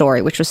origin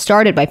story, which was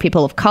started by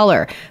people of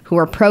color who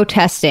were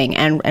protesting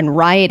and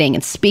rioting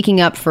and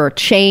speaking up for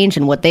change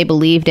and what they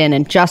believed in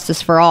and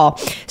justice for all.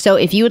 So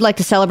if you would like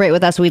to celebrate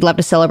with us, we'd love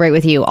to celebrate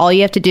with you. All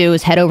you have to do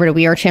is head over to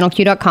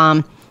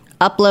wearechannelq.com.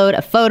 Upload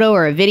a photo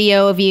or a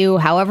video of you,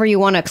 however you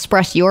want to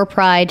express your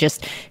pride.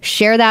 Just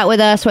share that with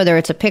us, whether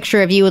it's a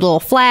picture of you with a little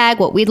flag.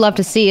 What we'd love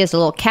to see is a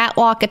little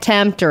catwalk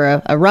attempt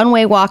or a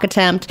runway walk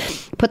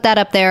attempt. Put that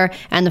up there,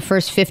 and the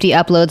first 50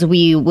 uploads,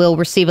 we will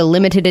receive a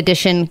limited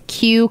edition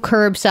Q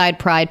Curbside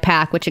Pride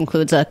pack, which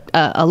includes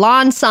a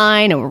lawn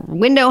sign,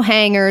 window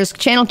hangers,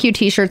 Channel Q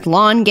t-shirts,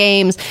 lawn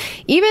games,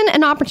 even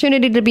an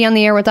opportunity to be on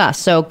the air with us.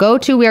 So go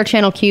to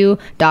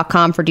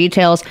wearechannelq.com for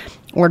details,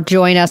 or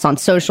join us on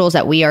socials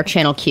at We Are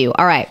Channel Q.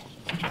 All right.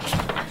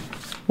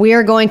 We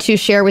are going to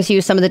share with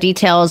you some of the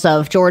details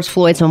of George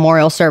Floyd's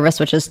memorial service,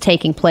 which is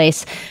taking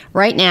place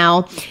right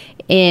now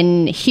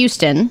in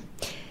Houston.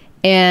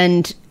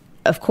 And,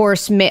 of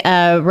course,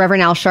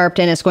 Reverend Al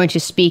Sharpton is going to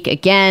speak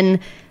again.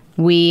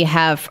 We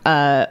have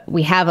a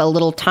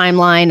little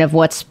timeline of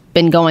what's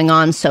been going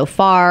on so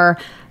far.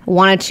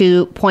 Wanted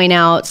to point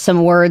out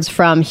some words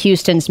from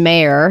Houston's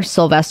mayor,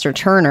 Sylvester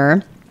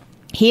Turner.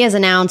 He has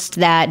announced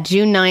that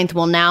June 9th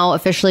will now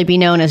officially be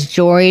known as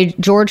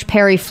George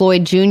Perry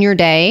Floyd Jr.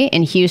 Day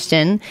in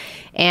Houston,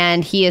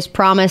 and he has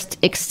promised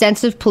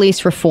extensive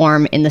police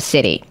reform in the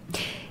city.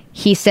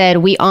 He said,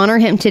 "We honor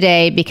him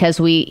today because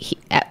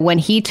when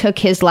he took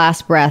his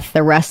last breath,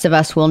 the rest of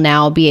us will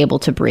now be able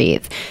to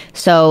breathe."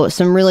 So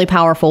some really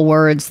powerful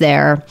words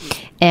there,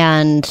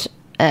 and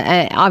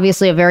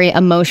obviously a very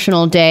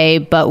emotional day,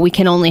 but we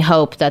can only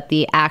hope that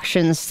the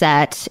actions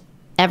that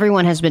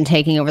everyone has been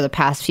taking over the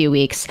past few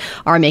weeks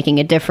are making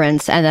a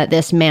difference, and that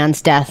this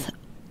man's death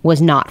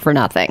was not for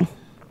nothing.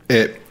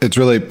 It's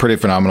really pretty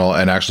phenomenal.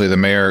 And actually, the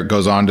mayor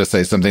goes on to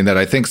say something that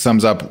I think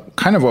sums up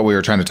kind of what we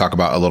were trying to talk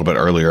about a little bit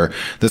earlier.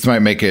 This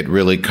might make it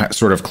really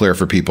sort of clear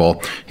for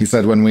people. He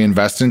said, when we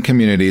invest in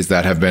communities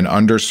that have been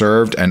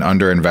underserved and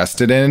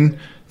underinvested in,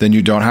 then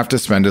you don't have to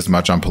spend as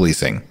much on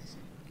policing.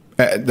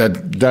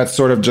 That's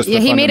sort of just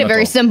he made it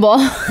very simple.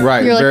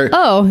 Right. You're like,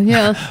 oh,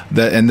 yeah.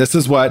 And this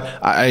is what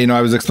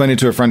I was explaining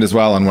to a friend as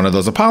well on one of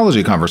those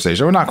apology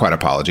conversations, well, not quite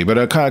apology, but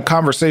a kind of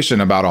conversation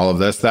about all of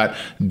this, that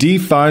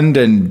defund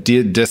and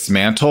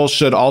dismantle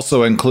should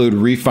also include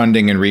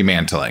refunding and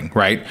remantling,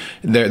 right?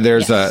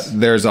 There's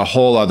a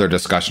whole other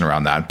discussion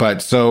around that.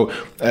 But so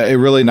it's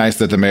really nice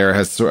that the mayor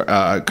has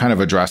kind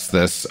of addressed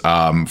this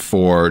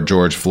for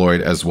George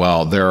Floyd as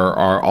well. There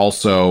are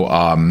also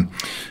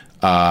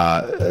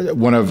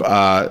one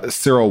of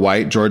Cyril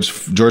White, George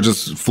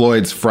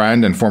Floyd's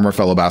friend and former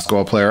fellow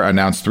basketball player,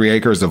 announced 3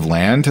 acres of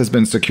land has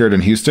been secured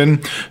in Houston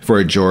for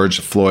a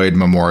George Floyd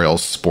Memorial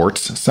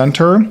Sports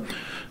Center.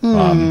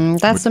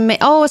 That's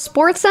amazing. Oh, a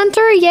sports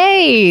center?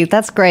 Yay.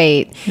 That's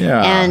great.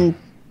 Yeah. And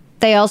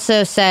they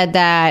also said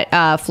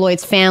that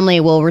Floyd's family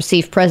will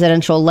receive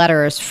presidential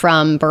letters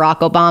from Barack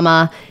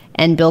Obama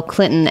and Bill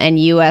Clinton and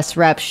U.S.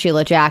 Rep.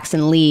 Sheila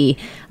Jackson Lee.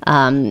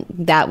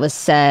 That was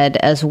said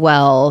as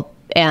well.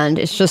 And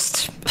it's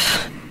just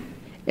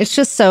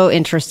so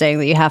interesting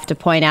that you have to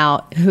point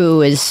out who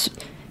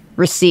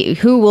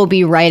will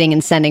be writing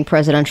and sending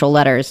presidential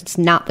letters. It's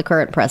not the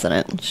current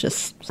president. It's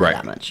just right.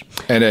 That much.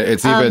 And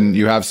it's even,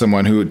 you have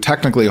someone who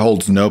technically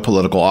holds no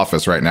political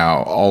office right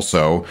now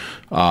also,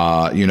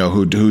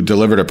 who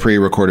delivered a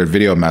pre-recorded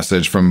video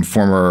message from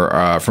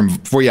former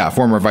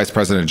Vice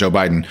President Joe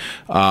Biden,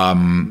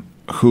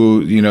 who,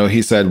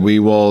 he said, "We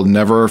will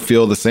never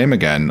feel the same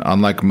again.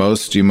 Unlike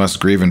most, you must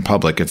grieve in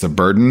public. It's a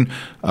burden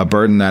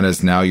that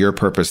is now your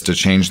purpose to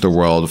change the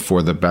world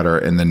for the better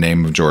in the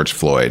name of George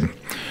Floyd."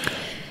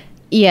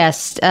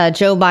 Yes,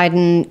 Joe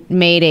Biden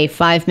made a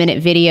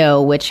 5-minute video,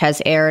 which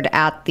has aired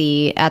at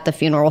the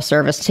funeral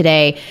service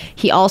today.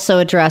 He also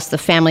addressed the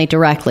family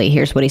directly.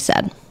 Here's what he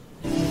said.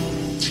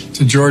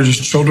 To George's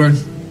children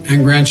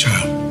and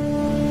grandchild,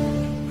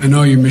 I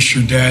know you miss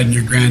your dad and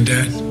your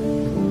granddad.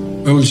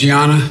 Little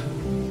Gianna,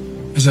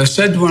 as I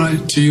said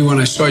to you when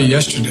I saw you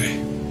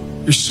yesterday,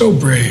 you're so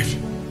brave.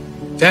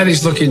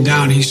 Daddy's looking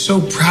down. He's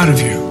so proud of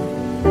you.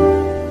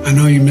 I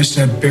know you miss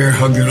that bear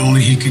hug that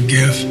only he could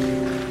give.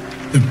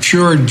 The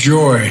pure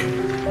joy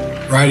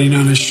riding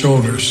on his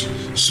shoulders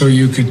so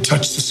you could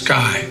touch the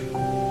sky.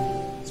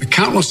 The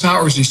countless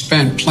hours he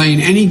spent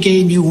playing any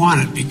game you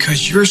wanted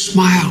because your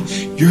smile,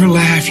 your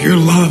laugh, your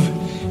love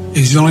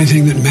is the only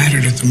thing that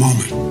mattered at the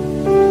moment.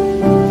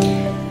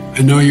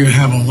 I know you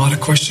have a lot of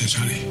questions,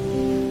 honey.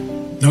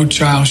 No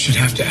child should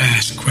have to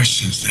ask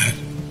questions that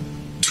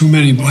too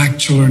many black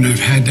children have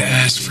had to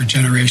ask for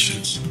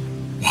generations.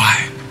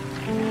 Why?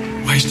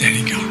 Why's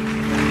Daddy gone?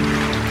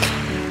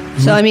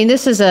 So, I mean,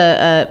 this is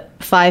a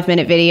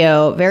 5-minute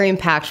video, very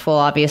impactful,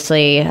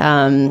 obviously.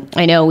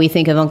 I know we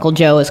think of Uncle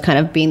Joe as kind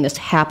of being this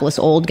hapless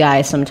old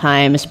guy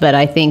sometimes, but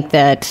I think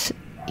that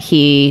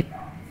he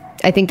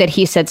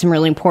said some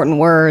really important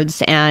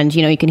words, and,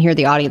 you know, you can hear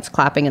the audience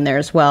clapping in there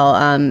as well,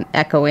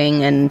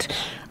 echoing and,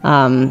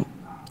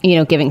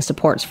 giving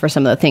supports for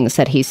some of the things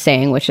that he's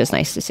saying, which is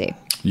nice to see.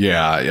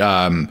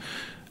 Yeah.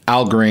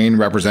 Al Green,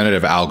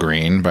 Representative Al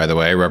Green, by the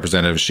way,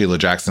 Representative Sheila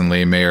Jackson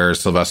Lee, Mayor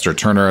Sylvester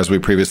Turner, as we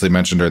previously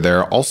mentioned, are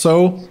there.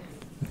 Also,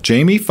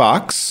 Jamie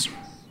Foxx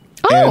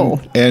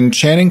and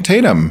Channing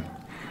Tatum.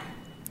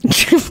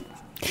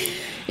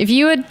 If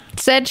you had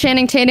said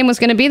Channing Tatum was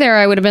going to be there,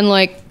 I would have been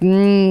like,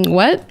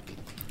 what?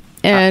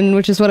 And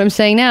which is what I'm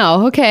saying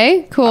now.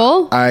 Okay,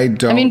 cool. I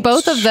mean,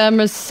 both of them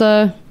is...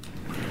 are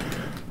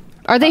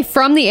they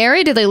from the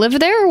area? Do they live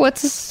there?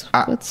 What's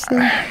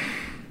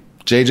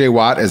J.J.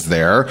 Watt is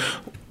there.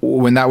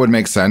 When that would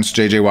make sense.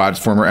 J.J. Watt,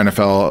 former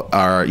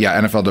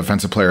NFL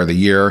Defensive Player of the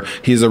Year.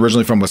 He's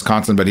originally from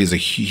Wisconsin, but he's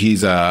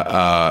plays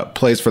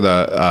for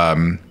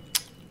the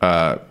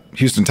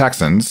Houston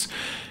Texans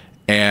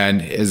and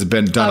has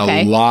been done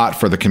a lot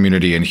for the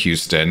community in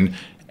Houston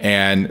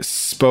and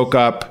spoke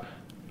up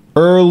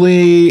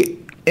early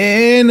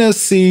in a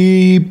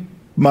C-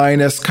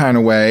 kind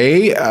of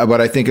way,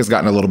 but I think has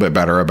gotten a little bit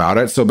better about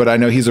it. So, but I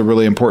know he's a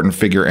really important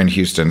figure in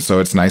Houston,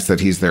 so it's nice that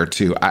he's there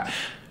too.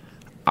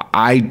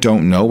 I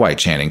don't know why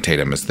Channing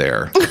Tatum is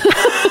there.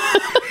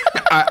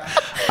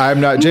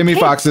 I'm not. Jamie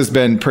Foxx has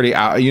been pretty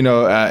out.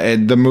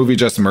 The movie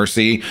Just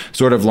Mercy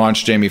sort of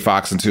launched Jamie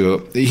Foxx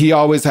into. He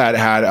always had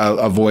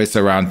a voice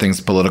around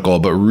things political,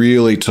 but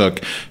really took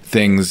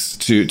things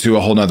to a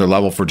whole nother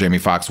level for Jamie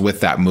Foxx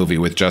with that movie,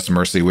 with Just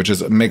Mercy, which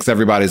makes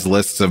everybody's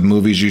lists of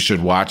movies you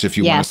should watch if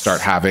you want to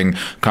start having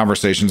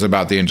conversations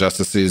about the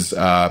injustices,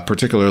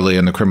 particularly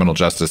in the criminal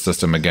justice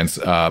system against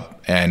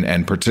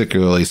and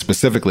particularly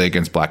specifically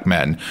against black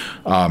men.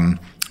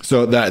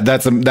 So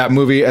that's that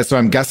movie. So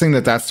I'm guessing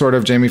that's sort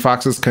of Jamie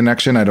Foxx's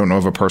connection. I don't know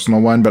of a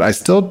personal one, but I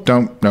still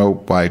don't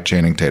know why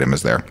Channing Tatum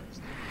is there.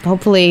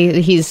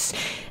 Hopefully he's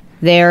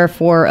there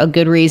for a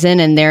good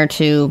reason and there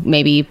to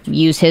maybe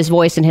use his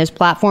voice and his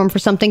platform for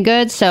something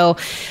good. So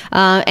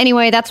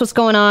anyway, that's what's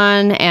going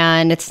on.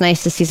 And it's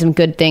nice to see some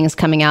good things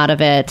coming out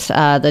of it.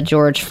 The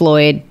George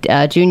Floyd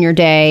Jr.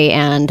 Day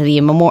and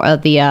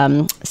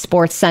the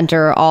Sports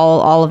Center,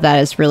 all of that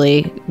is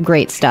really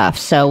great stuff.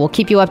 So we'll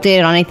keep you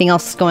updated on anything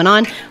else that's going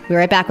on. We'll be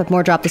right back with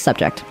more Drop the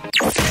Subject.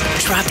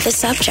 Drop the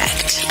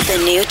Subject.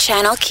 The new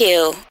Channel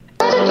Q.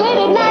 What are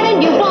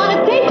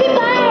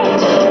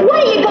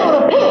you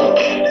gonna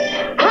pick?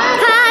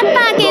 Hot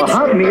Pockets. The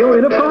hot meal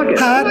in a pocket.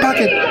 Hot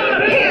Pocket.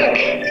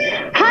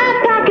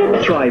 Hot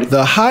Pocket. Try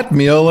The hot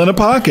meal in a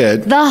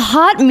pocket. The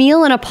hot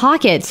meal in a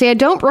pocket. See, I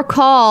don't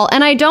recall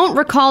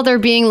there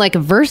being like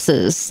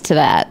verses to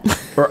that.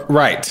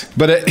 Right.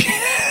 But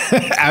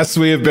as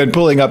we have been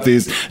pulling up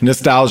these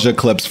nostalgia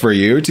clips for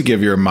you to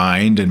give your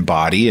mind and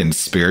body and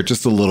spirit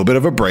just a little bit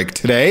of a break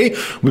today,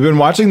 we've been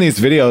watching these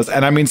videos.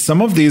 And I mean,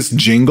 some of these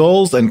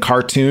jingles and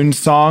cartoon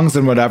songs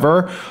and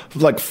whatever,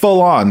 like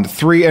full on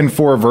 3 and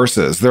 4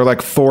 verses. They're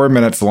like 4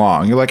 minutes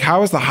long. You're like,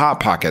 how is the Hot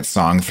Pocket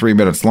song 3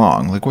 minutes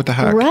long? Like, what the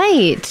heck?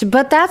 Right.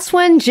 But that's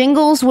when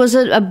jingles was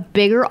a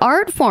bigger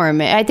art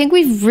form. I think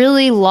we've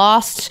really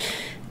lost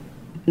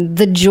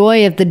the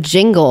joy of the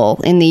jingle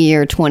in the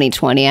year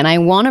 2020, and I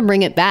want to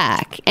bring it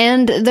back.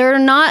 And there are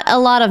not a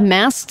lot of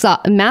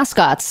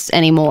mascots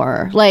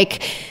anymore.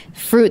 Like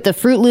the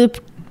Fruit Loop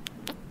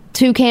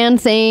toucan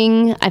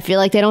thing, I feel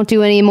like they don't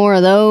do any more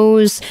of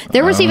those.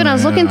 There was I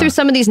was looking through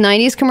some of these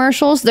 90s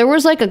commercials, there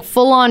was like a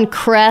full-on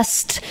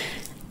Crest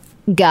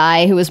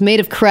guy who was made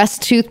of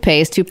Crest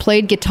toothpaste who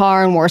played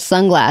guitar and wore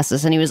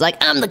sunglasses, and he was like,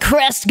 I'm the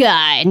Crest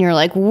guy. And you're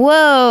like,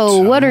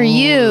 whoa, what are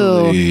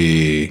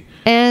you?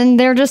 And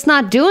they're just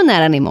not doing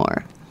that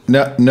anymore.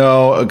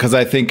 No, because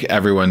I think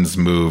everyone's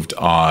moved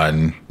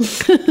on.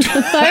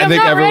 I'm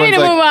not ready to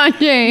move on,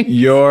 Jay.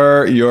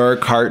 Your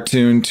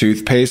cartoon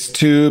toothpaste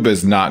tube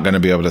is not going to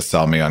be able to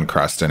sell me on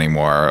Crest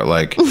anymore.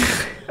 Like,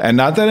 And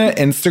not that an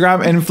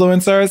Instagram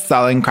influencer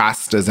selling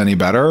Crest is any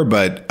better,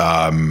 but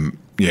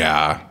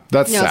yeah,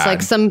 that's sad.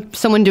 It's like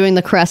someone doing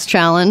the Crest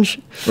challenge.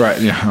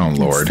 Right. Yeah. Oh,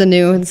 Lord.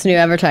 It's new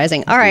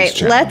advertising. All right.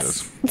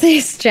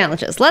 These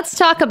challenges. Let's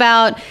talk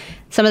about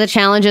some of the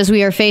challenges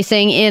we are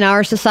facing in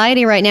our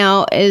society right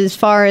now as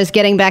far as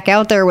getting back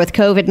out there with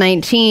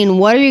COVID-19.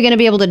 What are you going to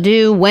be able to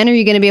do? When are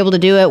you going to be able to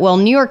do it? Well,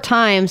 New York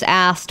Times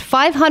asked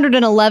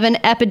 511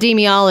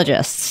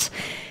 epidemiologists.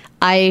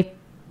 I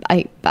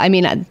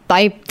mean, I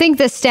think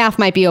this staff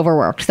might be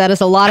overworked. That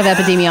is a lot of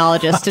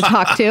epidemiologists to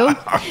talk to.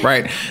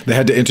 Right. They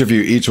had to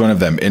interview each one of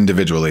them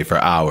individually for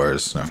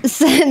hours. So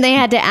they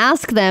had to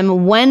ask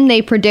them when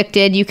they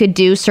predicted you could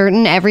do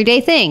certain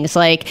everyday things,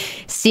 like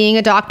seeing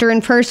a doctor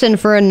in person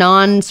for a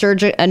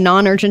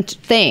non-urgent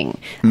thing,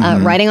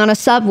 riding on a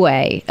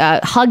subway,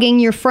 hugging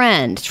your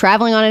friend,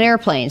 traveling on an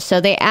airplane. So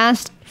they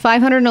asked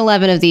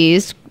 511 of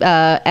these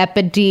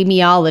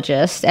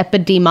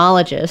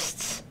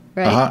epidemiologists.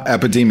 Right?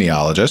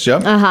 Epidemiologist,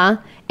 yep.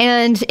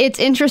 And it's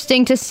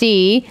interesting to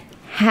see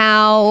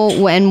how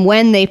and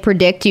when they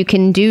predict you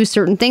can do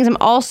certain things. I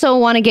also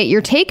want to get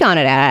your take on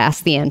it at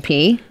Ask the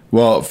NP.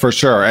 Well, for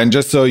sure. And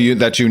just so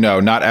that you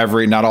know, not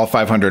all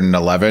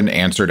 511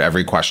 answered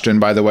every question,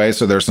 by the way.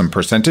 So there's some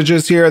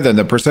percentages here. Then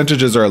the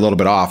percentages are a little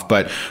bit off.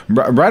 But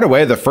right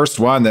away, the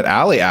first one that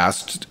Allie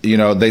asked,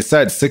 they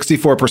said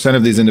 64%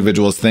 of these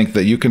individuals think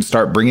that you can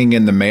start bringing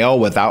in the mail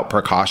without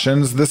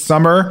precautions this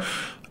summer.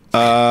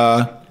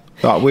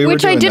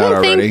 Which I didn't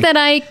think that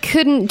I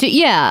couldn't do.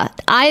 Yeah,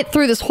 I,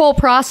 through this whole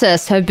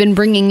process, have been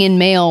bringing in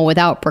mail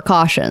without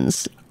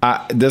precautions.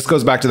 This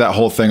goes back to that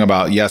whole thing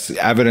about, yes,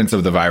 evidence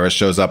of the virus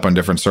shows up on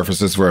different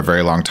surfaces for a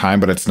very long time,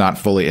 but it's not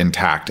fully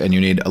intact. And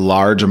you need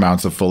large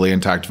amounts of fully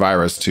intact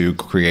virus to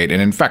create an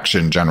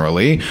infection,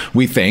 generally,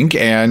 we think.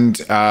 And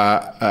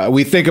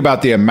we think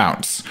about the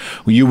amounts.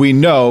 We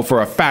know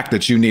for a fact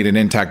that you need an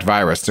intact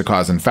virus to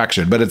cause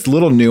infection, but it's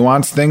little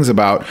nuanced things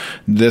about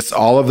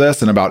all of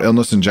this and about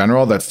illness in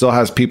general that still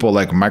has people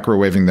like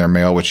microwaving their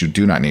mail, which you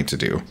do not need to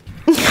do.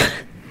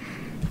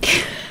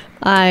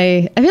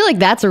 I feel like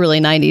that's a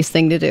really 90s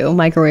thing to do,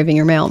 microwaving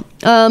your mail.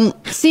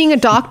 Seeing a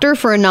doctor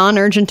for a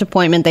non-urgent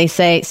appointment, they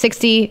say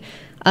 60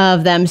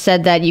 of them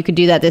said that you could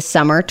do that this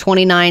summer.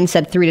 29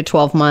 said 3 to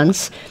 12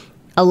 months.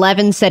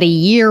 11 said a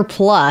year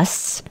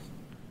plus.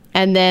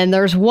 And then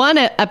there's one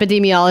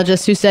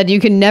epidemiologist who said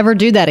you can never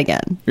do that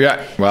again.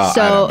 Yeah, well,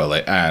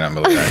 I don't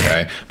believe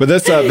that guy. But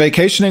this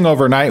vacationing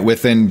overnight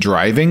within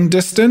driving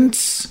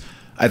distance,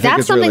 I think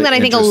that's something that I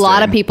think a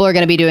lot of people are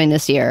going to be doing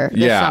this year,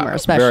 this summer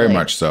especially. Very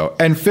much so.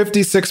 And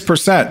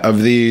 56%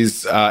 of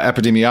these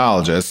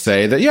epidemiologists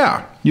say that,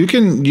 you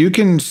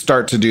can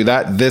start to do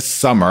that this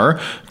summer.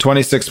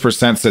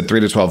 26% said 3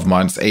 to 12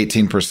 months,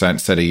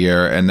 18% said a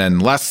year, and then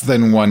less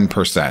than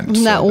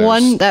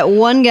 1%. That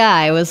one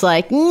guy was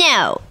like,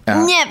 no,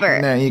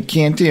 never. No, you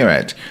can't do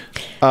it.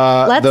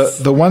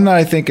 The one that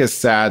I think is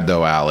sad,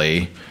 though,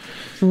 Allie,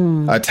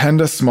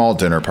 attend a small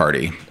dinner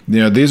party.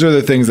 These are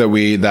the things that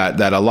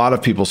that a lot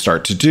of people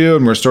start to do.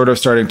 And we're sort of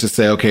starting to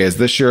say, okay, is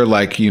this your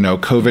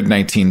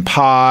COVID-19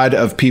 pod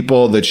of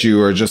people that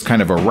you are just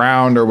kind of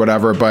around or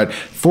whatever? But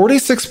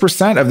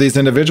 46% of these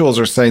individuals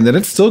are saying that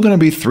it's still going to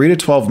be 3 to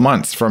 12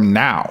 months from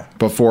now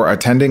before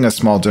attending a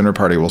small dinner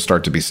party will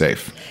start to be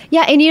safe.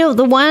 Yeah. And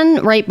the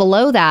one right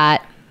below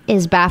that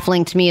is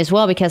baffling to me as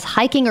well, because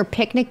hiking or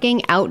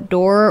picnicking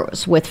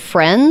outdoors with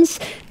friends,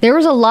 there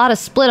was a lot of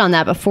split on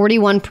that, but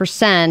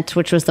 41%,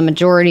 which was the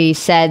majority,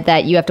 said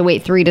that you have to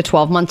wait 3 to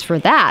 12 months for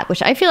that,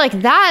 which I feel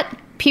like that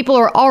people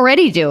are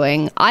already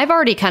doing. I've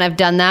already kind of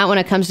done that when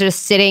it comes to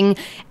just sitting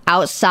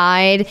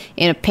outside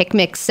in a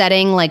picnic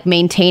setting, like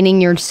maintaining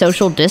your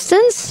social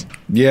distance.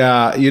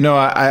 Yeah,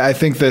 I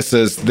think this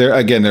is there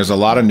again. There's a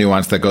lot of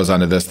nuance that goes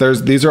onto this.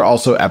 These are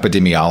also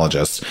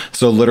epidemiologists,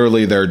 so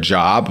literally their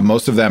job.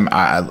 Most of them,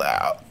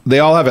 they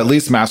all have at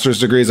least master's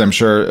degrees. I'm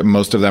sure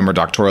most of them are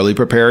doctorally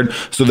prepared.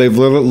 So they've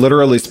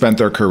literally spent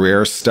their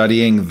career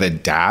studying the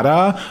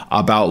data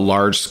about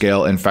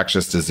large-scale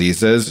infectious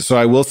diseases. So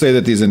I will say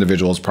that these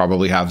individuals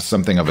probably have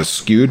something of a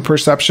skewed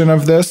perception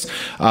of this.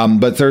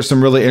 But there's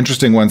some really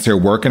interesting ones here.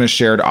 Work in a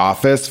shared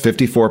office.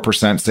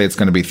 54% say it's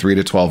going to be 3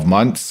 to 12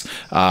 months.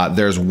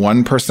 There's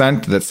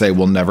 1% that say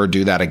we'll never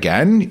do that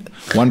again.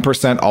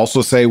 1%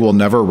 also say we'll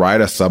never ride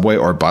a subway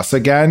or bus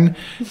again.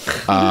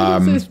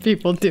 What is these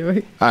people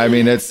doing? I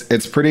mean,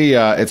 it's pretty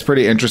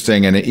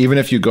interesting. And even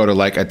if you go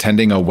to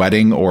attending a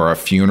wedding or a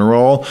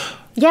funeral.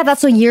 Yeah,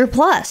 that's a year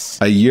plus.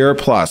 A year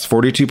plus.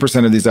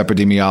 42% of these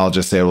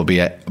epidemiologists say it will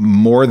be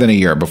more than a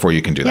year before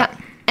you can do that.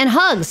 And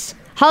hugs.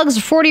 Hugs,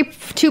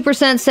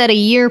 42% said a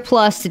year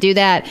plus to do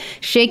that.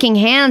 Shaking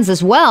hands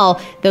as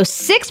well. Those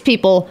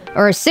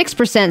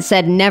 6%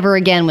 said never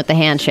again with the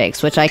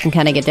handshakes, which I can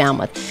kind of get down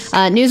with.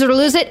 News it or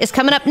Lose It is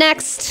coming up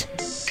next.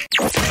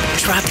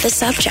 Drop the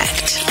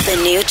Subject.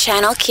 The new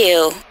Channel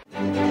Q.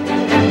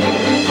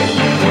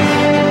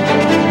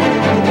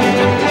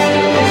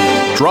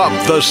 Drop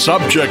the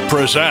Subject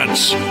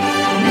presents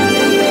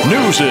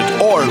News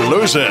It or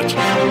Lose It.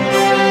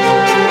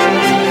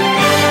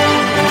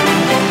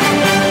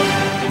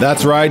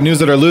 That's right.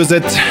 News it or lose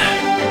it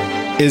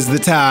is the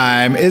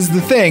time, is the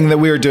thing that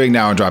we are doing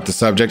now on Drop the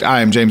Subject. I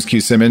am James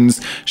Q.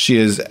 Simmons. She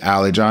is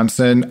Allie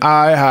Johnson.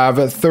 I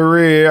have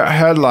 3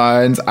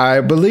 headlines.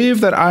 I believe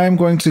that I am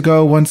going to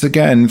go once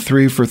again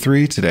 3 for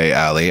 3 today,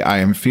 Allie. I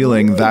am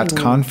feeling that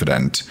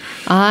confident.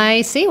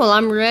 I see. Well,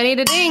 I'm ready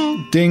to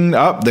ding. Ding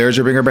up. There's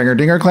your binger, banger,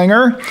 dinger,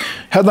 clanger.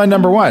 Headline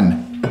number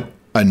 1.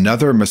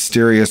 Another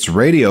mysterious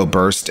radio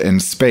burst in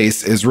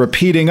space is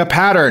repeating a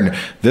pattern.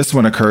 This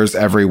one occurs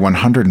every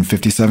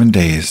 157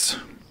 days.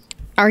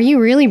 Are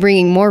you really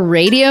bringing more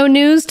radio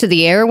news to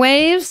the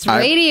airwaves?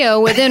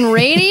 Radio within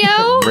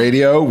radio?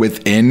 Radio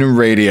within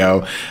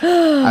radio.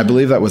 I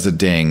believe that was a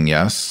ding,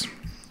 yes?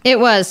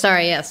 It was.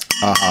 Sorry, yes.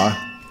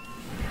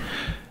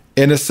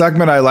 In a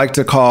segment I like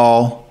to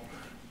call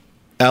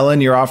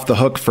Ellen, You're Off the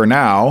Hook for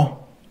Now,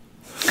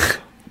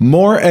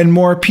 more and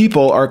more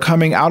people are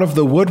coming out of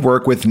the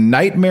woodwork with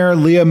nightmare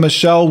Leah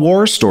Michelle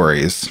war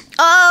stories.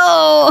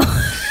 Oh!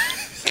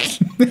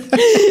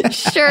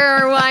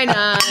 Sure, why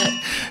not?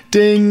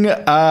 Ding.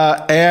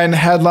 And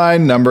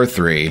headline number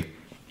 3.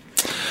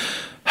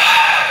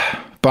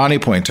 Bonnie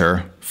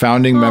Pointer,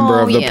 founding member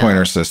of the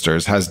Pointer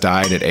Sisters, has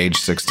died at age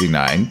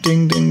 69.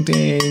 Ding, ding,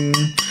 ding.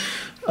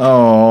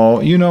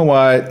 Oh, you know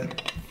what?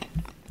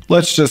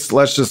 Let's just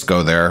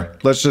go there.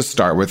 Let's just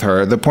start with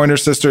her. The Pointer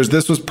Sisters,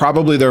 this was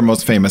probably their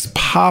most famous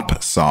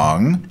pop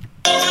song.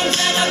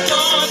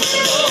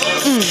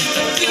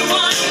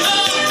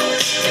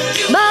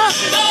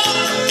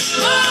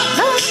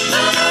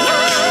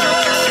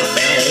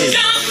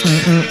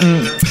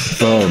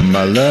 Oh,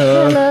 my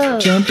love,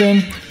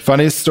 jumping.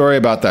 Funny story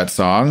about that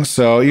song.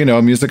 So,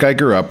 music I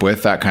grew up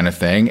with, that kind of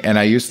thing. And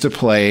I used to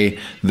play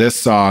this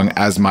song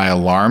as my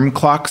alarm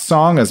clock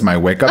song, as my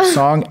wake-up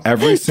song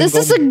every single...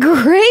 This is a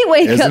great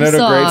wake-up song. Isn't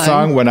it a great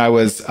song? When I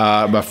was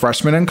a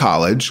freshman in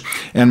college,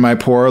 and my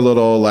poor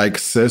little,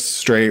 cis,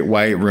 straight,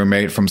 white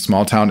roommate from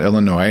small town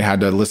Illinois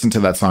had to listen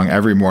to that song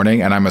every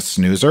morning, and I'm a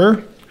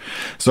snoozer.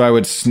 So I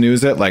would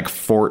snooze it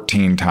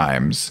 14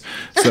 times.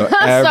 So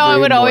I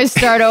would always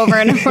start over,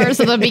 and of course,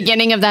 the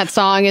beginning of that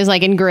song is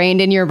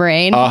ingrained in your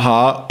brain.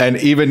 And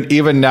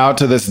even now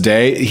to this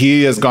day,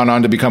 he has gone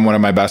on to become one of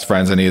my best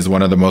friends, and he is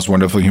one of the most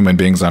wonderful human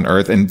beings on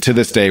earth. And to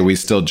this day, we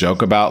still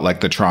joke about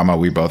the trauma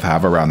we both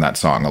have around that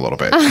song a little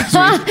bit.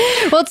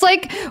 Well, it's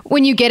like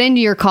when you get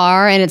into your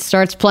car and it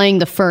starts playing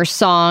the first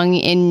song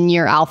in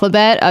your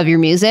alphabet of your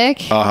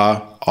music.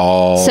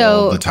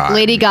 All the time.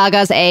 Lady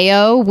Gaga's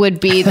AO would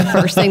be the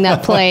first thing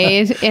that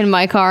played in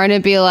my car, and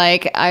I'd be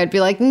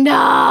like,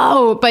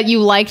 no, but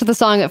you liked the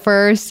song at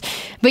first,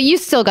 but you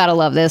still gotta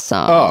love this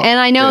song. And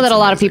I know that a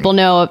lot of people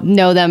know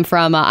them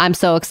from I'm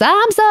so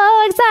excited.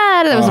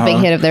 That was a big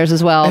hit of theirs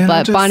as well. And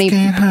but Bonnie,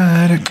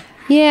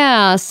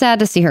 yeah, sad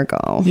to see her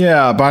go.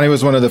 Yeah, Bonnie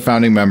was one of the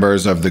founding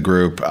members of the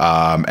group,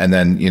 and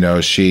then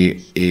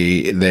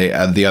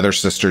the other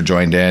sister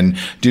joined in.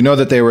 Do you know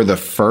that they were the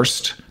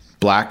first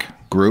Black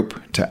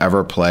group to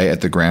ever play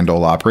at the Grand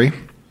Ole Opry?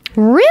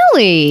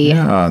 Really?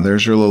 Yeah,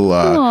 there's your little...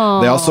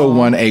 they also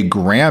won a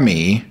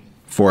Grammy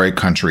for a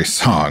country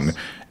song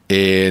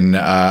in,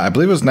 I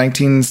believe it was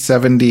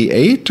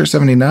 1978 or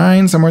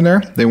 79, somewhere in there.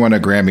 They won a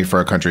Grammy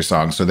for a country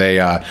song. So they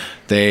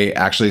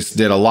actually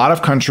did a lot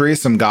of country,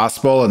 some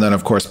gospel, and then,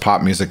 of course,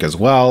 pop music as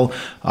well.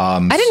 I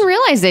didn't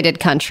realize they did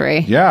country.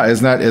 Yeah,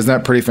 isn't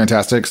that pretty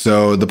fantastic?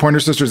 So the Pointer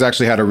Sisters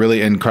actually had a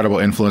really incredible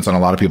influence on a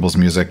lot of people's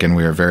music, and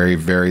we are very,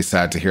 very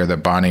sad to hear that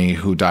Bonnie,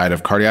 who died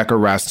of cardiac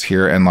arrest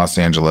here in Los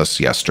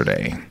Angeles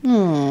yesterday.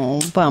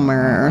 Oh,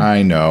 bummer.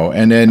 I know.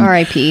 And then...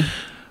 R.I.P.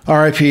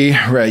 R.I.P.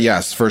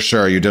 Yes, for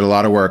sure. You did a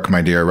lot of work,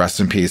 my dear. Rest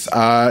in peace.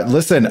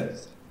 Listen,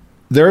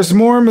 there's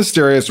more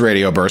mysterious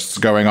radio bursts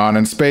going on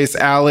in space,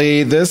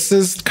 Allie. This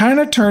is kind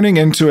of turning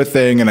into a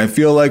thing, and I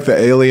feel like the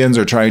aliens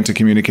are trying to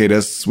communicate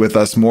with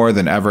us more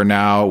than ever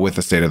now with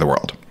the state of the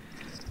world.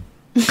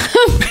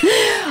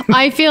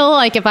 I feel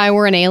like if I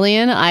were an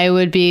alien, I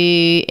would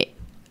be...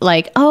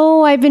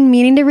 I've been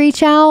meaning to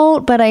reach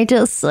out, but I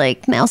just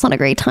now's not a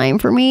great time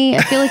for me.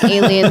 I feel like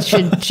aliens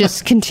should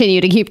just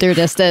continue to keep their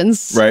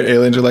distance. Right.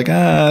 Aliens are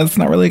it's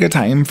not really a good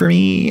time for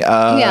me.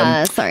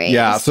 Yeah, sorry.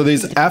 Yeah. So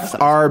these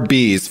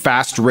FRBs,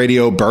 fast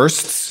radio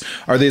bursts,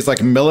 are these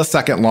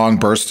millisecond long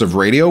bursts of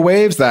radio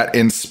waves that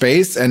in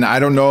space, and I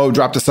don't know,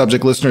 Drop the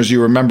Subject listeners,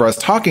 you remember us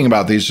talking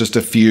about these just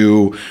a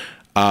few,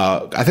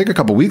 I think a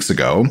couple weeks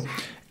ago.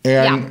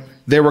 And yeah.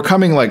 They were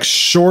coming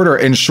shorter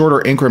and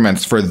shorter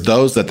increments for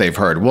those that they've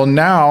heard. Well,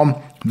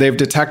 now they've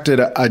detected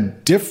a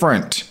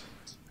different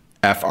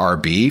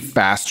FRB,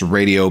 fast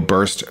radio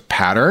burst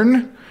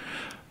pattern,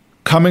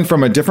 coming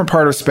from a different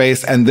part of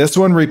space. And this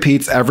one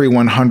repeats every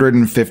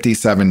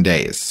 157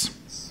 days.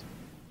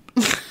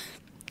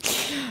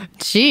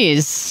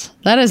 Jeez,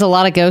 that is a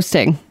lot of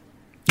ghosting.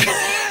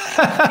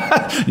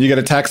 You get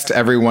a text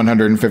every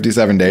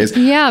 157 days.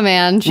 Yeah,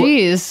 man.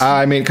 Jeez.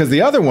 Well, because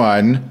the other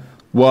one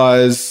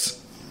was...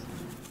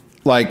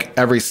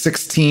 every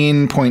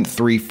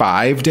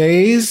 16.35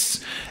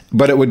 days,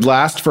 but it would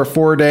last for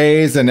 4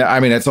 days. And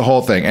it's a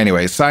whole thing.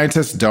 Anyway,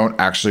 scientists don't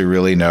actually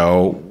really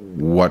know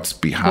what's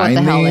behind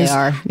What the hell these, they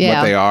are. Yeah.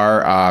 what they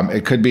are.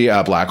 It could be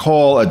a black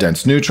hole, a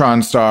dense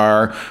neutron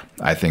star.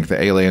 I think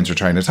the aliens are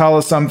trying to tell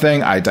us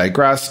something. I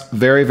digress.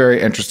 Very,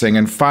 very interesting.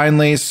 And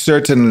finally,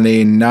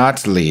 certainly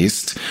not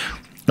least,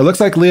 it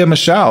looks like Lea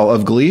Michele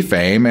of Glee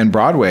fame and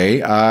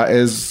Broadway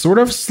is sort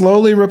of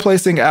slowly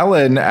replacing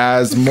Ellen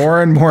as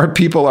more and more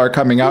people are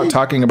coming out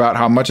talking about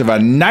how much of a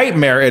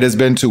nightmare it has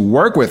been to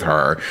work with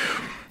her.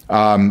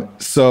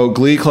 So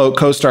Glee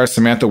co-star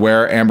Samantha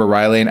Ware, Amber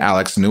Riley, and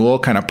Alex Newell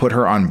kind of put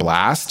her on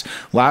blast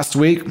last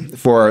week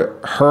for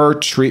her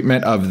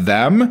treatment of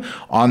them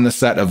on the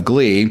set of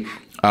Glee,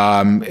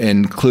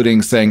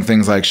 including saying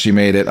things like she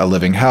made it a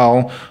living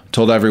hell,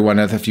 told everyone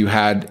that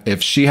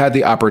if she had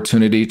the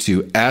opportunity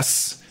to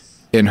S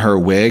in her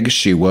wig,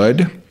 she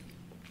would.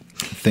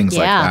 Things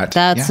like that.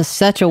 That's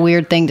such a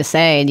weird thing to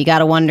say. And you got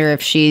to wonder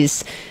if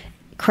she's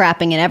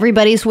crapping in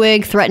everybody's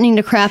wig, threatening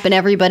to crap in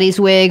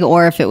everybody's wig,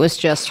 or if it was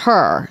just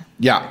her.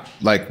 Yeah,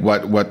 like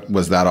what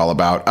was that all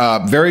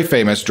about? Very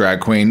famous drag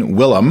queen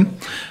Willem,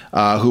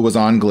 who was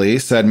on Glee,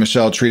 said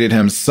Michelle treated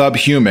him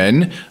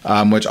subhuman,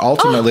 which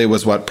ultimately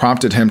was what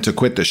prompted him to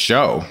quit the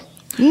show.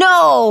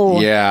 No!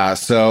 Yeah,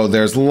 so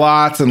there's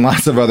lots and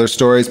lots of other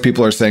stories.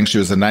 People are saying she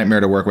was a nightmare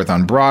to work with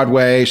on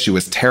Broadway. She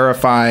was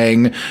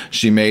terrifying.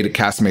 She made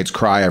castmates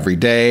cry every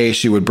day.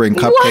 She would bring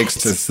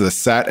cupcakes to the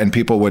set and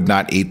people would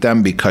not eat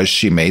them because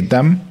she made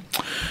them.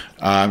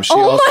 My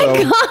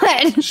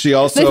God! She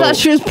also... They thought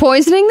she was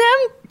poisoning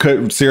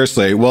them?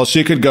 Seriously. Well,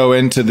 she could go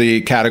into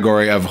the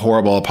category of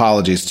horrible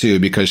apologies, too,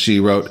 because she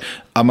wrote,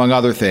 among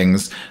other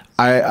things,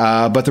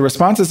 but the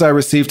responses I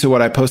received to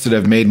what I posted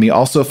have made me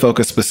also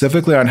focus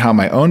specifically on how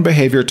my own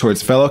behavior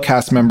towards fellow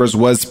cast members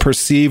was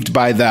perceived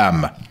by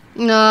them.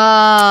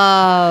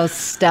 No,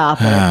 stop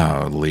it.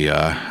 Oh, Lea,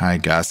 I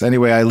guess.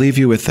 Anyway, I leave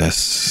you with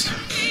this.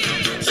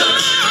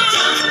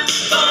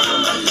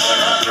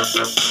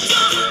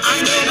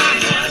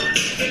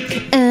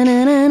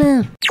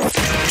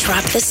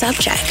 Drop the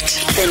subject.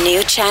 The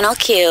new Channel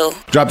Q.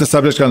 Drop the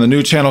subject on the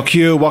new Channel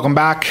Q. Welcome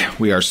back.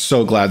 We are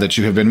so glad that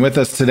you have been with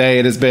us today.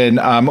 It has been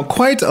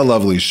quite a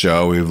lovely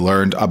show. We've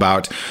learned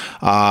about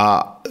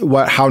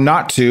how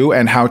not to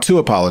and how to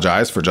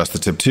apologize for Just the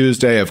Tip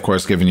Tuesday. Of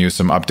course, giving you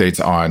some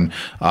updates on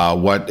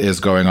what is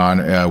going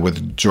on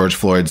with George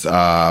Floyd's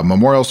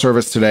memorial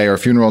service today, or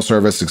funeral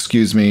service,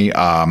 excuse me.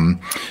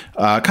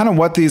 Kind of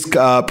what these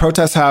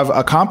protests have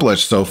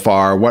accomplished so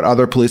far, what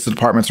other police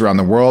departments around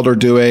the world are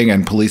doing,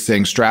 and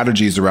policing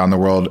strategies around the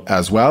world,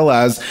 as well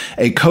as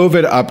a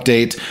COVID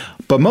update.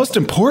 But most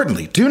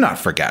importantly, do not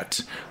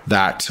forget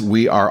that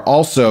we are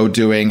also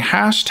doing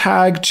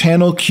hashtag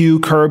Channel Q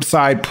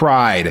Curbside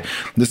Pride.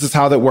 This is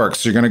how that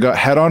works. You're going to go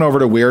head on over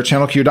to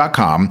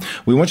wearechannelq.com.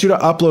 We want you to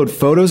upload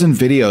photos and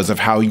videos of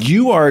how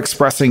you are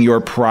expressing your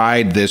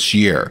pride this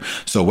year.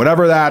 So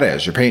whatever that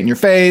is, you're painting your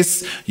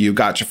face, you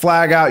got your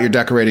flag out, you're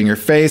decorating your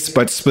face,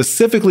 but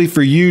specifically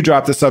for you,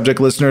 Drop the Subject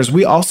listeners,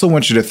 we also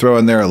want you to throw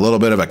in there a little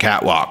bit of a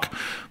catwalk.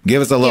 Give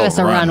us a little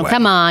runway.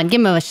 Come on,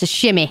 give us a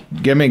shimmy.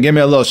 Give me a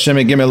little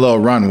shimmy, give me a little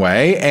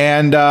runway.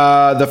 And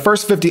the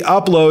first 50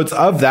 uploads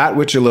of that,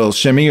 which your little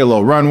shimmy, your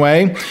little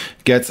runway,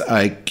 gets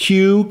a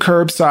Q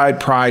Curbside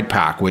Pride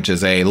Pack, which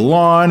is a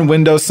lawn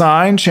window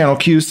sign, Channel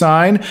Q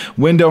sign,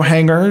 window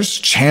hangers,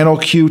 Channel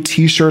Q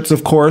t-shirts,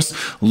 of course,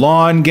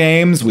 lawn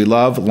games. We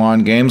love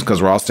lawn games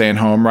because we're all staying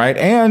home, right?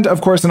 And,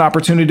 of course, an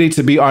opportunity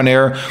to be on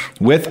air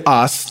with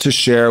us to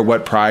share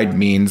what pride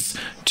means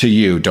to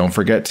you. Don't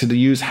forget to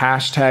use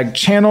hashtag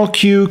Channel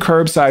Q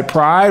Curbside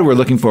Pride. We're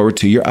looking forward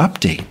to your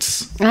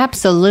updates.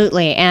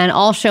 Absolutely. And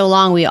all show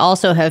long, we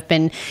also have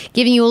been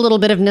giving you a little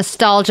bit of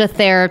nostalgia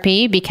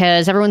therapy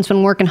because everyone's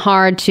been working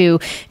hard to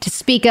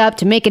speak up,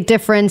 to make a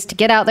difference, to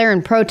get out there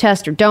and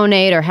protest or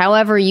donate or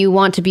however you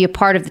want to be a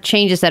part of the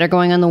changes that are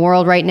going on in the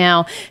world right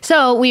now.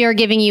 So we are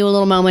giving you a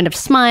little moment of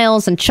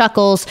smiles and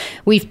chuckles.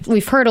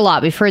 We've heard a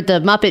lot. We've heard the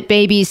Muppet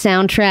Babies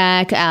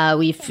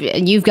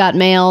soundtrack. You've Got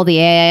Mail, the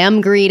AIM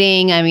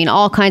greeting. I mean,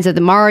 all kinds of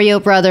the Mario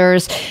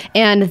Brothers.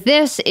 And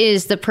this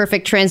is the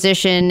perfect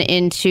transition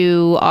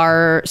into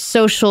our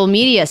social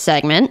media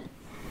segment.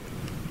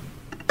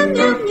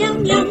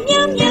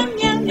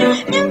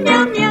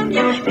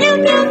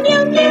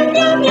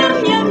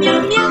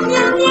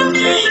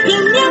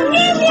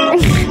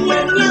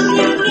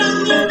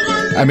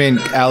 I mean,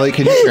 Allie,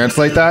 can you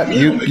translate that?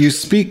 You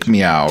speak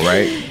meow,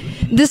 right?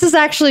 This is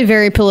actually a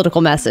very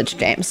political message,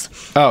 James.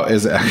 Oh,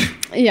 is it?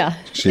 Yeah.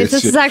 This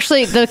is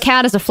actually, the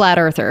cat is a flat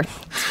earther.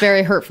 It's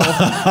very hurtful.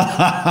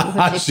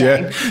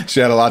 She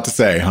had a lot to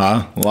say,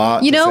 huh?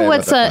 You know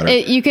what's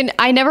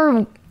I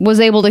never was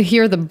able to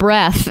hear the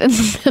breath in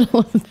the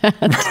middle of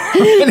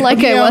that. Like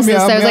I was this.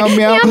 I was like,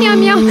 meow, meow,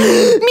 meow,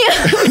 meow.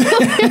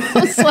 I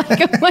was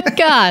like, oh my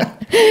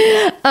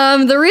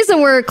God. The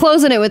reason we're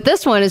closing it with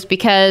this one is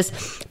because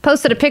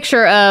posted a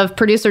picture of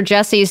producer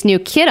Jesse's new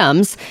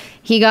kittums.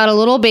 He got a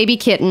little baby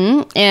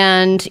kitten,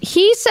 and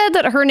he said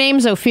that her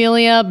name's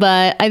Ophelia,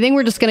 but I think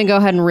we're just going to go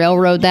ahead and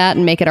railroad that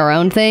and make it our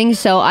own thing.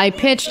 So I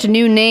pitched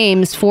new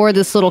names for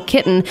this little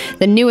kitten,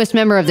 the newest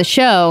member of the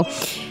show.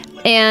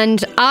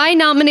 And I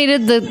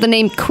nominated the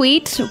name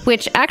Queet,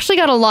 which actually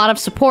got a lot of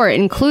support,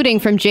 including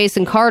from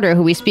Jason Carter,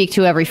 who we speak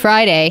to every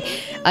Friday.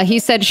 He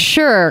said,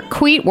 sure,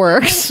 Queet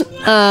works.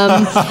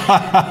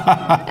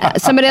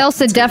 Somebody else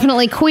said,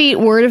 definitely Queet,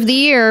 word of the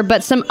year.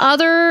 But some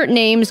other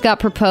names got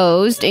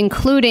proposed,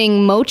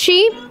 including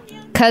Mochi,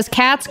 because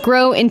cats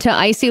grow into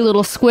icy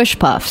little squish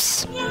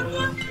puffs,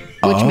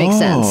 which makes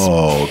sense.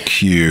 Oh,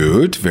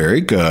 cute.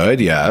 Very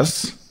good.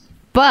 Yes.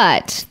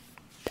 But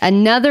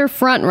another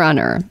front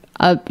runner,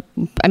 I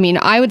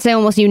would say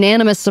almost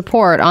unanimous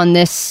support on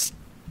this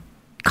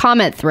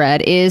comment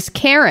thread is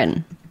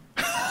Karen.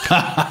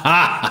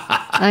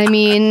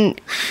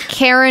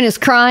 Karen is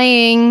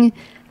crying.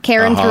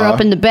 Karen threw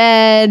up in the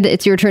bed.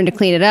 It's your turn to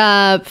clean it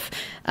up.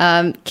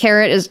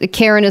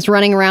 Karen is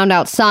running around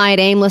outside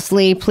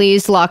aimlessly.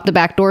 Please lock the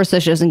back door so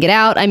she doesn't get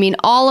out.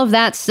 All of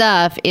that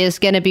stuff is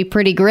going to be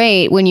pretty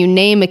great when you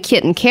name a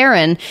kitten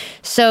Karen.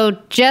 So,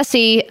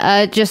 Jesse,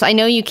 I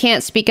know you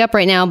can't speak up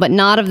right now, but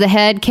nod of the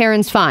head.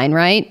 Karen's fine,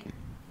 right?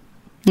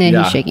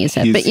 Yeah, he's shaking his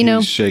head.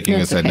 He's shaking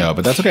his head no,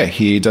 but that's okay.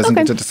 He doesn't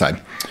get to decide.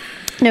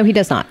 No, he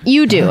does not.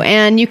 You do.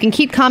 And you can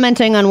keep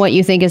commenting on what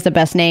you think is the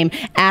best name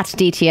at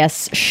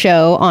DTS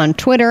Show on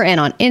Twitter and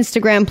on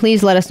Instagram.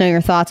 Please let us know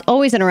your thoughts.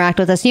 Always interact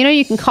with us.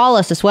 You can call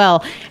us as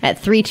well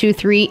at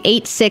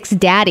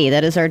 323-86-DADDY.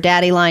 That is our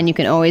daddy line. You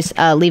can always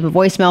leave a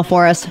voicemail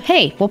for us.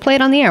 Hey, we'll play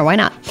it on the air. Why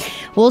not?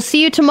 We'll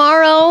see you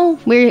tomorrow.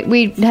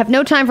 We have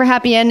no time for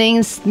happy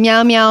endings.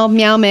 Meow, meow,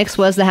 meow mix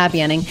was the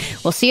happy ending.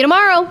 We'll see you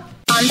tomorrow.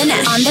 On the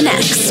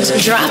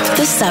next, drop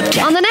the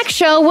subject. On the next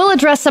show, we'll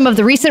address some of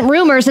the recent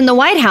rumors in the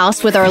White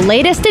House with our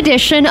latest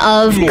edition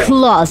of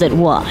Closet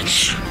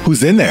Watch.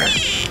 Who's in there?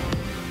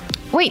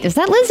 Wait, is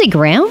that Lindsey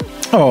Graham?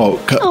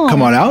 Oh,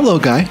 come on out, little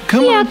guy.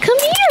 Come on. Come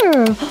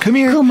here. Come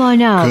here. Come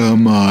on out.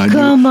 Come on.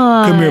 Come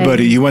on. Come here,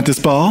 buddy. You want this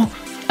ball?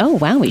 Oh,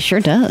 wow, he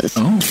sure does.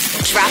 Oh.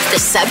 Drop the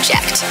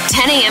subject.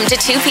 10 a.m. to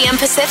 2 p.m.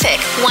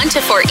 Pacific, 1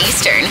 to 4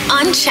 Eastern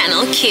on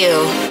Channel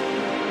Q.